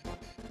 squared away.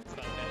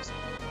 Final Fantasy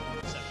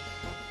 7.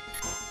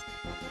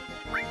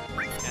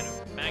 Kind of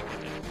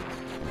magnetic.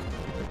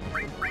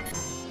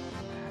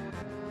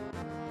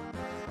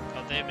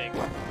 Oh, they make.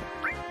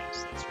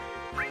 Yes, that's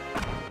right.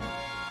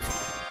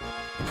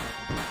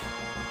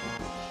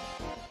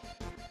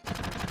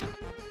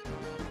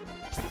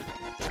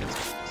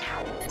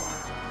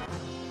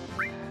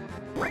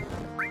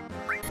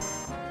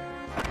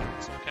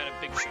 Some kind of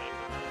big shot.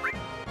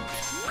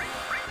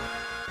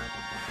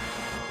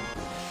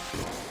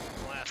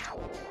 Blast.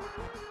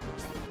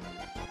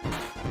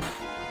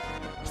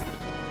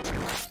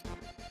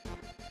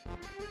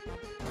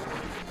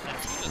 That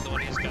team is the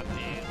one who's got the,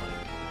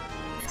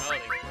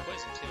 like, oh, they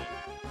poison too.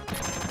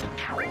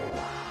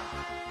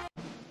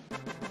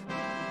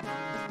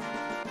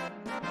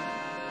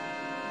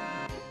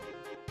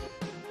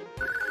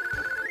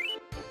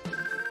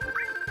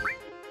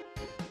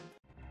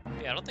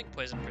 Yeah, I don't think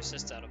poison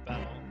persists out of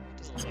battle.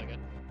 Doesn't look like it.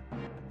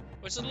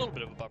 Which is a little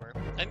bit of a bummer.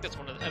 I think that's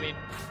one of the, I mean,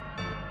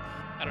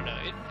 I don't know.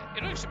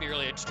 It'd actually be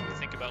really interesting to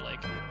think about,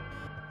 like,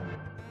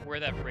 where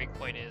that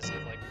breakpoint is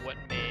of, like, what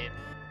made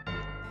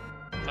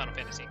Final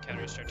Fantasy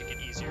encounters start to get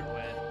easier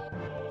when,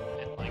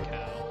 and, like,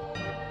 how.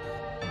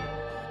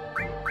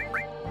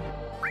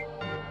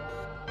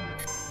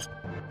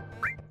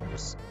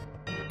 Oops.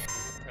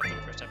 Forgot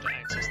that first have to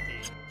access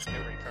the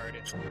memory card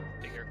in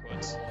big air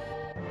quotes.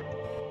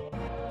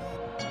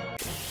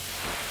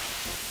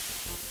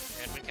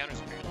 Random encounters,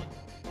 apparently.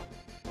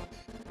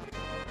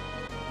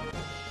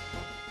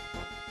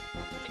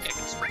 I think I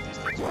can swing these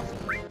things with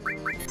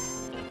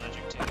full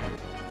magic too.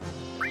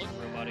 They look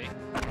robot-y.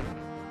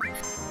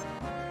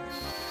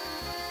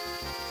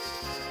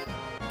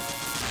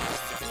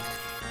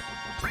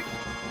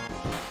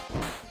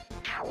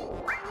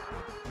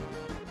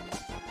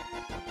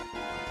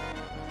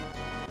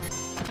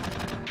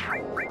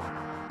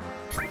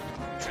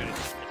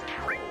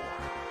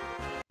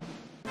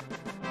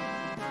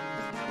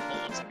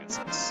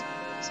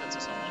 Sets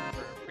us all up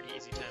for a pretty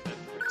easy time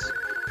afterwards.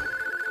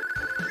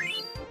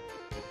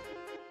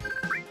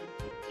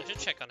 I should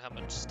check on how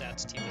much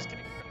stats Tifa's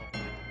getting per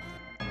level.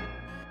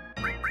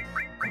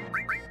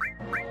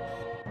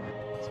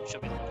 So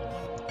she'll be level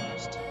 1 at the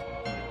most.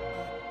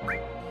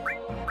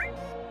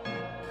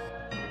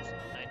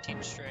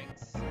 19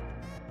 strength,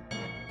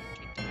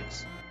 13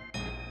 dex,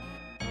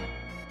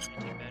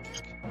 19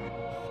 magic.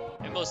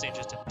 And mostly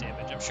just in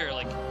damage. I'm sure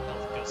like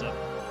health goes up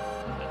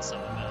at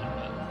some amount,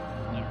 but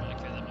I don't really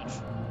care that much.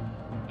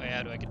 Oh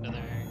yeah, do I get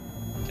another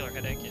killer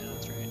headache? Yeah,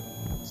 that's right.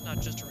 It's not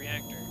just a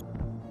reactor.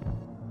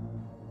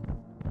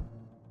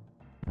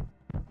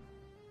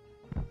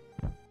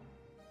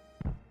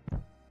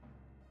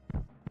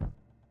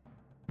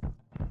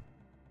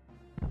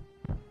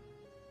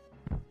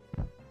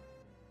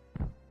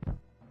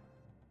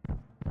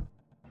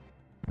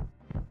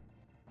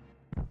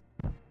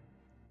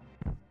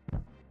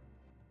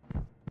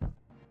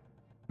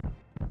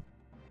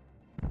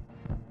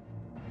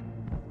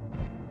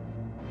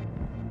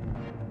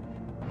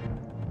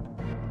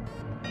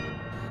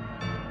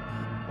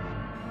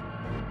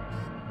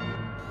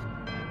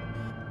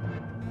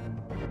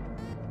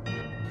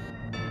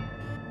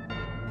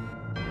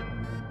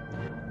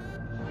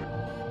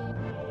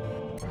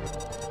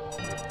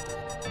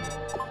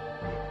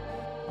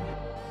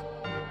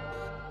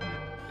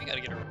 We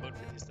gotta get a remote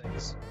for these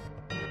things.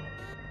 Oh,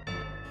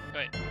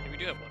 wait, we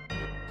do have one.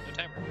 No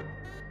timer.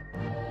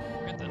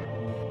 We're good then.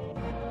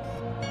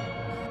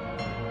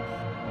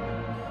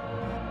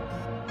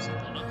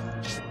 Simple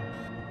enough.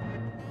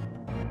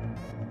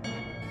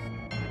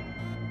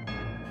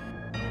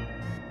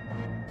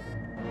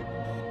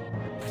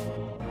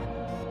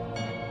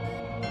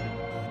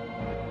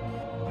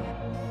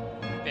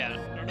 Yeah,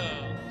 I don't know.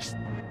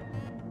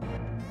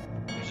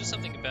 There's just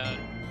something about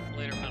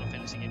later Final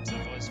Fantasy games that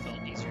have always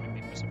felt easier to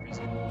me for some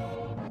reason.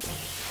 Like,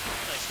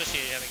 especially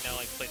having now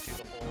like played through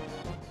the whole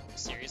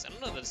series. I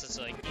don't know that it's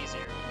like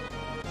easier.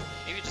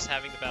 Maybe just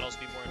having the battles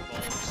be more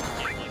involved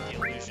gave like the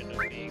illusion of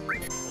being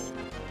difficult.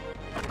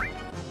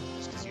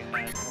 Just because you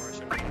had more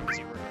sort of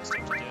easy work and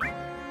stuff to do.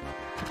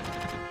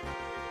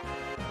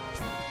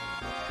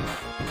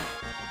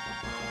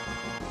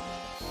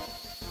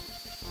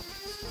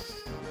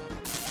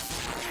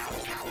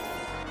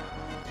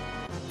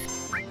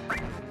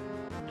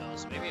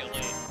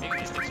 Maybe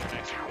these things are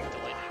actually weak to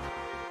lightning.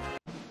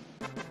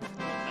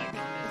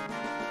 Magnet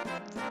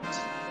hit.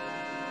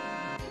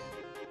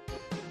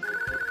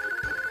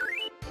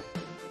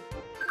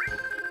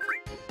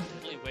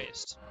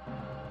 based.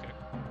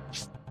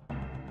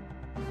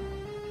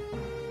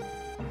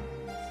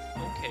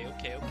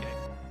 Okay. Okay.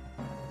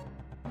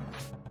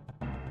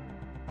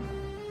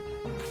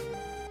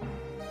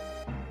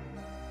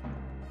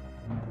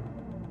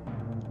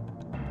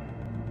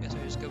 Guess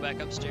we just go back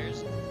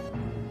upstairs.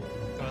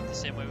 Go out the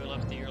same way we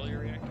left the earlier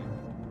reactor.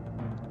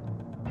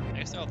 I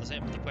guess they're all the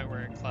same to the point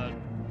where Cloud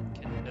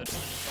can notice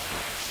them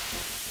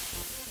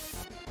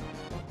as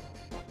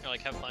well. Or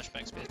like have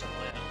flashbacks based on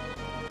layout.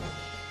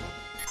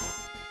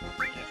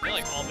 Yeah, I feel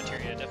like all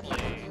materia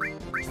definitely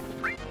is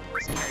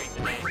carrying the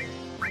day here.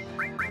 I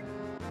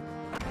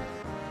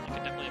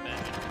can definitely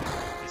imagine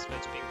these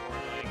fights being more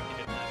annoying if you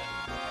didn't have it.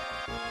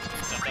 So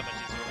it's not that much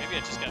easier. Maybe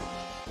it just got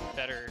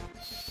better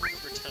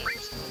over time or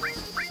something.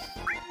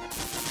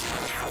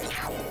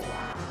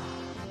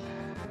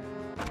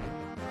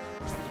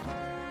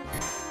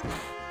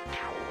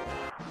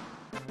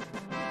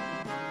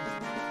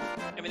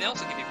 I mean, they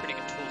also give you pretty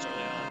good tools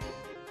early on.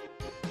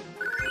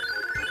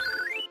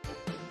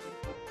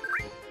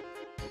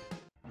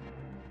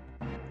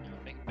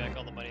 I'm making back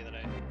all the money that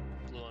I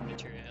blew on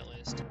materia, at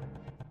least.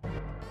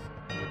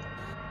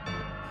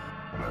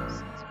 This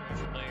is very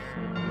familiar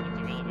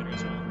looking elevator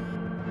as well.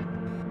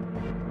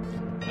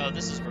 Oh,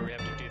 this is where we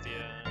have to do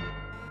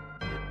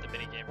the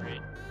minigame,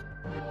 right?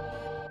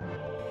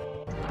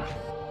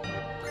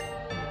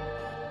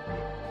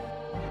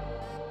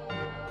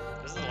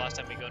 This is the last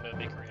time we go into a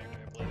maker reactor,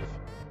 I believe.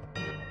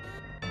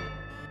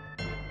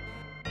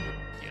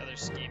 The other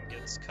scheme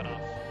gets cut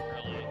off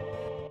early.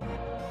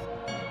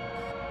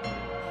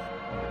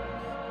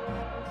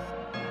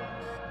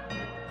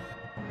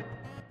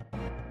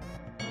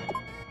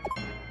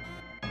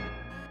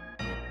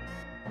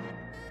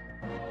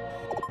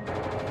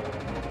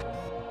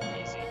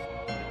 Easy.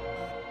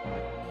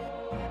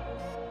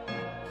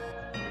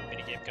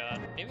 Minigame god.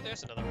 Maybe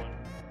there's another one.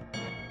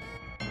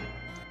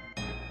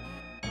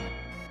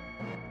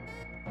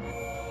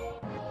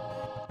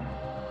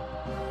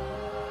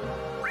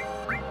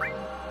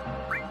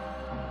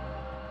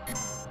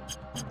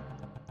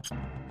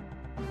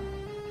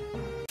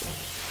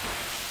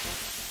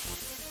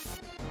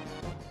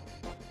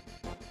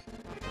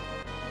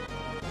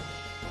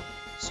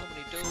 So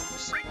many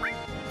dogs.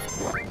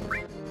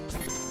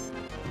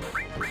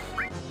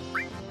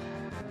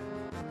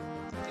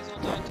 These all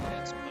die to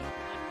hits, but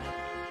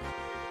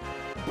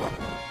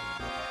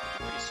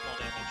pretty small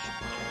damage.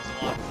 There's a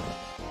lot of them.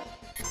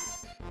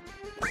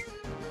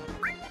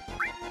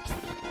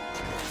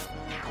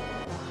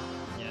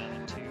 Yeah, the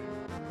two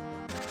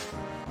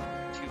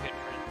hit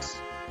crits.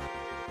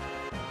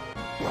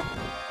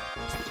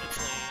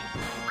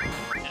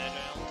 Potentially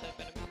agile type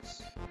enemies.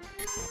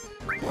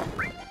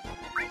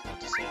 Not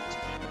to say it's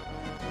bad.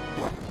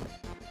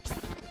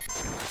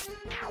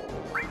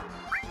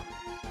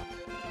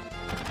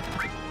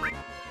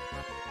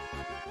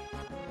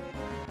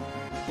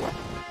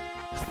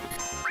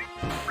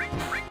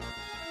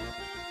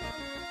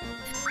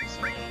 So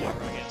yeah,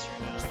 we're against her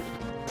now.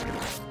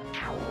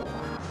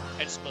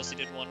 I just mostly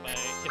didn't want my,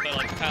 if I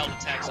like piled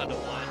attacks onto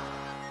one,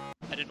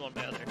 I didn't want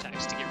my other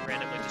attacks to get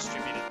randomly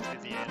distributed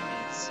through the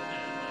enemies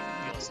and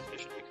like be less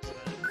efficient because of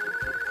that.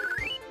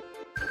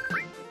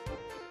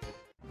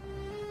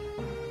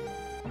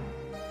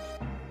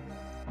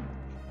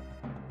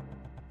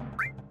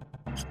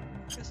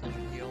 Guess I should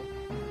heal.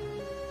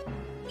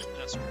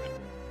 No, screw it.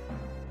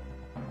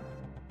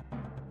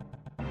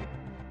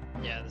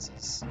 Yeah, this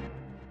is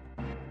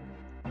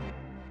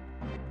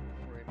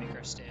where we make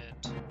our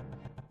stand,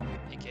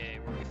 aka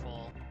where we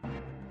fall.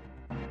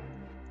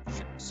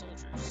 Ship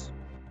soldiers.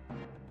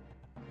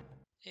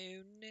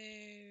 Oh no!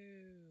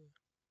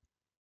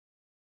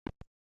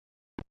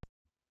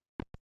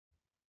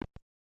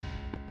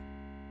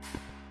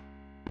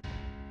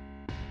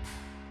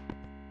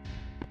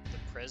 The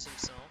Prez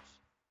himself.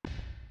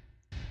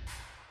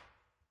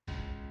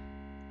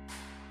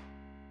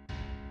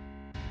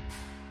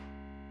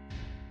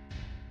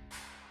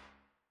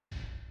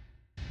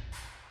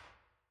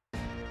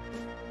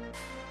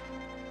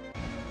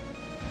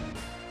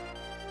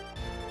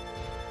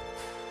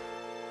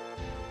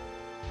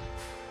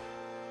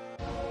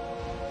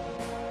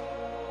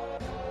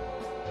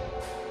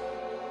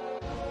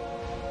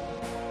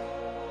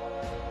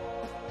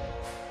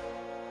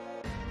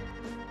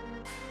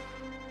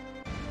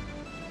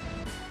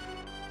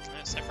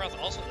 Sephiroth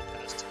also the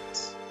past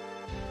tense.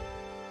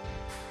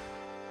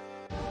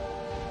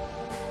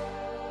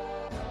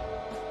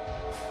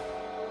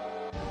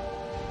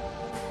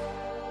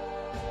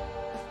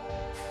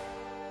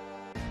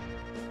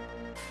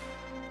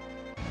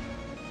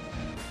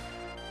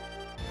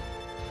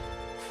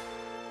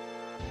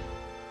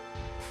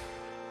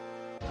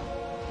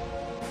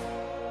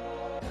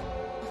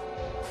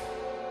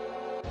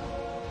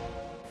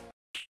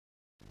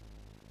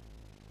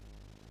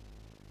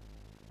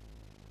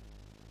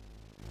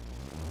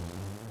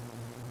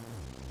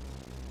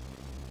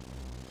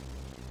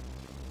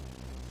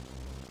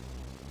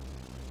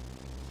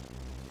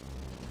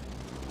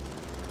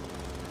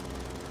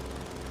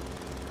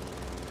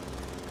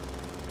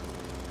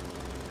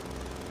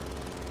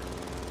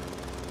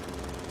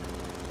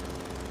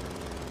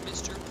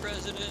 Mr.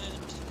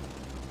 President.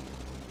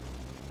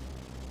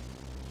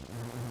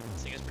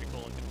 This thing is pretty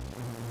cool looking.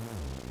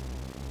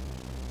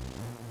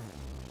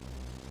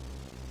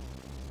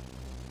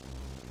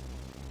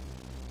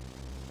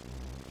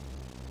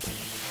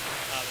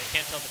 They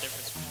can't tell the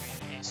difference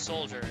between a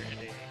soldier and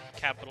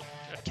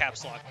a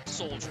caps lock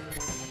soldier.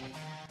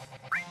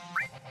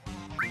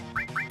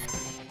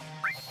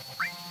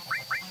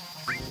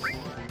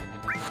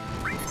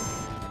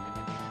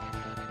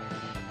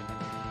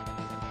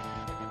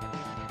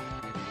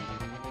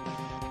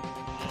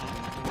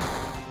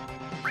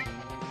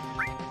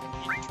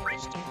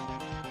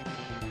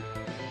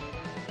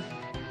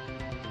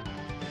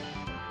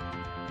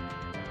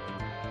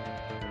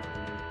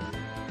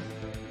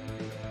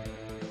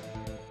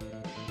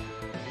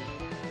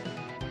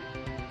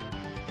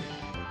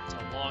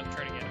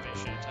 Turning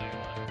animation, I tell you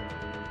what.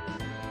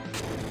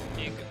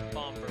 Big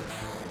bomber.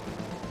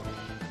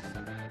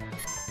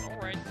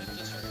 Alright, then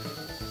just hurt.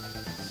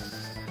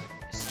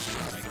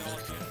 Make it all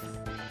good.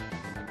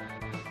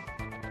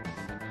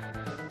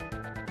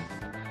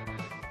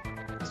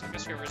 So I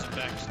guess Rivers are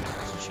back to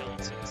chill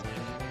and see what's like.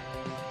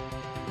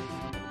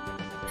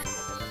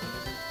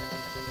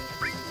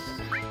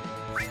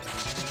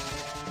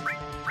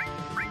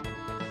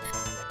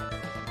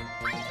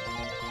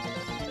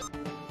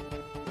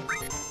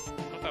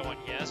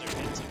 Yes or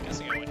hits? I'm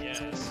guessing I went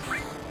yes.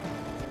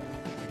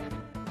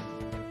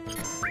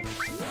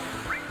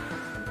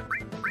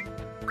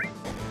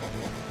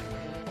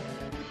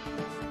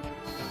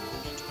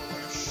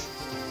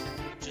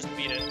 Just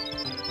beat it.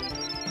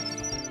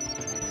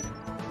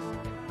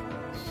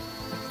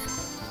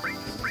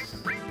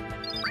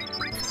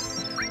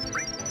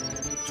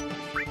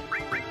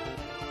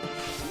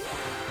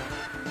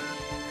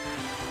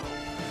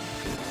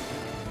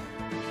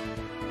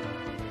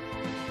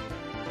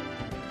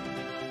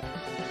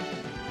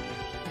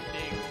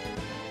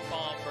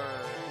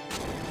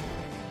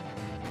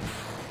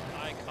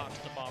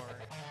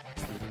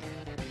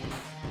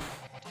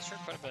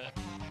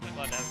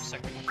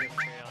 Second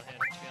material on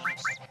hand, to be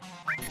honest.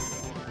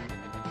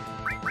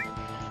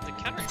 The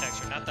counterattacks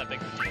are not that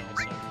big of a deal,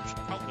 so we should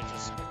probably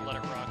just let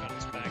it rock on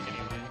its back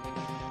anyway.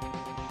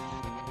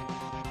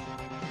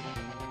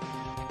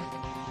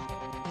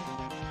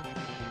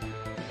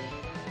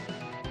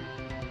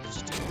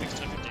 Just doing a big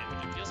ton of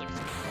damage. It feels like it's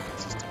pretty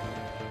consistent.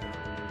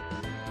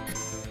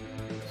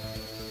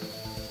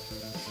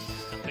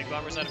 And the big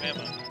bomber's out of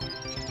ammo.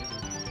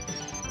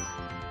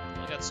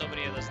 Only got so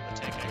many of those in the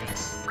tank, I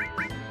guess.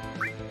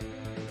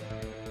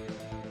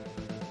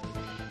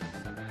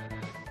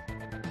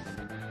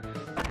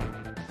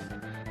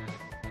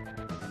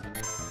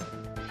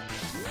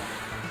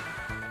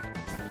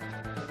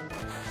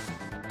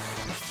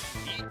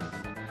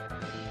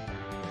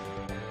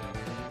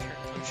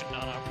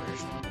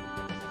 Non-operational.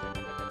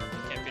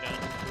 Can't be done.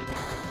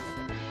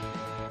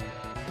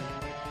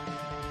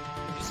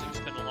 Usually we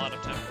spend a lot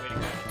of time waiting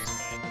around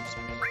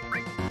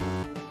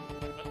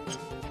this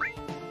fight.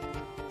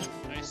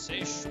 I say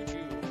shoot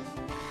you.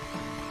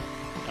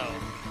 Oh.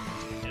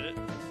 Did it?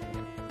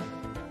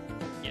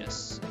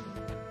 Yes.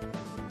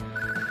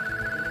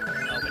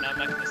 Oh, but now I'm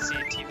not going to see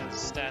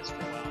Tifa's stats for a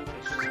while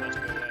because she's about to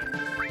go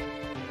away.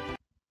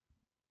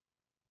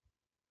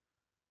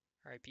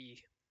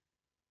 R.I.P.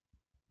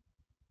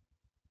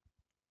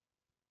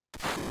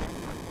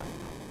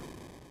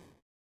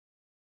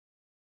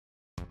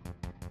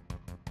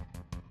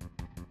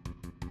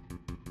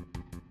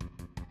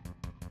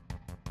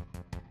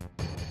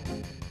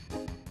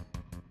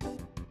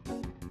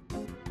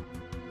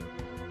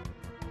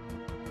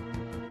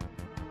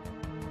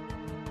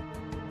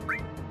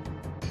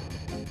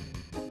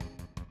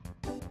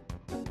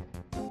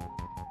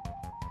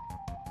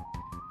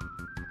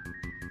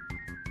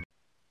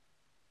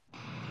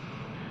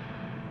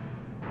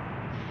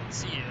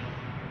 See you.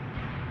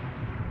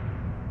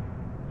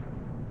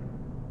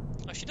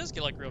 Oh, she does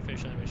get like real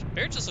facial animation.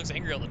 Barret just looks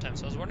angry all the time,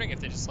 so I was wondering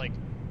if they just like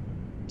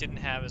didn't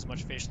have as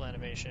much facial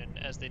animation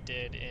as they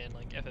did in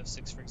like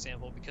FF6, for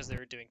example, because they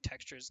were doing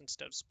textures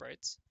instead of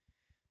sprites.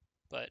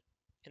 But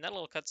in that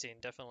little cutscene,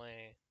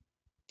 definitely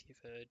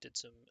Tifa did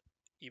some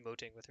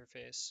emoting with her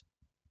face.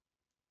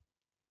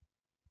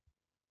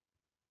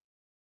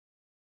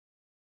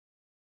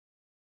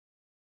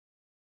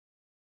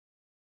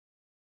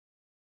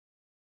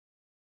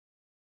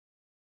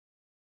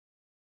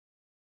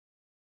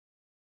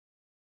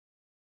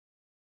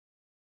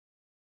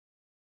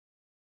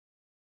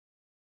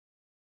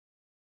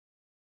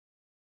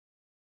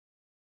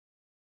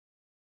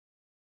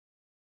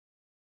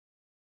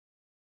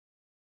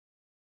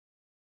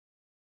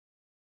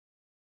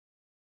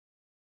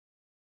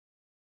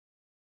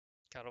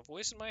 Got a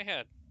voice in my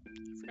head.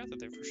 I forgot that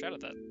they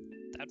foreshadowed that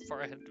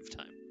far ahead of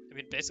time. I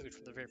mean, basically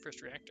from the very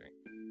first reactor.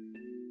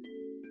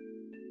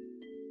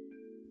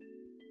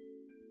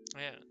 Oh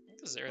yeah, I think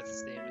this is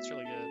Aerith's theme. It's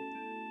really good.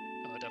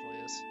 Oh, it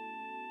definitely is.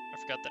 I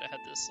forgot that it had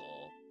this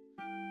little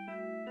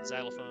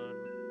xylophone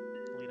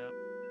lead up.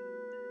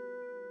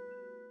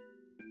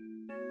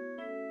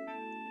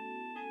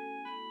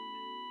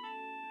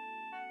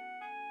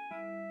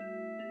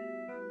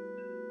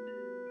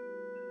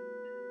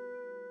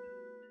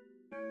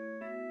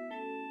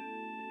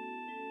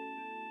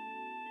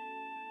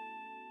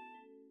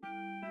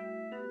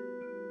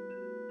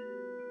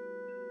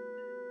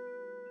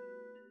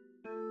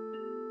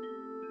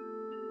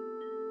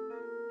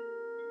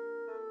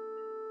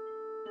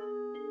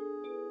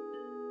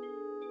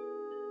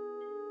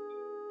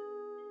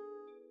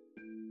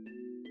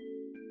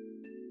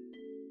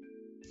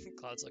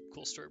 Cloud's like,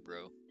 cool story,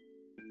 bro.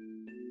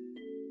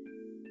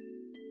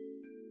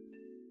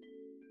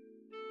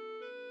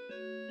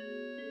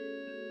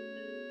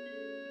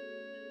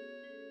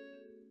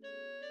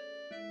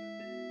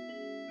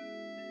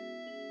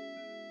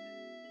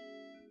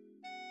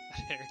 I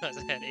didn't realize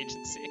I had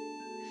agency.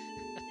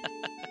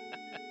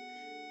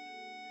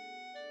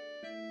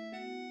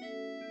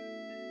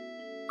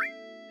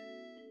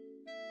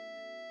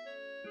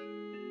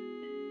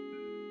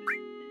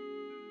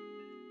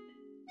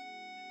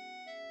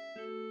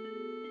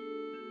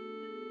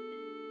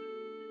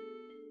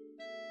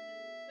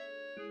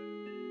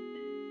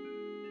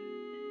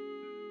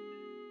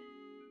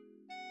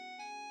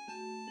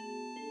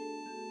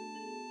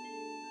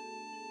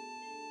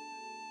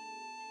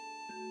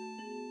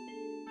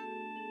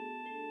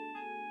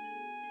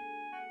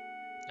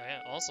 Oh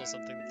yeah, also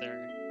something that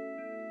they're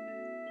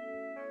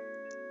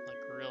like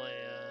really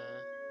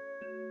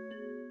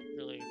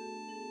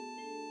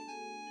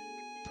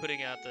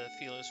putting out the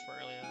feelers for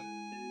early on.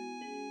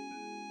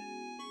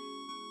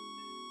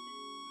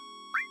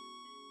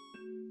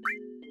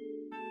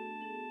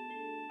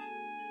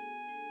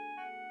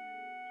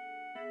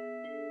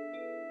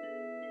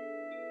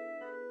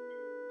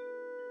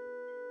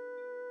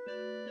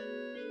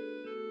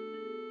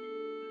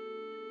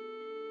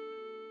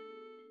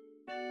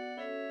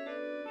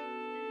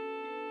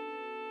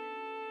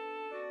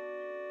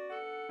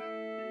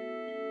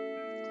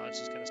 Cloud's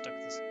just kind of stuck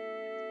with this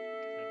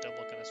kind of dumb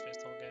look on his face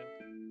the whole game.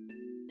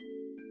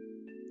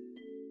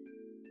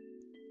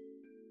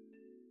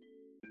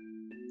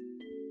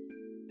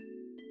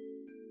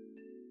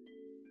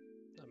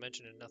 Not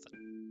mentioning nothing.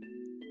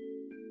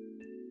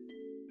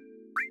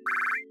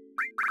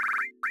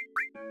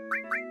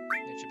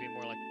 It should be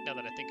more like, now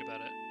that I think about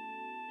it.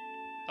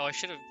 Oh, I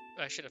should have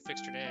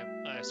fixed her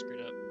name. I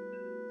screwed up.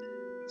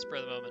 Spur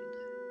of the moment.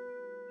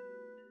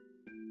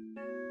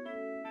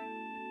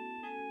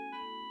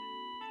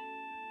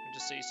 I'm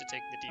just so used to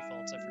taking the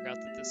defaults, I forgot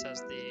that this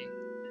has the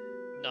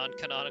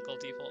non-canonical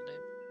default name.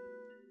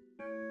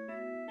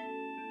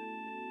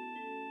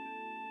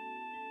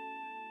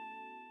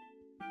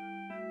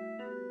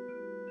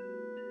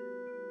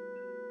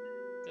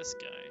 This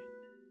guy.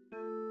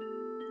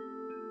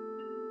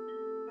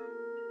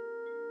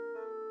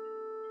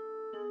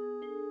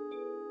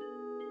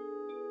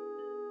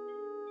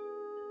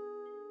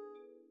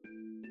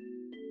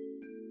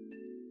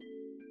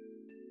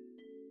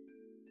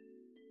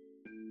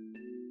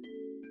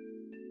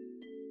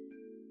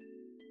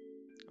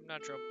 I'm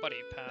not your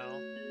buddy,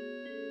 pal.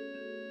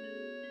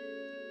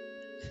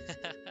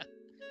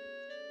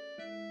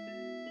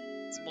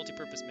 It's a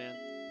multi-purpose man.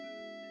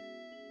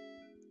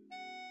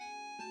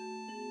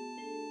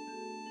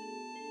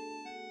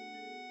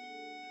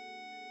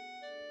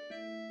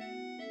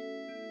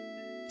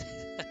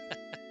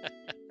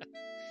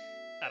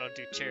 I don't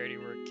do charity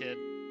work, kid.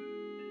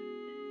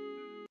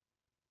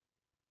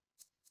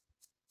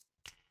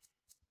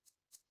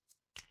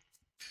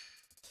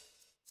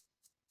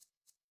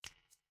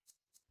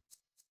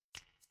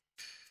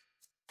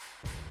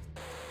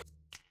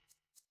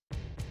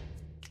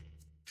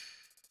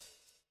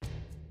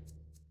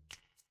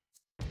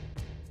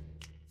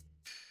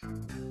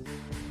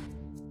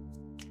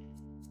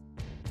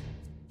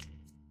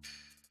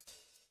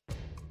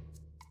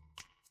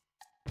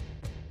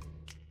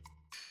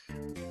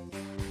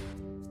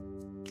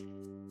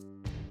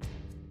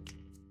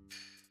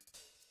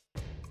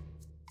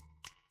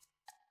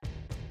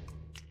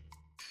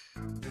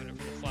 Doing it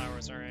for the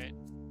flowers, alright.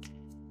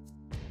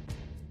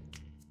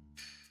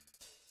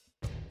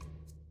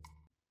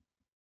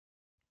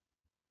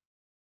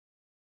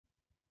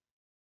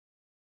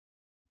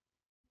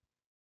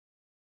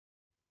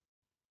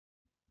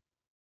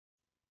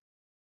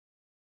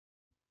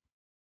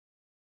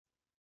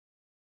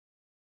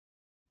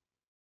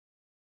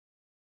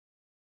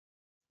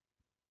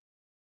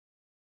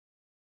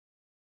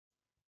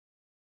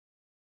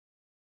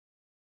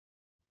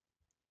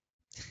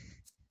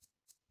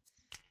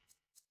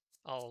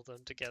 All of them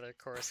together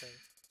chorusing.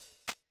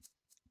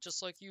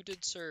 Just like you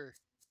did, sir.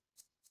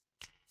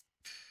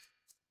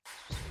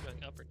 Just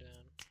going up or down.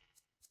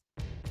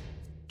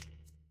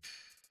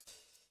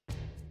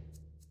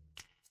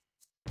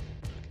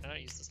 Can I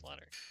not use this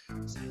ladder?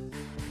 Let's see.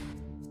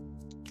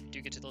 You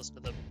do get to listen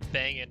to the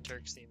bangin'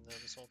 Turks theme though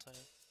this whole time.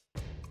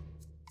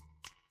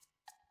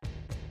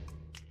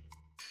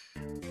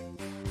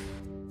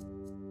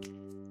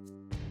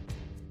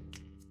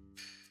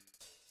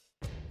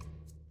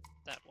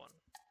 That one.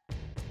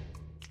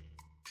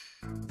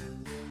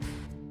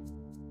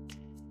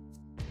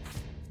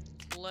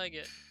 Leg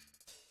it.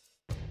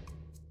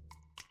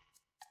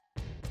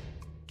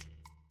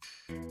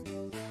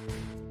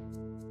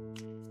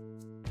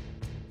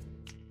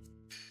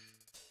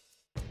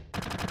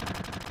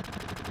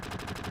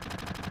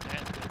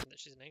 That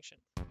she's an ancient.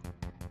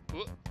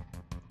 Whoop.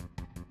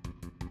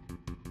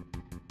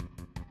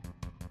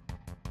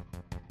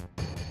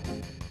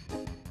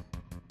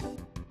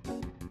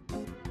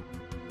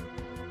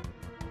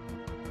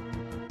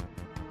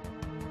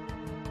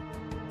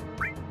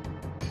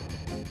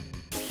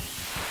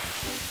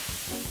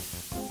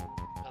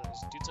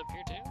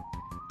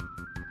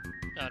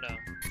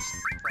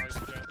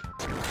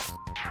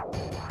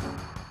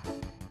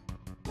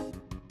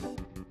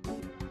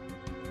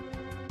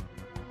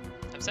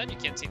 I'm sad you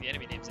can't see the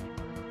enemy names anymore.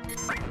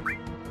 I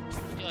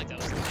feel like that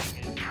was the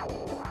thing in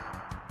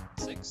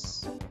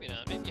 6. Maybe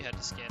not. Maybe you had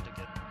to scan to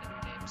get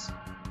enemy names.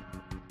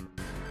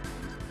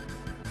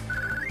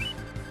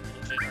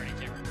 I already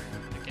can't remember.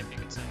 It can't be a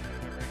good sign of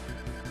memory.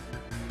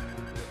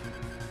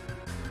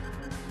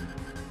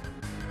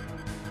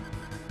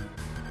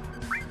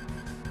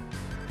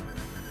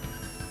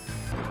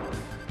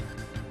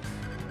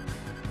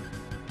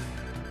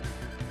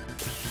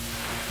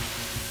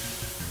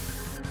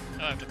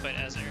 Oh, I have to fight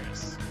as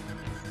Aeristh.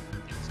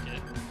 Things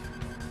get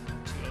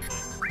too open.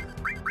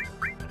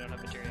 I don't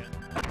have materia.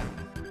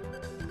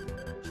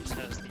 She just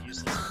has the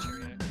useless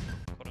materia,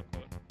 quote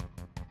unquote.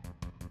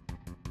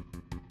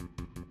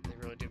 They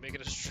really do make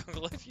it a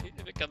struggle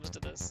if it comes to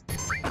this.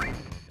 You're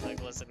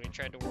like, listen, we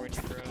tried to warn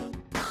you, bro.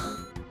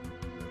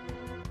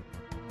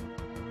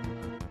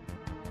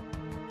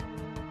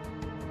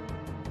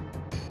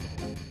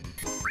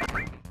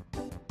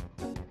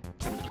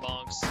 The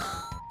bonks.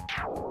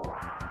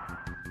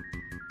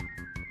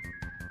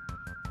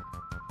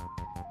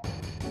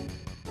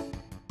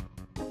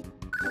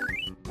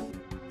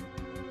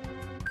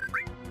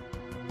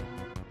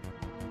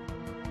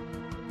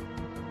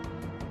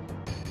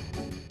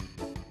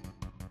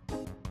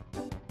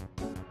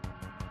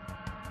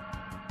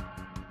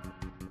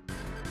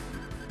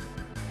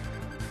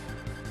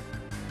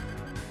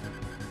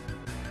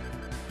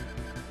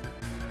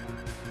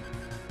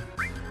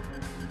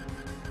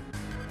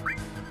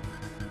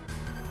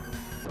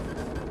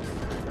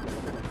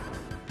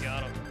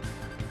 Got him.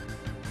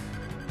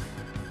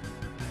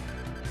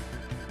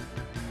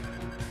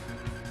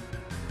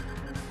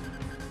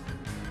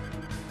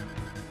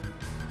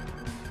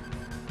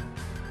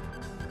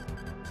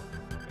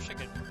 Wish I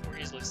could more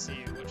easily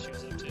see what she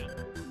was up to.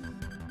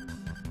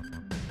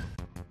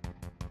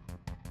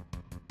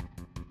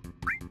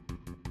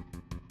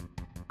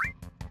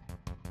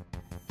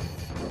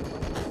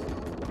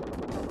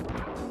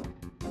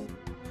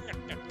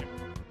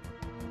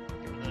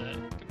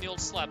 Give me the old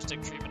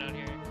slapstick treatment out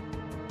here.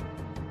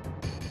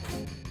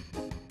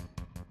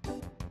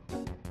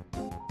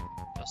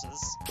 So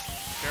this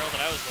barrel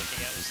that I was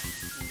looking at was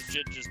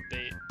legit just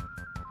bait.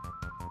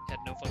 Had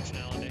no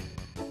functionality.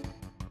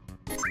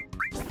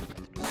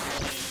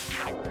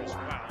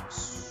 Wow.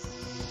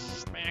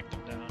 Smacked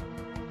him down.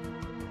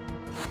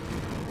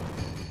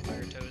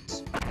 Fire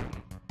toads.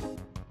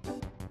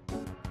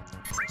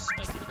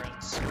 Spiky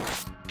friends.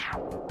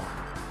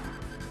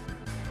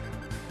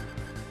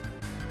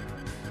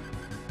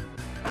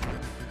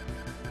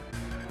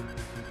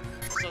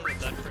 So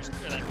that first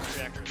that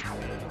reactor is gonna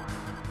be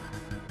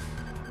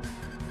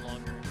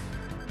longer.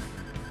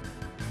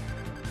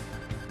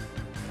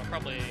 I'll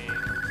probably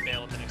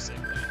fail at the next save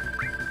point.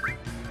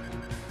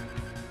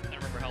 I don't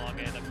remember how long I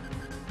ended up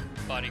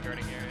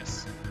bodyguarding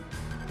Aeristh.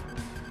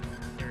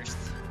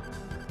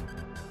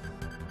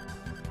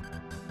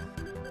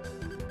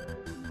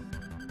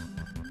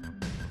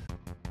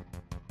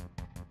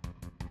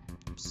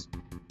 Oops.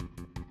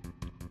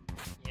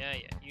 Yeah,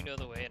 you know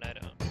the way and I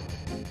don't.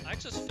 I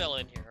just fell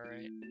in here,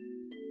 alright?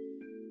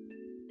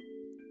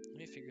 Let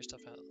me figure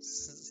stuff out.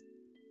 This is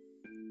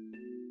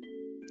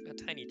a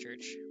tiny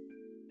church.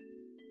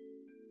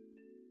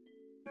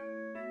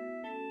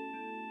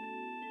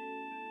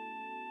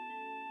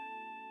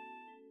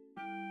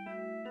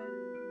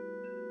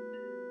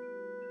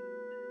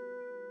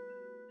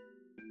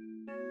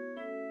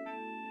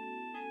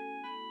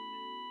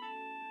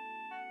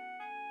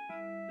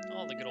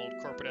 All the good old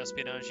corporate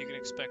espionage you can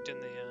expect in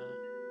the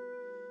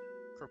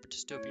corporate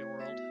dystopia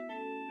world.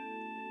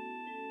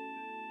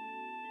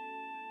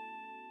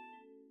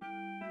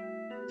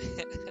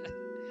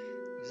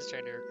 I'm just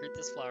trying to recruit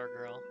this flower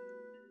girl.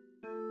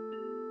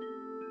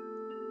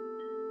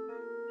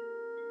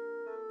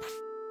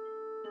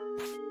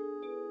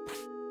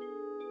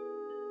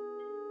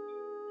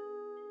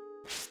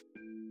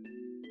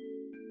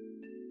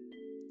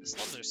 The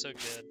slums are so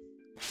good.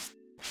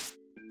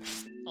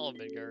 All of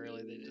Midgar,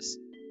 really, they just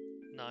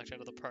knocked out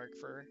of the park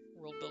for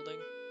world building.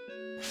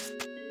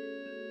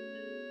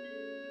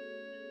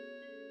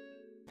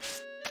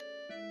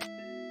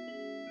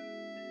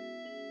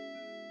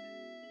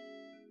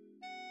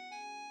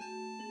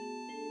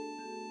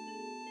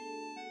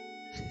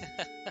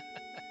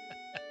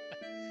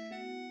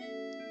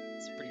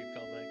 It's a pretty good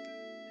callback.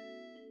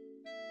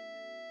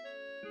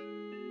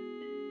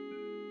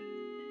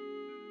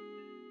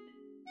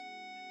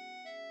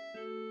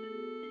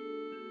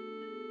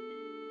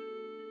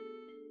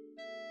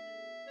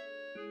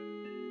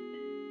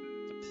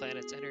 The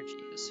planet's energy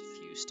has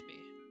fused me.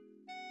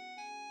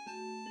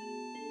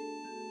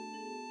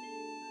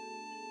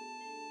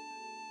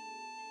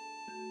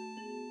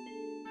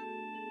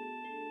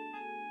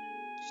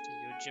 Just a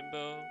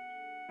Yojimbo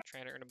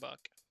trying to earn a buck.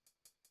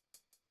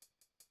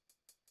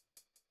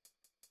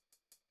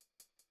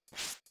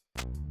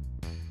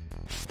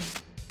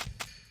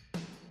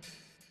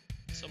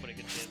 So many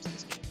good jams in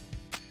this game.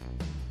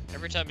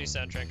 Every time a new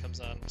soundtrack comes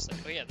on, I'm just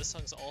like, oh yeah, this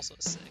song's also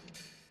sick.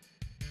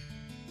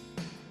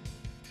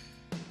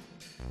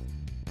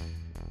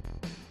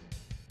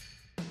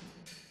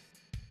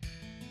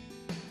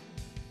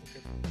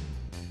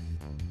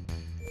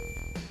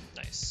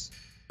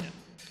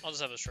 I'll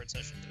just have a short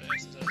session today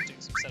since I was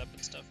doing some setup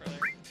and stuff earlier.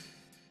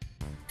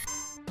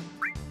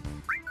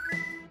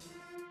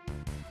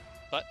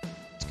 But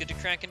it's good to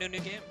crack into a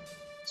new game.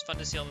 It's fun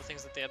to see all the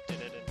things that they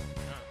updated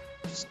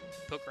and just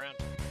poke around.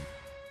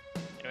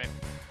 Anyway,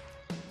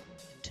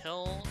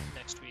 until